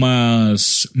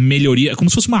algumas melhorias, como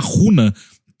se fosse uma runa,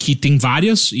 que tem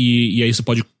várias, e aí você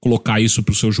pode colocar isso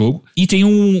pro seu jogo. E tem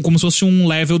como se fosse um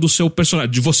level do seu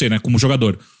personagem, de você, né, como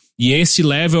jogador. E esse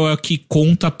level é o que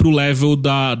conta pro level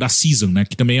da season, né?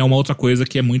 Que também é uma outra coisa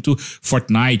que é muito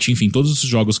Fortnite, enfim, todos esses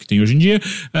jogos que tem hoje em dia.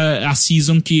 A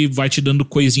season que vai te dando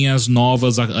coisinhas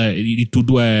novas, e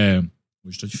tudo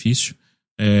hoje tá difícil.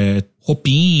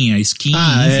 Roupinha, skin,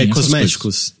 enfim,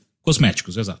 cosméticos.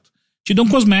 Cosméticos, exato. Te dão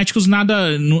cosméticos,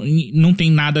 não tem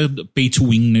nada pay to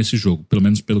win nesse jogo, pelo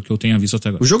menos pelo que eu tenha visto até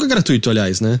agora. O jogo é gratuito,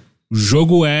 aliás, né? O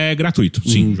jogo é gratuito,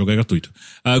 sim, o jogo é gratuito.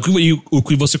 E o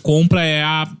que você compra é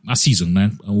a Season, né?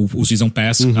 O Season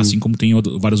Pass, assim como tem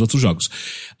vários outros jogos.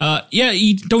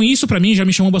 Então isso pra mim já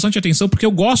me chamou bastante atenção, porque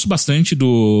eu gosto bastante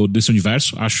desse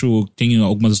universo. Acho que tem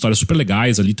algumas histórias super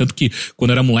legais ali, tanto que quando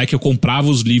eu era moleque eu comprava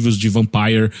os livros de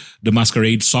Vampire The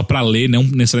Masquerade só pra ler, não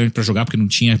necessariamente pra jogar, porque não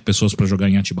tinha pessoas pra jogar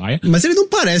em Atibaia. Mas ele não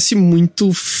parece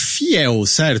muito fiel,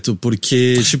 certo?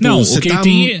 Porque, tipo, não,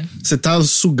 você tá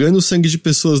sugando o sangue de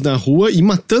pessoas na rua e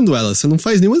matando elas. Você não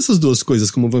faz nenhuma dessas duas coisas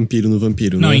como vampiro no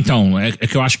vampiro, né? Não, então, é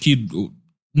que eu acho que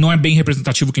não é bem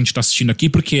representativo o que a gente tá assistindo aqui,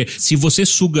 porque se você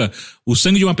suga o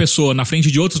sangue de uma pessoa na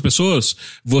frente de outras pessoas,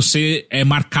 você é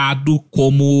marcado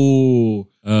como...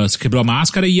 você quebrou a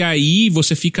máscara, e aí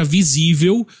você fica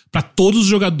visível pra todos os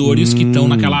jogadores que estão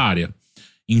naquela área.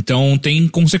 Então tem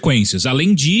consequências.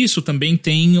 Além disso, também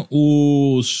tem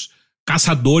os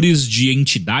caçadores de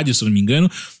entidades, se eu não me engano,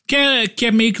 que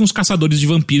é meio que uns caçadores de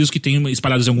vampiros que tem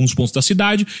espalhados em alguns pontos da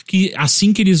cidade, que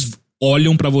assim que eles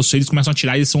olham pra você, eles começam a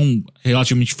atirar, eles são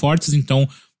relativamente fortes, então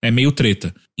é meio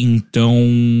treta. Então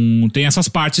tem essas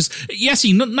partes. E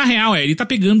assim, na real, ele tá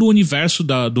pegando o universo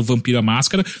do Vampiro à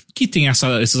Máscara, que tem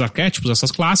esses arquétipos,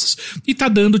 essas classes, e tá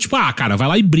dando tipo, cara, vai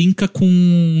lá e brinca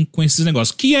com esses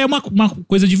negócios, que é uma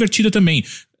coisa divertida também.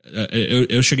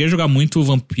 Eu cheguei a jogar muito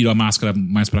Vampiro à Máscara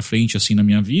mais pra frente, assim, na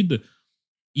minha vida,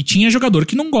 e tinha jogador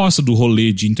que não gosta do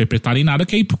rolê de interpretar em nada,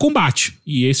 que é ir pro combate.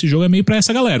 E esse jogo é meio pra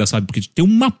essa galera, sabe? Porque tem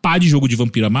uma pá de jogo de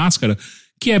Vampiro à Máscara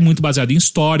que é muito baseado em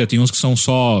história, tem uns que são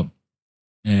só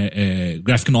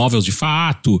graphic novels de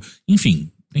fato, enfim.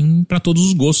 tem pra todos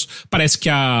os gostos. Parece que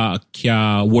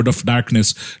a World of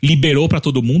Darkness liberou pra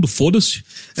todo mundo, foda-se.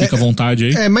 Fica à vontade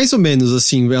aí. É, mais ou menos,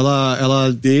 assim,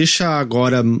 ela deixa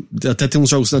agora, até tem uns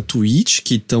jogos na Twitch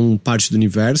que estão parte do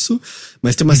universo,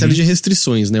 mas tem uma série de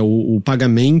restrições, né? O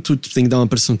pagamento, tu tem que dar uma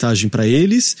porcentagem pra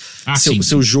eles.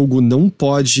 Seu jogo não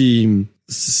pode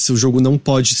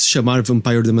se chamar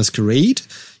Vampire the Masquerade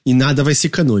e nada vai ser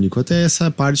canônico. Até essa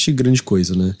parte, grande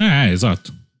coisa, né?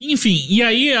 Exato. Enfim, e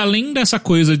aí, além dessa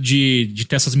coisa de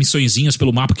ter essas missõezinhas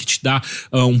pelo mapa que te dá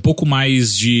um pouco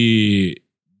mais de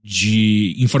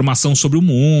informação sobre o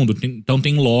mundo, então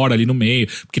tem lore ali no meio,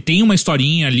 porque tem uma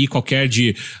historinha ali qualquer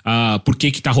de por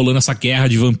que tá rolando essa guerra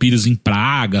de vampiros em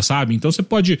Praga, sabe? Então você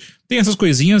pode... Tem essas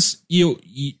coisinhas e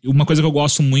uma coisa que eu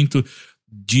gosto muito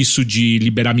disso de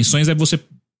liberar missões é você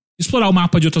explorar o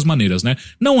mapa de outras maneiras, né?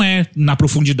 Não é na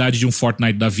profundidade de um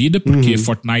Fortnite da vida, porque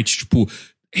Fortnite, tipo...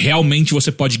 Realmente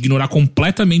você pode ignorar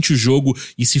completamente o jogo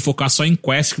e se focar só em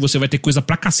quest, que você vai ter coisa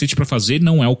pra cacete pra fazer.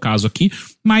 Não é o caso aqui,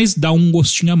 mas dá um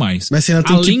gostinho a mais. Mas você ainda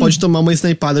pode tomar uma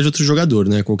snipada de outro jogador,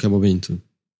 né? A qualquer momento.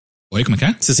 Oi, como é que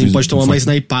é? Você sempre pode tomar uma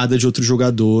snipada de outro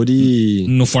jogador e...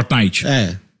 No Fortnite.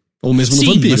 Ou mesmo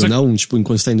no Vampiro, não? Tipo,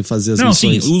 enquanto você tá indo fazer as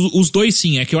missões. Sim, os dois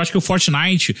sim. É que eu acho que o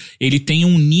Fortnite, ele tem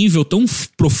um nível tão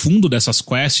profundo dessas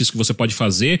quests que você pode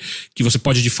fazer, que você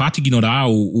pode de fato ignorar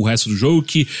o resto do jogo,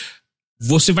 que...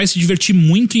 Você vai se divertir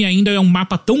muito e ainda é um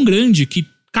mapa tão grande que,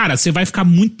 cara, você vai ficar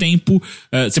muito tempo...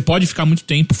 você pode ficar muito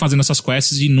tempo fazendo essas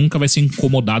quests e nunca vai ser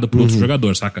incomodado por outro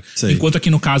jogador, saca? Sei. Enquanto aqui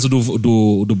no caso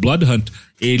do Blood Hunt,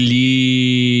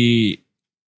 ele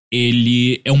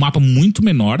é um mapa muito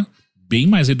menor, bem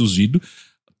mais reduzido,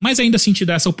 mas ainda assim te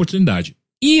dá essa oportunidade.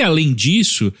 E, além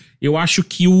disso, eu acho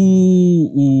que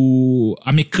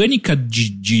a mecânica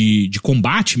de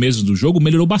combate mesmo do jogo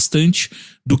melhorou bastante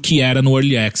do que era no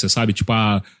Early Access, sabe? Tipo,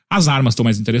 as armas estão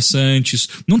mais interessantes.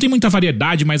 Não tem muita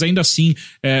variedade, mas ainda assim,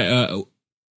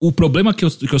 o problema que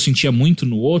eu sentia muito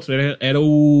no outro era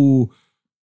o...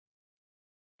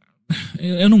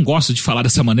 Eu não gosto de falar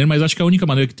dessa maneira, mas acho que a única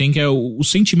maneira que tem que é o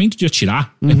sentimento de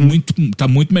atirar. Tá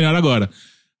muito melhor agora.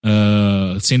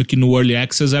 Sendo que no Early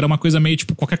Access era uma coisa meio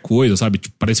tipo qualquer coisa, sabe?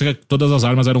 Tipo, parecia que todas as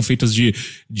armas eram feitas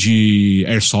de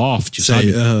airsoft,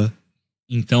 sabe?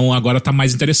 Então agora tá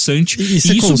mais interessante. E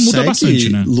você isso muda bastante,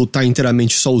 né? Lutar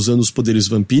inteiramente só usando os poderes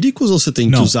vampíricos ou você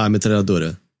tem que usar a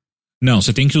metralhadora? Não,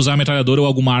 você tem que usar a metralhadora ou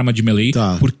alguma arma de melee,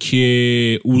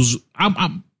 porque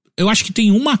eu acho que tem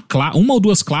uma ou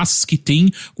duas classes que tem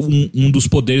um dos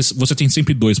poderes. Você tem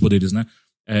sempre dois poderes, né?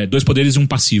 2 poderes e um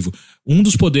passivo. Um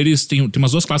dos poderes, tem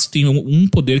umas 2 classes que tem um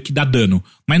poder que dá dano,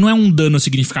 mas não é um dano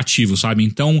significativo, sabe?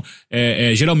 Então,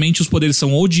 geralmente os poderes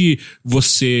são ou de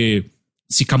você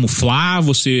se camuflar,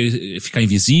 você ficar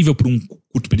invisível por um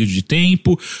curto período de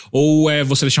tempo, ou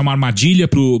você deixar uma armadilha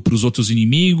pros outros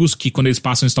inimigos, que quando eles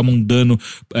passam eles tomam um dano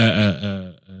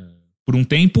por um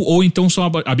tempo, ou então são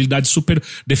habilidades super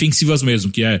defensivas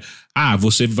mesmo, que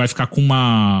você vai ficar com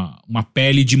uma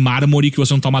pele de mármore que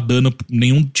você não toma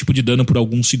nenhum tipo de dano por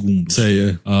alguns segundos.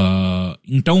 Sei,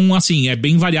 então, assim, é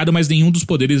bem variado, mas nenhum dos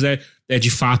poderes é de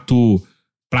fato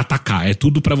pra atacar. É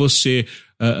tudo pra você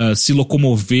se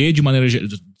locomover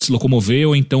se locomover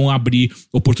ou então abrir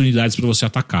oportunidades pra você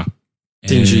atacar.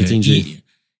 Entendi.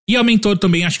 E aumentou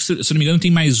também, acho que, se não me engano,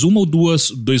 tem mais uma ou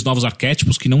dois novos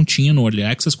arquétipos que não tinha no Early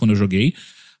Access quando eu joguei.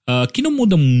 Que não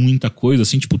muda muita coisa,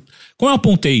 assim, tipo... Como eu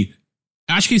apontei,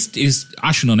 acho que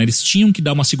eles tinham que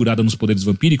dar uma segurada nos poderes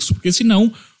vampíricos, porque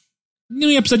senão não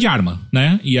ia precisar de arma,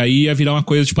 né? E aí ia virar uma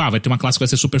coisa, tipo, vai ter uma classe que vai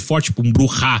ser super forte, tipo um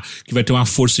Bruhá, que vai ter uma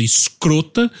força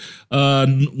escrota,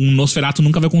 um Nosferatu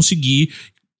nunca vai conseguir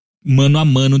mano a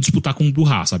mano disputar com o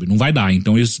Bruhá, sabe? Não vai dar.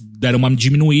 Então eles deram uma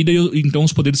diminuída e então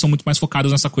os poderes são muito mais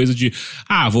focados nessa coisa de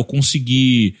vou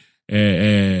conseguir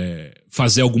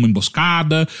fazer alguma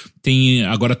emboscada.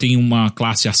 Agora tem uma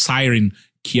classe, a Siren,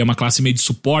 que é uma classe meio de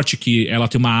suporte, que ela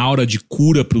tem uma aura de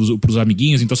cura pros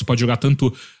amiguinhos, então você pode jogar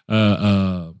tanto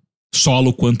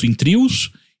solo quanto em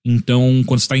trios. Então,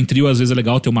 quando você tá em trio, às vezes é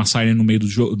legal ter uma Siren no meio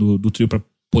do trio pra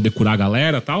poder curar a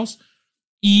galera e tal.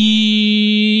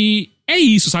 E é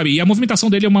isso, sabe? E a movimentação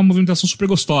dele é uma movimentação super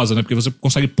gostosa, né? Porque você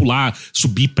consegue pular,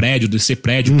 subir prédio, descer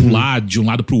prédio, pular de um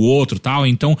lado pro outro e tal.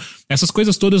 Então, essas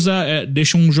coisas todas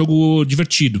deixam um jogo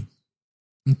divertido.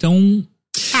 Então,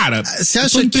 cara, você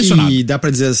acha que dá pra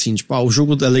dizer assim, tipo, o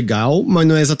jogo é legal, mas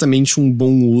não é exatamente um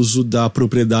bom uso da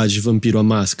propriedade Vampiro à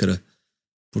Máscara?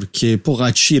 Porque, porra,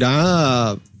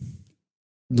 atirar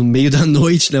no meio da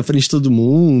noite na frente de todo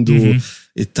mundo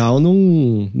e tal,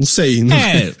 não sei.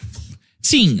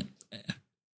 Sim.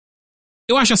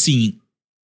 Eu acho assim,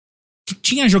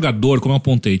 Tinha jogador, como eu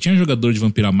apontei, tinha jogador de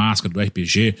Vampiro à Máscara, do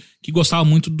RPG, que gostava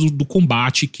muito do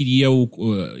combate, queria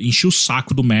encher o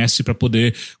saco do mestre pra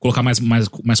poder colocar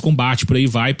mais combate, por aí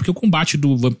vai, porque o combate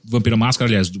do Vampiro à Máscara,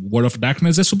 aliás, do World of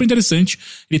Darkness, é super interessante.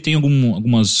 Ele tem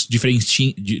algumas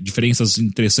diferenças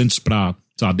interessantes pra,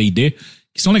 sei lá, D&D,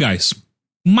 que são legais.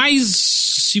 Mas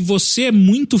se você é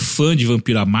muito fã de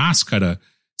Vampiro à Máscara,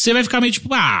 você vai ficar meio tipo,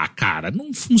 cara,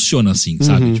 não funciona assim,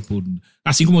 sabe? Tipo,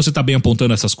 assim como você tá bem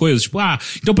apontando essas coisas, tipo,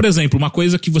 então, por exemplo, uma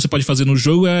coisa que você pode fazer no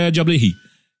jogo é a Diablerie.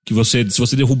 Que se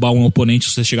você derrubar um oponente,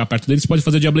 se você chegar perto dele, você pode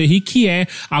fazer a Diablerie, que é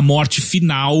a morte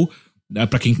final,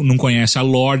 pra quem não conhece a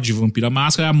lore de Vampiro à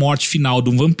Máscara, é a morte final de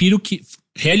um vampiro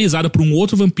realizada por um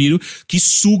outro vampiro que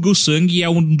suga o sangue e é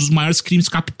um dos maiores crimes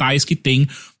capitais que tem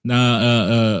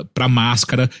pra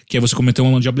máscara, que é você cometer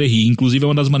uma Diablerie. Inclusive é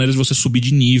uma das maneiras de você subir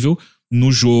de nível no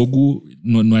jogo,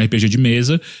 no RPG de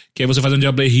mesa, que é você fazer um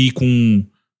Diablerie com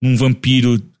um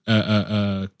vampiro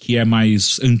que é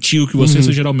mais antigo que você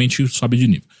geralmente sobe de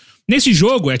nível. Nesse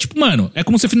jogo, é tipo, mano, é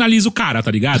como você finaliza o cara,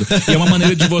 tá ligado? E é uma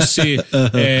maneira de você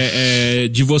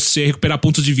de você recuperar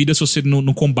pontos de vida se você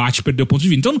no combate perdeu pontos de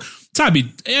vida. Então,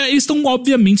 sabe, eles estão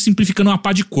obviamente simplificando uma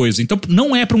pá de coisa. Então,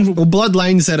 não é pra um jogo... O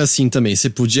Bloodlines era assim também. Você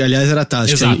podia, aliás, era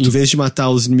tática. Exato. Em vez de matar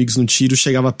os inimigos no tiro,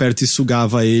 chegava perto e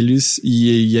sugava eles.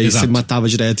 E aí Exato. você matava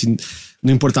direto. E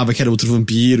não importava que era outro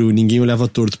vampiro, ninguém olhava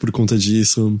torto por conta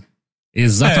disso.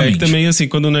 Exatamente. É que também, assim,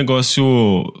 quando o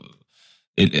negócio...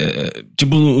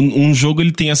 tipo, um jogo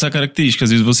ele tem essa característica.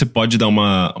 Às vezes você pode dar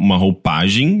uma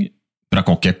roupagem pra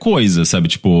qualquer coisa, sabe?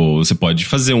 Tipo, você pode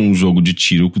fazer um jogo de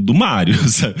tiro do Mario,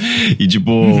 sabe? E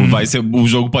tipo, o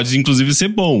jogo pode inclusive ser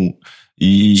bom.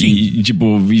 E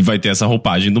tipo, e vai ter essa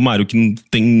roupagem do Mario que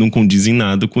não condiz em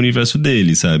nada com o universo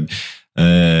dele, sabe?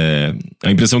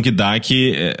 A impressão que dá é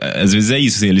que às vezes é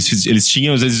isso, assim, eles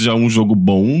tinham às vezes já um jogo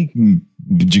bom,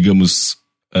 digamos,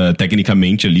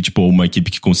 tecnicamente ali, tipo, uma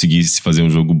equipe que conseguisse fazer um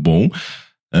jogo bom,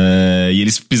 e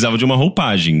eles precisavam de uma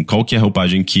roupagem. Qual que é a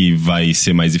roupagem que vai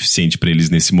ser mais eficiente pra eles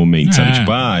nesse momento, sabe?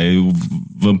 Tipo, o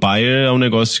Vampire é um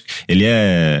negócio, ele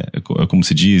como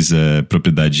se diz,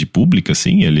 propriedade pública,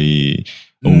 assim, ele...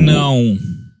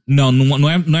 Não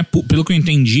é, pelo que eu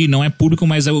entendi, não é público,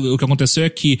 mas o que aconteceu é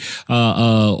que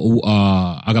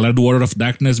a galera do World of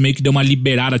Darkness meio que deu uma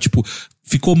liberada, tipo,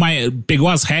 pegou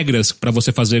as regras pra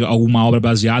você fazer alguma obra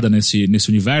baseada nesse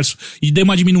universo e deu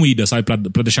uma diminuída, sabe,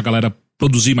 pra deixar a galera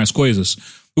produzir mais coisas.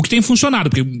 O que tem funcionado,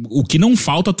 porque o que não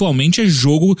falta atualmente é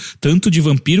jogo tanto de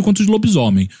vampiro quanto de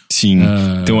lobisomem. Sim,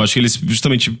 então eu acho que eles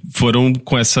justamente foram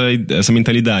com essa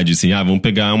mentalidade, assim, vamos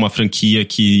pegar uma franquia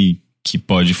que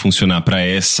pode funcionar pra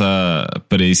essa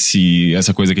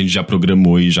coisa que a gente já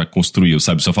programou e já construiu,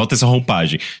 sabe? Só falta essa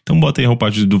roupagem. Então bota aí a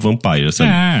roupagem do Vampire,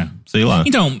 sabe? Sei lá.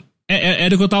 Então,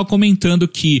 era o que eu tava comentando,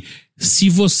 que se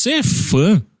você é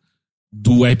fã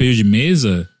do RPG de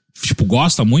mesa, tipo,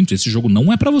 gosta muito, esse jogo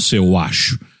não é pra você, eu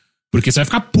acho. Porque você vai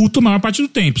ficar puto a maior parte do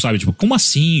tempo, sabe? Tipo, como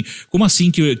assim? Como assim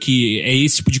que é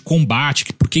esse tipo de combate?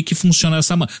 Por que funciona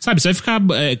dessa maneira? Sabe, você vai ficar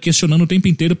questionando o tempo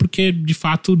inteiro porque, de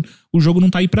fato, o jogo não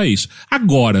tá aí pra isso.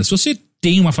 Agora, se você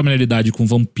tem uma familiaridade com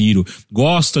vampiro,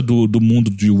 gosta do mundo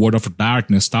de World of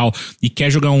Darkness e tal, e quer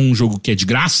jogar um jogo que é de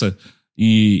graça,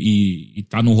 e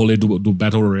tá no rolê do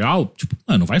Battle Royale, tipo,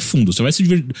 mano, vai fundo, você vai se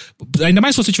divertir, ainda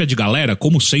mais se você tiver de galera,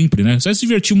 como sempre, né, você vai se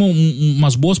divertir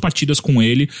umas boas partidas com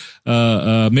ele,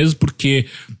 mesmo porque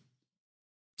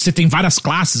você tem várias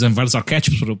classes, vários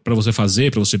arquétipos pra você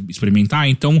fazer, pra você experimentar,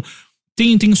 então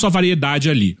tem sua variedade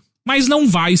ali, mas não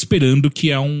vai esperando que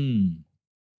é um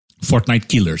Fortnite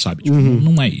Killer, sabe? Tipo,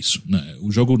 não é isso, né?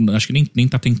 O jogo, acho que nem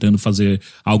tá tentando fazer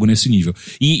algo nesse nível.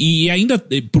 E ainda,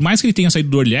 por mais que ele tenha saído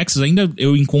do Early Access, ainda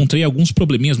eu encontrei alguns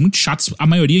probleminhas muito chatos, a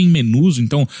maioria em menus,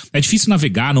 então é difícil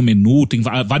navegar no menu, tem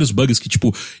vários bugs que,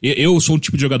 tipo, eu sou o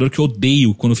tipo de jogador que eu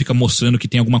odeio quando fica mostrando que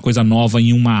tem alguma coisa nova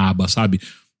em uma aba, sabe?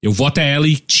 Eu vou até ela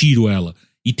e tiro ela.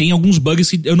 E tem alguns bugs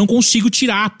que eu não consigo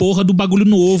tirar a porra do bagulho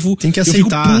novo. Tem que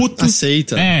aceitar. Eu fico puto.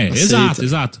 Aceita.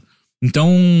 Exato.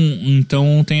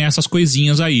 Então tem essas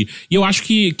coisinhas aí. E eu acho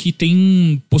que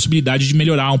tem possibilidade de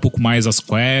melhorar um pouco mais as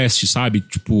quests, sabe?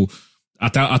 Tipo,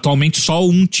 atualmente só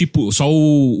um tipo, só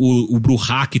o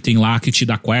Bruhá que tem lá que te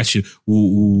dá quest,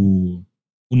 o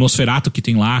Nosferatu que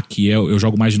tem lá, que eu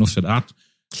jogo mais de Nosferatu.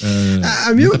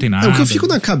 Nunca tem nada. O que eu fico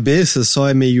na cabeça só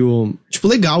é meio, tipo,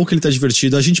 legal que ele tá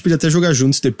divertido. A gente podia até jogar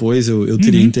juntos depois, eu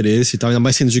teria interesse e tal, ainda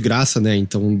mais sendo de graça, né?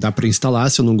 Então dá pra instalar,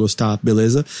 se eu não gostar,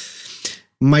 beleza.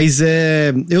 Mas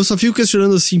eu só fico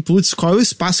questionando assim, putz, qual é o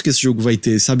espaço que esse jogo vai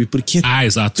ter, sabe? Porque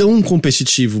é tão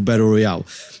competitivo o Battle Royale.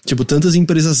 Tipo, tantas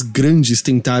empresas grandes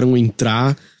tentaram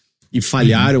entrar e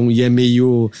falharam, e é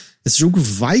meio... Esse jogo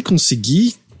vai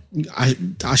conseguir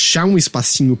achar um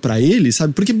espacinho pra ele,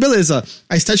 sabe? Porque, beleza,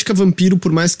 a estética vampiro,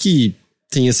 por mais que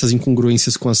tenha essas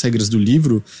incongruências com as regras do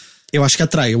livro, eu acho que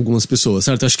atrai algumas pessoas,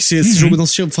 certo? Eu acho que se esse jogo não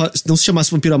se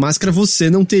chamasse Vampiro à Máscara, você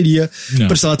não teria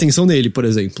prestado atenção nele, por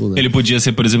exemplo. Né? Ele podia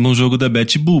ser, por exemplo, um jogo da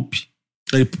Betty Boop.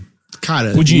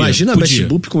 Cara, imagina a Betty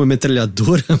Boop com uma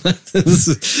metralhadora. Eu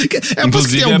aposto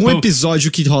que tem algum episódio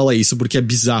que rola isso, porque é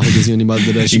bizarro o desenho animado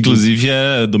da Betty Boop. Inclusive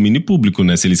é domínio público,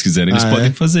 né? Se eles quiserem, eles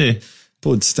podem fazer.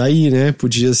 Putz, tá aí, né?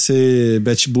 Podia ser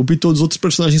Betty Boop e todos os outros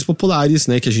personagens populares,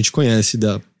 né? Que a gente conhece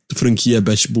da franquia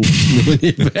Betty Boop no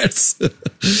universo.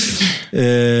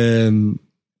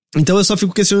 Então eu só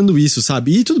fico questionando isso,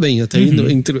 sabe? E tudo bem, até aí,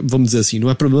 vamos dizer assim, não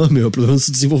é problema meu, é problema dos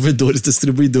desenvolvedores, da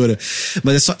distribuidora.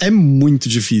 Mas é muito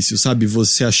difícil, sabe?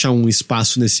 Você achar um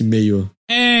espaço nesse meio.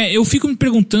 Eu fico me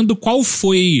perguntando qual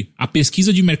foi a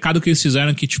pesquisa de mercado que eles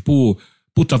fizeram que, tipo,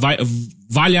 puta,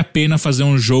 vale a pena fazer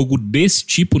um jogo desse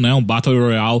tipo, né? Um Battle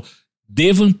Royale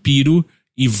de vampiro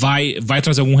e vai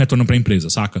trazer algum retorno pra empresa,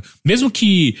 saca? Mesmo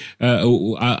que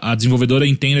a desenvolvedora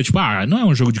entenda, tipo, não é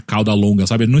um jogo de cauda longa,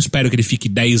 sabe? Eu não espero que ele fique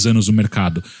 10 anos no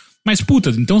mercado. Mas,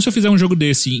 puta, então se eu fizer um jogo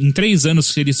desse, em 3 anos,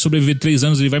 se ele sobreviver 3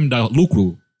 anos, ele vai me dar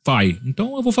lucro? Vai.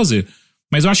 Então eu vou fazer.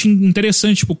 Mas eu acho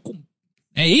interessante, tipo,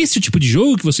 é esse o tipo de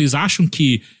jogo que vocês acham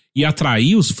que ia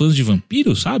atrair os fãs de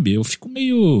vampiro, sabe? Eu fico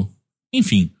meio...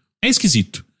 Enfim, é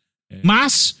esquisito.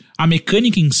 Mas a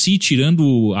mecânica em si,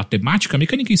 tirando a temática, a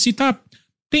mecânica em si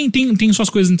tem suas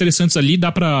coisas interessantes ali, dá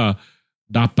pra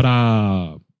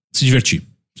se divertir,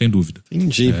 sem dúvida.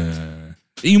 Entendi.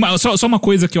 E só uma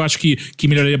coisa que eu acho que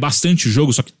melhoraria bastante o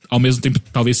jogo, só que ao mesmo tempo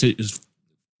talvez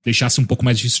deixasse um pouco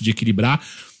mais difícil de equilibrar.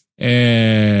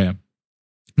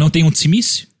 Não tem um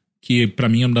Tsimice, que pra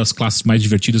mim é uma das classes mais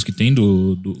divertidas que tem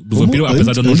do vampiro,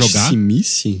 apesar de eu não jogar.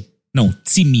 Tsimice? Não,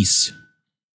 Tsimice.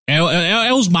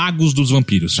 É os magos dos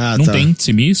vampiros. Não tem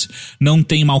Tsimice, não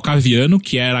tem Malkaviano,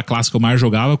 que era a classe que eu mais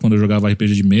jogava quando eu jogava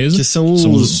RPG de mesa. Que são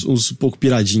os pouco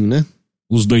piradinhos, né?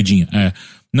 Os doidinhos,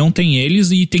 Não tem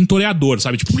eles e tem toreador,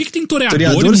 sabe? Tipo, por que tem toreador?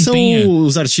 Toreador são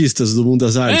os artistas do mundo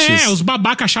das artes. Os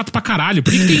babaca chato pra caralho.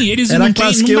 Por que tem eles e era não tem?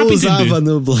 Era a classe que eu usava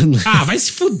no Bloodline. Vai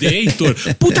se fuder, Heitor.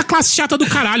 Puta classe chata do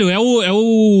caralho. É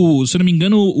o se eu não me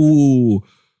engano,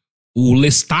 o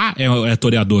Lestat é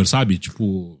toreador, sabe?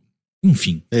 Tipo...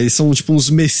 Enfim. Eles são tipo uns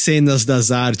mecenas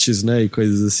das artes, né? E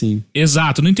coisas assim.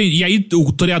 Exato, não entendi. E aí,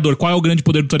 o toreador, qual é o grande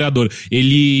poder do toreador?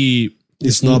 Ele...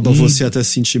 Esnoba você até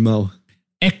se sentir mal.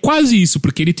 É quase isso,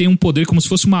 porque ele tem um poder como se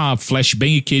fosse uma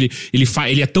flashbang que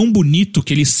ele é tão bonito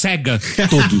que ele cega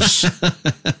todos.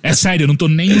 É sério, eu não tô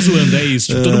nem zoando, é isso.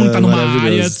 Tipo, todo mundo tá numa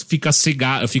área, fica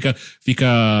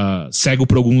cego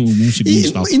por alguns segundos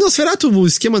e tal. E Nosferatu, o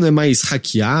esquema não é mais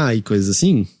hackear e coisas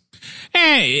assim?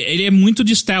 Ele é muito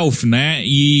de stealth, né?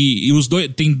 E os dois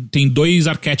tem 2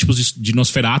 arquétipos de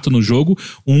Nosferatu no jogo.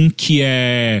 Um que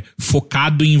é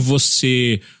focado em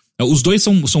você... Os dois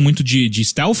são muito de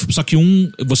stealth, só que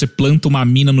você planta uma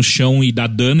mina no chão e dá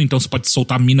dano, então você pode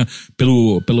soltar a mina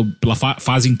pela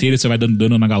fase inteira e você vai dando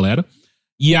dano na galera.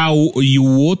 E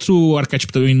o outro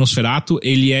arquétipo também, Nosferatu,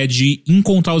 ele é de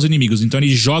encontrar os inimigos. Então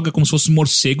ele joga como se fossem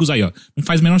morcegos, aí ó, não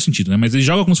faz o menor sentido, né? Mas ele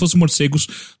joga como se fossem morcegos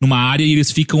numa área e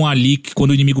eles ficam ali, que quando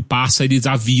o inimigo passa, eles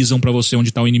avisam pra você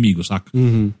onde tá o inimigo, saca?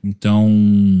 Então,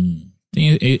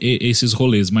 tem esses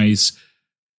rolês, mas...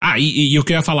 E eu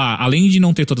queria falar, além de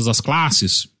não ter todas as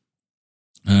classes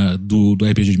do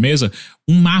RPG de mesa,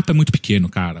 um mapa é muito pequeno,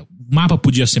 cara. O mapa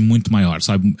podia ser muito maior,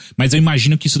 sabe? Mas eu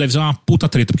imagino que isso deve ser uma puta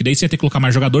treta, porque daí você ia ter que colocar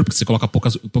mais jogador, porque você coloca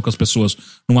poucas pessoas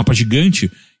num mapa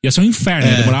gigante, ia ser um inferno,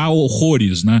 ia demorar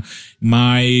horrores, né?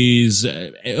 Mas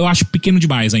eu acho pequeno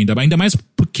demais ainda mais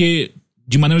porque,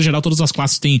 de maneira geral, todas as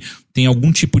classes têm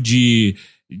algum tipo de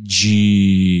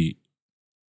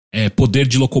poder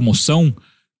de locomoção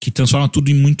que transforma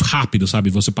tudo em muito rápido, sabe?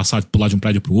 Você pular de um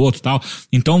prédio pro outro e tal.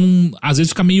 Então, às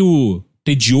vezes fica meio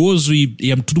tedioso e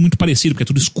é tudo muito parecido, porque é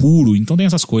tudo escuro. Então tem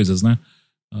essas coisas, né?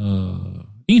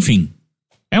 Enfim.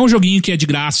 É um joguinho que é de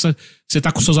graça. Você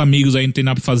tá com seus amigos aí, não tem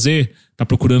nada pra fazer, tá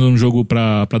procurando um jogo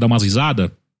pra dar umas risadas,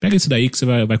 pega esse daí que você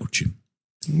vai curtir.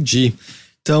 Entendi.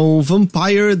 Então,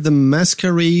 Vampire the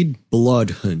Masquerade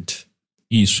Blood Hunt.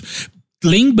 Isso.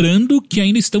 Lembrando que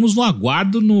ainda estamos no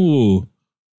aguardo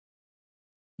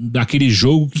daquele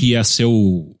jogo que ia ser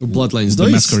o Bloodlines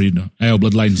 2? O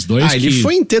Bloodlines 2. Ele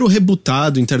foi inteiro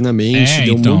rebutado internamente,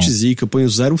 deu um monte de zica, eu ponho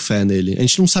zero fé nele. A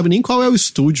gente não sabe nem qual é o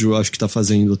estúdio, acho que tá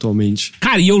fazendo atualmente.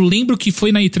 Cara, e eu lembro que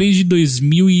foi na E3 de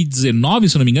 2019,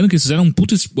 se eu não me engano, que eles fizeram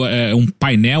um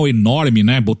painel enorme,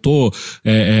 né? Botou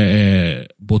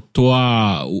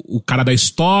o cara da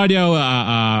história,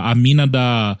 a mina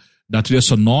da da trilha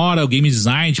sonora, o game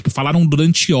design, tipo, falaram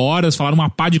durante horas, falaram uma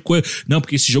pá de coisa. Não,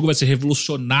 porque esse jogo vai ser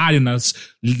revolucionário nas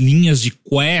linhas de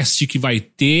quest que vai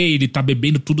ter, ele tá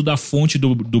bebendo tudo da fonte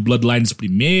do Bloodlines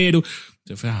primeiro.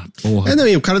 Eu falei, porra. Não,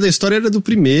 e o cara da história era do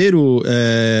primeiro.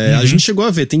 A gente chegou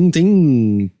a ver,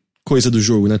 tem coisa do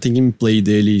jogo, né? Tem gameplay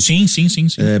dele. Sim.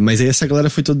 Mas aí essa galera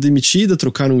foi toda demitida,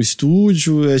 trocaram o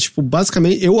estúdio. Tipo,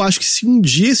 basicamente, eu acho que se um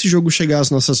dia esse jogo chegar às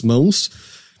nossas mãos,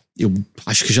 eu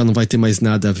acho que já não vai ter mais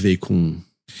nada a ver com...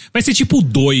 Vai ser tipo o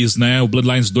 2, né? O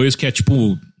Bloodlines 2, que é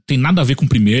tipo... Tem nada a ver com o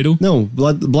primeiro. Não,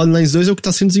 Bloodlines 2 é o que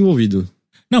tá sendo desenvolvido.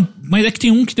 Não, mas é que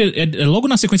tem um que é logo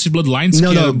na sequência de Bloodlines.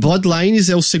 Não, Bloodlines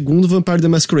é o segundo Vampire the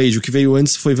Masquerade. O que veio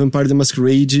antes foi Vampire the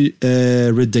Masquerade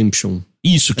Redemption.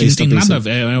 Isso, que não tem nada a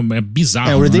ver, é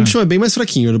bizarro. O Redemption é bem mais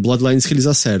fraquinho, é o Bloodlines que eles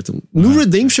acertam. No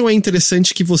Redemption é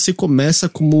interessante que você começa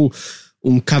como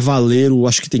um cavaleiro,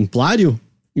 acho que templário,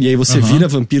 e aí você vira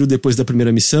vampiro depois da primeira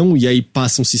missão, e aí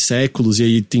passam-se séculos, e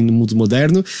aí tem no mundo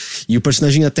moderno. E o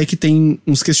personagem até que tem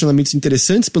uns questionamentos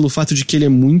interessantes pelo fato de que ele é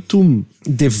muito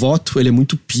devoto, ele é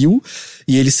muito pio,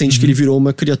 e ele sente que ele virou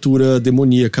uma criatura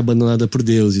demoníaca abandonada por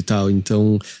Deus e tal.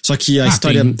 Então, só que a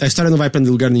história não vai pra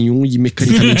lugar nenhum e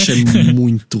mecanicamente é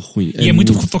muito ruim. E é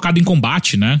muito focado em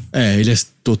combate, né? Ele é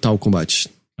total combate.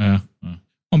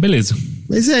 Bom, beleza.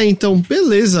 Mas então,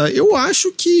 beleza. Eu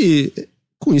acho que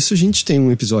com isso a gente tem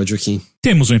um episódio aqui.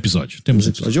 Temos um episódio.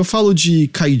 Eu falo de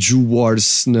Kaiju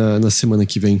Wars na semana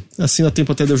que vem. Assim dá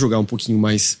tempo até de eu jogar um pouquinho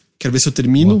mais. Quero ver se eu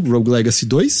termino Rogue Legacy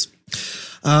 2.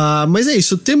 Mas é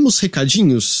isso. Temos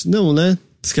recadinhos? Não, né?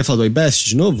 Você quer falar do iBest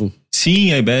de novo?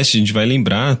 Sim, iBest, a gente vai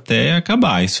lembrar até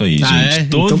acabar isso aí, gente.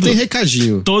 Então tem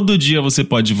recadinho. Todo dia você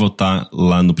pode votar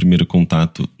lá no Primeiro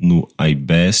Contato no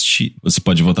iBest. Você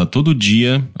pode votar todo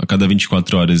dia. A cada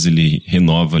 24 horas ele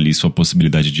renova ali sua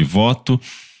possibilidade de voto.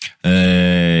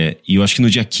 E eu acho que no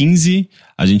dia 15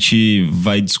 a gente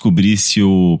vai descobrir se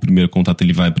o Primeiro Contato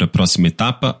ele vai para a próxima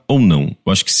etapa ou não.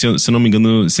 Eu acho que, se eu não me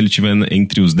engano, se ele estiver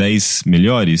entre os 10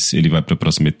 melhores, ele vai para a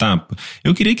próxima etapa.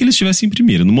 Eu queria que ele estivesse em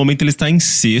primeiro. No momento ele está em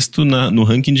sexto no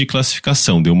ranking de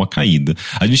classificação, deu uma caída.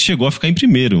 A gente chegou a ficar em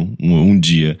primeiro um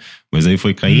dia, mas aí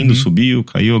foi caindo, subiu,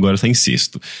 caiu, agora está em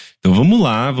sexto. Então vamos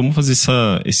lá, vamos fazer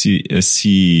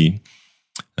esse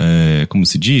como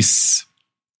se diz?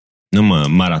 Numa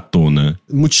maratona.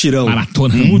 Mutirão.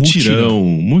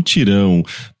 Mutirão.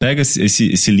 Pega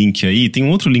esse link aí. Tem um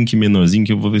outro link menorzinho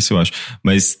que eu vou ver se eu acho.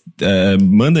 Mas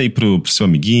manda aí pro seu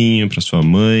amiguinho, pra sua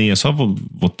mãe. É só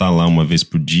votar lá uma vez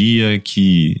por dia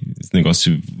que esse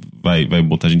negócio vai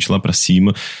botar a gente lá pra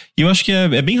cima. E eu acho que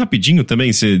é bem rapidinho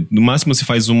também. No máximo você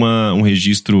faz um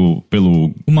registro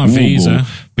pelo Google, vez,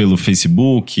 pelo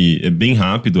Facebook. É bem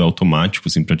rápido, é automático,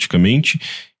 assim, praticamente.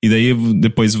 E daí,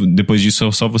 depois disso,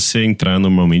 é só você entrar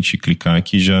normalmente e clicar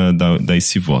que já dá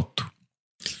esse voto.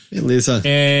 Beleza.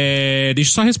 Deixa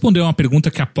eu só responder uma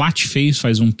pergunta que a Plat fez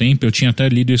faz um tempo. Eu tinha até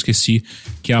lido e eu esqueci.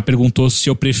 Que ela perguntou se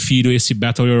eu prefiro esse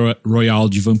Battle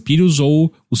Royale de vampiros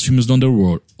ou os filmes do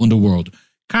Underworld.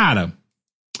 Cara,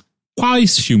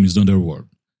 quais filmes do Underworld?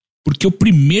 Porque o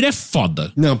primeiro é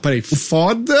foda. Não, peraí.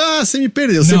 Foda, você me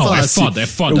perdeu. Você não, é foda.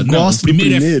 Eu gosto o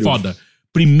primeiro do primeiro. É foda.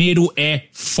 Primeiro é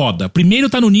foda. Primeiro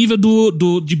tá no nível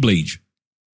de Blade.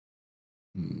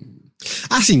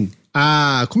 Assim,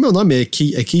 como é o nome? É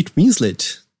Kate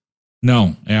Winslet?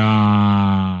 Não, é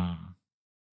a...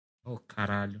 Oh,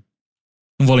 caralho.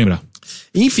 Não vou lembrar.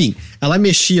 Enfim, ela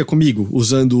mexia comigo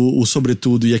usando o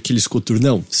sobretudo e aquele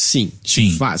escoturnão? Sim.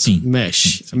 Fato. Sim.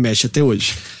 Mexe até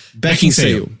hoje.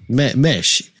 Beckinsale.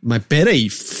 Mexe. Mas peraí,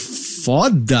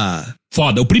 foda.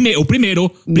 Foda, o primeiro.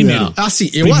 Não, assim,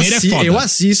 eu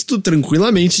assisto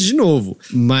tranquilamente de novo,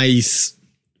 mas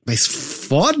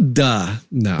foda?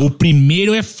 Não. O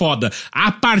primeiro é foda. A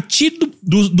partir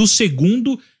do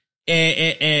segundo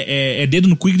é dedo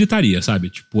no cu e gritaria, sabe?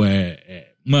 Tipo,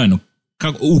 mano,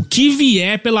 o que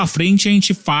vier pela frente a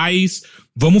gente faz.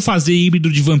 Vamos fazer híbrido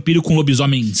de vampiro com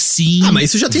lobisomem, sim. Mas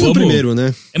isso já tem no primeiro,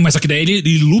 né? Mas só que daí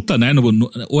ele luta, né?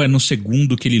 Ou é no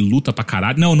segundo que ele luta pra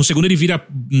caralho? Não, no segundo ele vira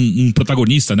um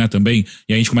protagonista, né? Também.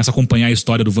 E aí a gente começa a acompanhar a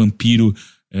história do vampiro.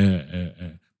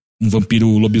 Um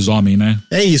vampiro lobisomem, né?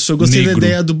 É isso, eu gostei da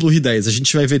ideia do Blue 10. A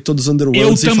gente vai ver todos os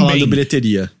Underworlds e falar da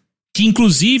bilheteria. Que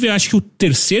inclusive eu acho que o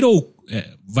terceiro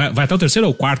vai até o terceiro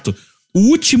ou o quarto. O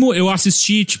último eu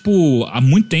assisti, tipo, há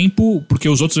muito tempo, porque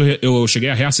os outros eu cheguei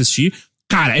a reassistir.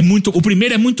 Cara, o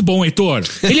primeiro é muito bom, Heitor.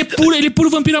 Ele é puro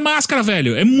Vampiro à Máscara,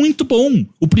 velho. É muito bom.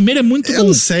 O primeiro é muito bom. Eu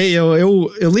não sei,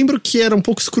 eu lembro que era um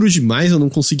pouco escuro demais, eu não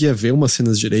conseguia ver umas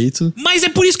cenas direito. Mas é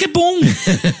por isso que é bom.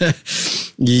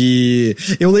 E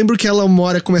eu lembro que ela uma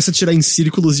hora começa a tirar em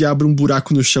círculos e abre um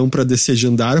buraco no chão pra descer de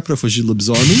andar, pra fugir do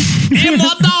lobisomem. É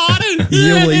mó da hora. E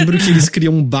eu lembro que eles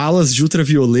criam balas de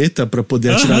ultravioleta pra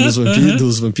poder atirar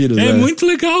dos vampiros. É muito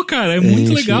legal, cara. É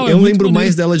muito legal. Eu lembro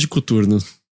mais dela de Coturno.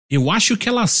 Eu acho que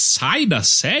ela sai da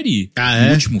série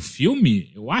no último filme.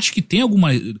 Eu acho que tem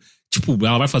alguma... Tipo,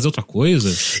 ela vai fazer outra coisa.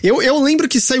 Eu lembro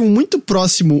que saiu muito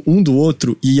próximo um do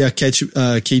outro e a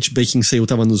Kate Beckinsale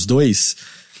tava nos dois.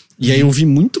 E aí eu vi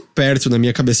muito perto, na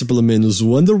minha cabeça pelo menos,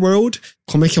 o Underworld.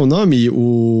 Como é que é o nome?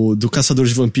 O do Caçador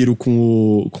de Vampiro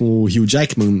com o Hugh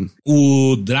Jackman.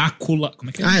 O Drácula...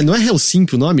 Como é que é? Não é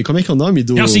Helsinki o nome? Como é que é o nome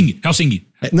do... Helsing.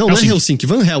 Não é Helsinki.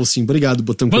 Van Helsing. Obrigado,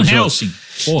 Botão. Van Helsing.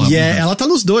 Porra, ela tá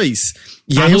nos dois.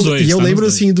 E eu lembro,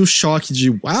 assim, do choque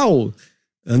de... Uau!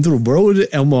 Underworld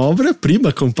é uma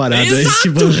obra-prima comparada a esse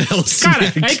Van Helsing. Cara,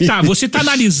 aqui. aí que tá. Você tá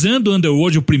analisando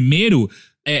Underworld, o primeiro...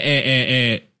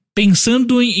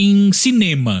 pensando em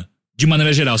cinema, de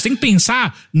maneira geral. Você tem que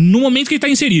pensar no momento que ele tá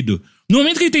inserido. No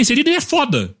momento que ele tá inserido, ele é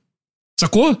foda.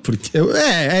 Sacou? Porque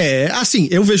assim,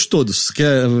 eu vejo todos.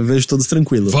 Eu vejo todos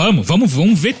tranquilo.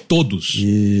 Vamos ver todos.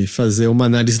 E fazer uma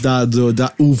análise da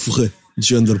oeuvre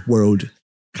de Underworld.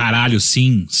 Caralho,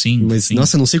 sim. Mas, sim.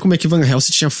 Nossa, não sei como é que Van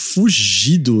Helsing tinha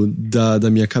fugido da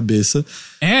minha cabeça.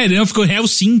 Não, ficou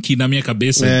Helsinki na minha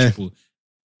cabeça. Tipo,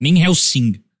 nem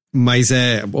Helsing. Mas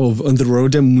o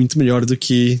Underworld é muito melhor do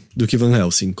que Van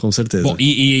Helsing, com certeza. Bom,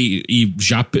 e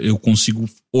já eu consigo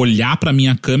olhar pra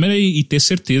minha câmera e ter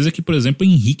certeza que, por exemplo, o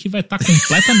Henrique vai estar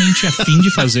completamente afim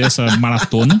de fazer essa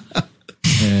maratona.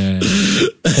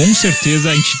 Com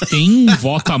certeza a gente tem um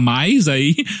voto a mais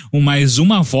aí, mais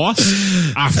uma voz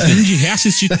a fim de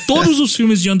reassistir todos os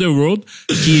filmes de Underworld,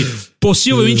 que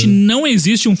possivelmente não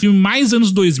existe um filme mais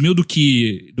anos 2000 do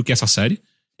que essa série.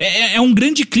 É um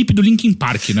grande clipe do Linkin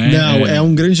Park, né? Não, é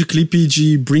um grande clipe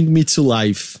de Bring Me to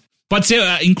Life. Pode ser,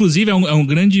 inclusive, é um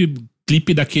grande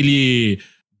clipe daquele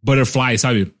Butterfly,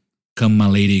 sabe? Come my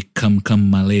lady, come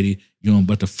my lady, you're a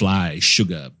butterfly,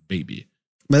 sugar baby.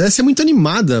 Mas essa é muito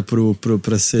animada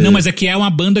pra ser... Não, mas é que é uma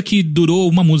banda que durou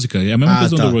uma música. É a mesma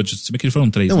coisa do Underworld. Se bem que eles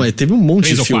foram 3. Não, né? Teve um monte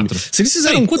 3 de filme. 4. Se eles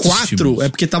fizeram 4, é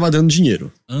porque tava dando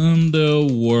dinheiro.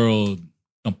 Underworld...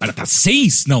 Não, pera, tá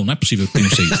 6? Não é possível que tenha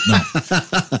 6.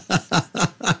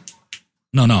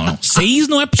 Não. 6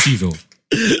 não é possível.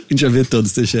 A gente vai ver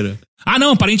todos, Teixeira.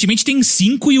 Não, aparentemente tem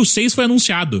 5 e o 6 foi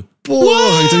anunciado.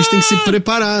 Porra, então a gente tem que se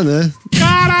preparar, né?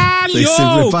 Caralho! Tem que se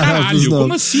preparar pros novos.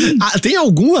 Como assim? Tem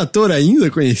algum ator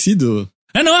ainda conhecido?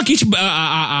 Não,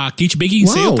 a Kate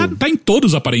Beckinsale tá em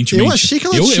todos, aparentemente. Eu achei que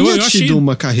ela tinha tido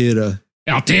uma carreira.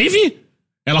 Ela teve?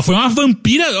 Ela foi uma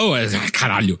vampira...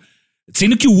 caralho.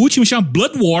 Sendo que o último chama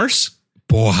Blood Wars.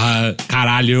 Porra,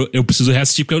 caralho, eu preciso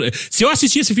reassistir. Porque se eu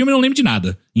assistir esse filme, eu não lembro de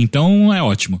nada. Então é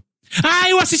ótimo.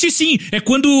 Eu assisti sim! É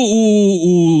quando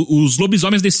os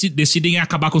lobisomens decidem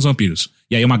acabar com os vampiros.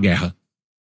 E aí é uma guerra.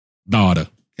 Da hora.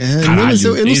 Caralho, mas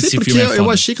eu não sei porque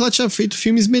eu achei que ela tinha feito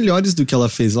filmes melhores do que ela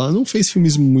fez. Ela não fez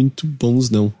filmes muito bons,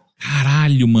 não.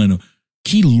 Caralho, mano.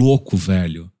 Que louco,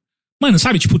 velho. Mano,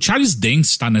 sabe, tipo, Charles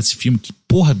Dance tá nesse filme, que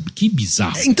porra, que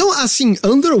bizarro. Então, assim,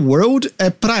 Underworld é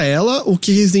pra ela o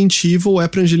que Resident Evil é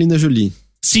pra Angelina Jolie.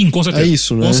 Sim, com certeza. É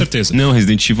isso, né? Com certeza. Não,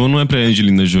 Resident Evil não é pra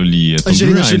Angelina Jolie, é Tomb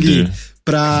Angelina Raider. Jolie.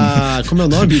 Pra... Como é o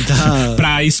nome?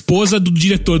 Pra esposa do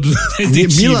diretor do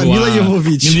Resident Evil. Mila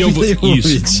Jovovich.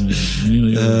 Isso.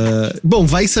 Bom,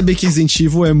 vai saber que Resident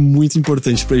Evil é muito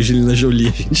importante pra Angelina Jolie,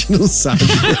 a gente não sabe.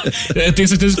 Eu tenho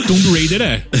certeza que Tomb Raider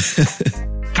é.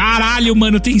 Caralho,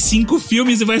 mano, tem 5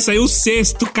 filmes e vai sair o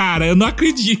 6º, cara. Eu não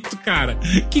acredito, cara.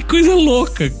 Que coisa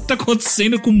louca. O que tá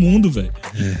acontecendo com o mundo, velho?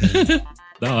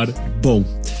 Da hora. Bom,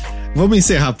 vamos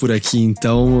encerrar por aqui,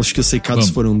 então. Acho que os recados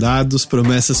foram dados,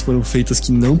 promessas foram feitas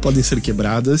que não podem ser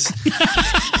quebradas.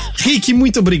 Rick,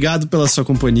 muito obrigado pela sua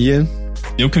companhia.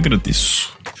 Eu que agradeço.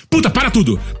 Puta, para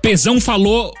tudo. Pezão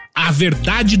falou a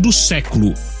verdade do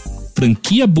século.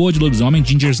 Franquia boa de lobisomem,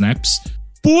 Ginger Snaps.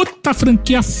 Puta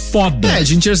franquia foda.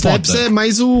 Ginger Snaps é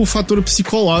mais o fator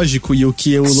psicológico e o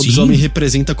que o lobisomem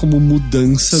representa como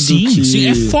mudança do que... Sim,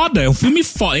 é foda, é um filme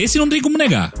foda. Esse não tem como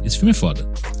negar, esse filme é foda.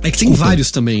 É que tem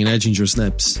vários também, né, Ginger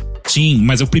Snaps. Sim,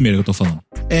 mas é o primeiro que eu tô falando.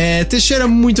 Teixeira,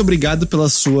 muito obrigado pela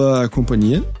sua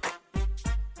companhia.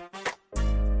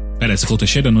 Pera aí, você falou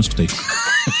Teixeira? Eu não escutei.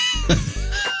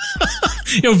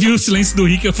 Eu vi o silêncio do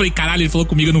Rick e eu falei, caralho, ele falou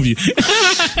comigo, eu não vi.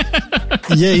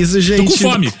 E é isso, gente. Tô com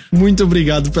fome. Muito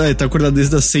obrigado. Tá acordado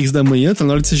desde as 6 da manhã, tá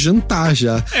na hora de você jantar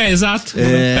já. Exato.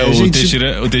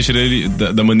 O Teixeira, ele,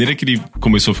 da maneira que ele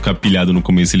começou a ficar pilhado no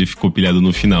começo, ele ficou pilhado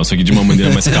no final, só que de uma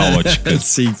maneira mais caótica.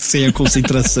 Sim, sem a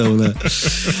concentração, né?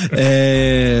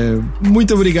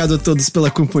 Muito obrigado a todos pela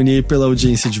companhia e pela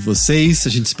audiência de vocês. A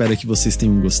gente espera que vocês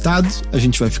tenham gostado. A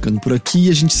gente vai ficando por aqui e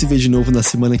a gente se vê de novo na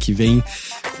semana que vem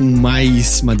com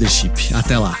mais Mothership.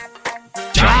 Até lá.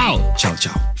 Tchau. Tchau,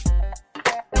 tchau.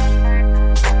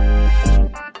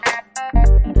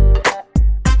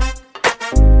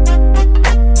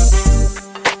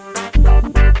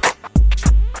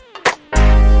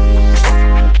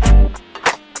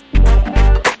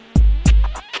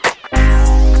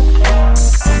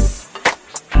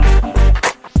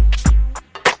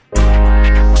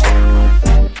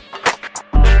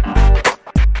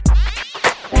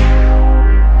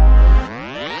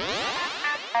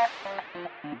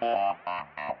 Bye.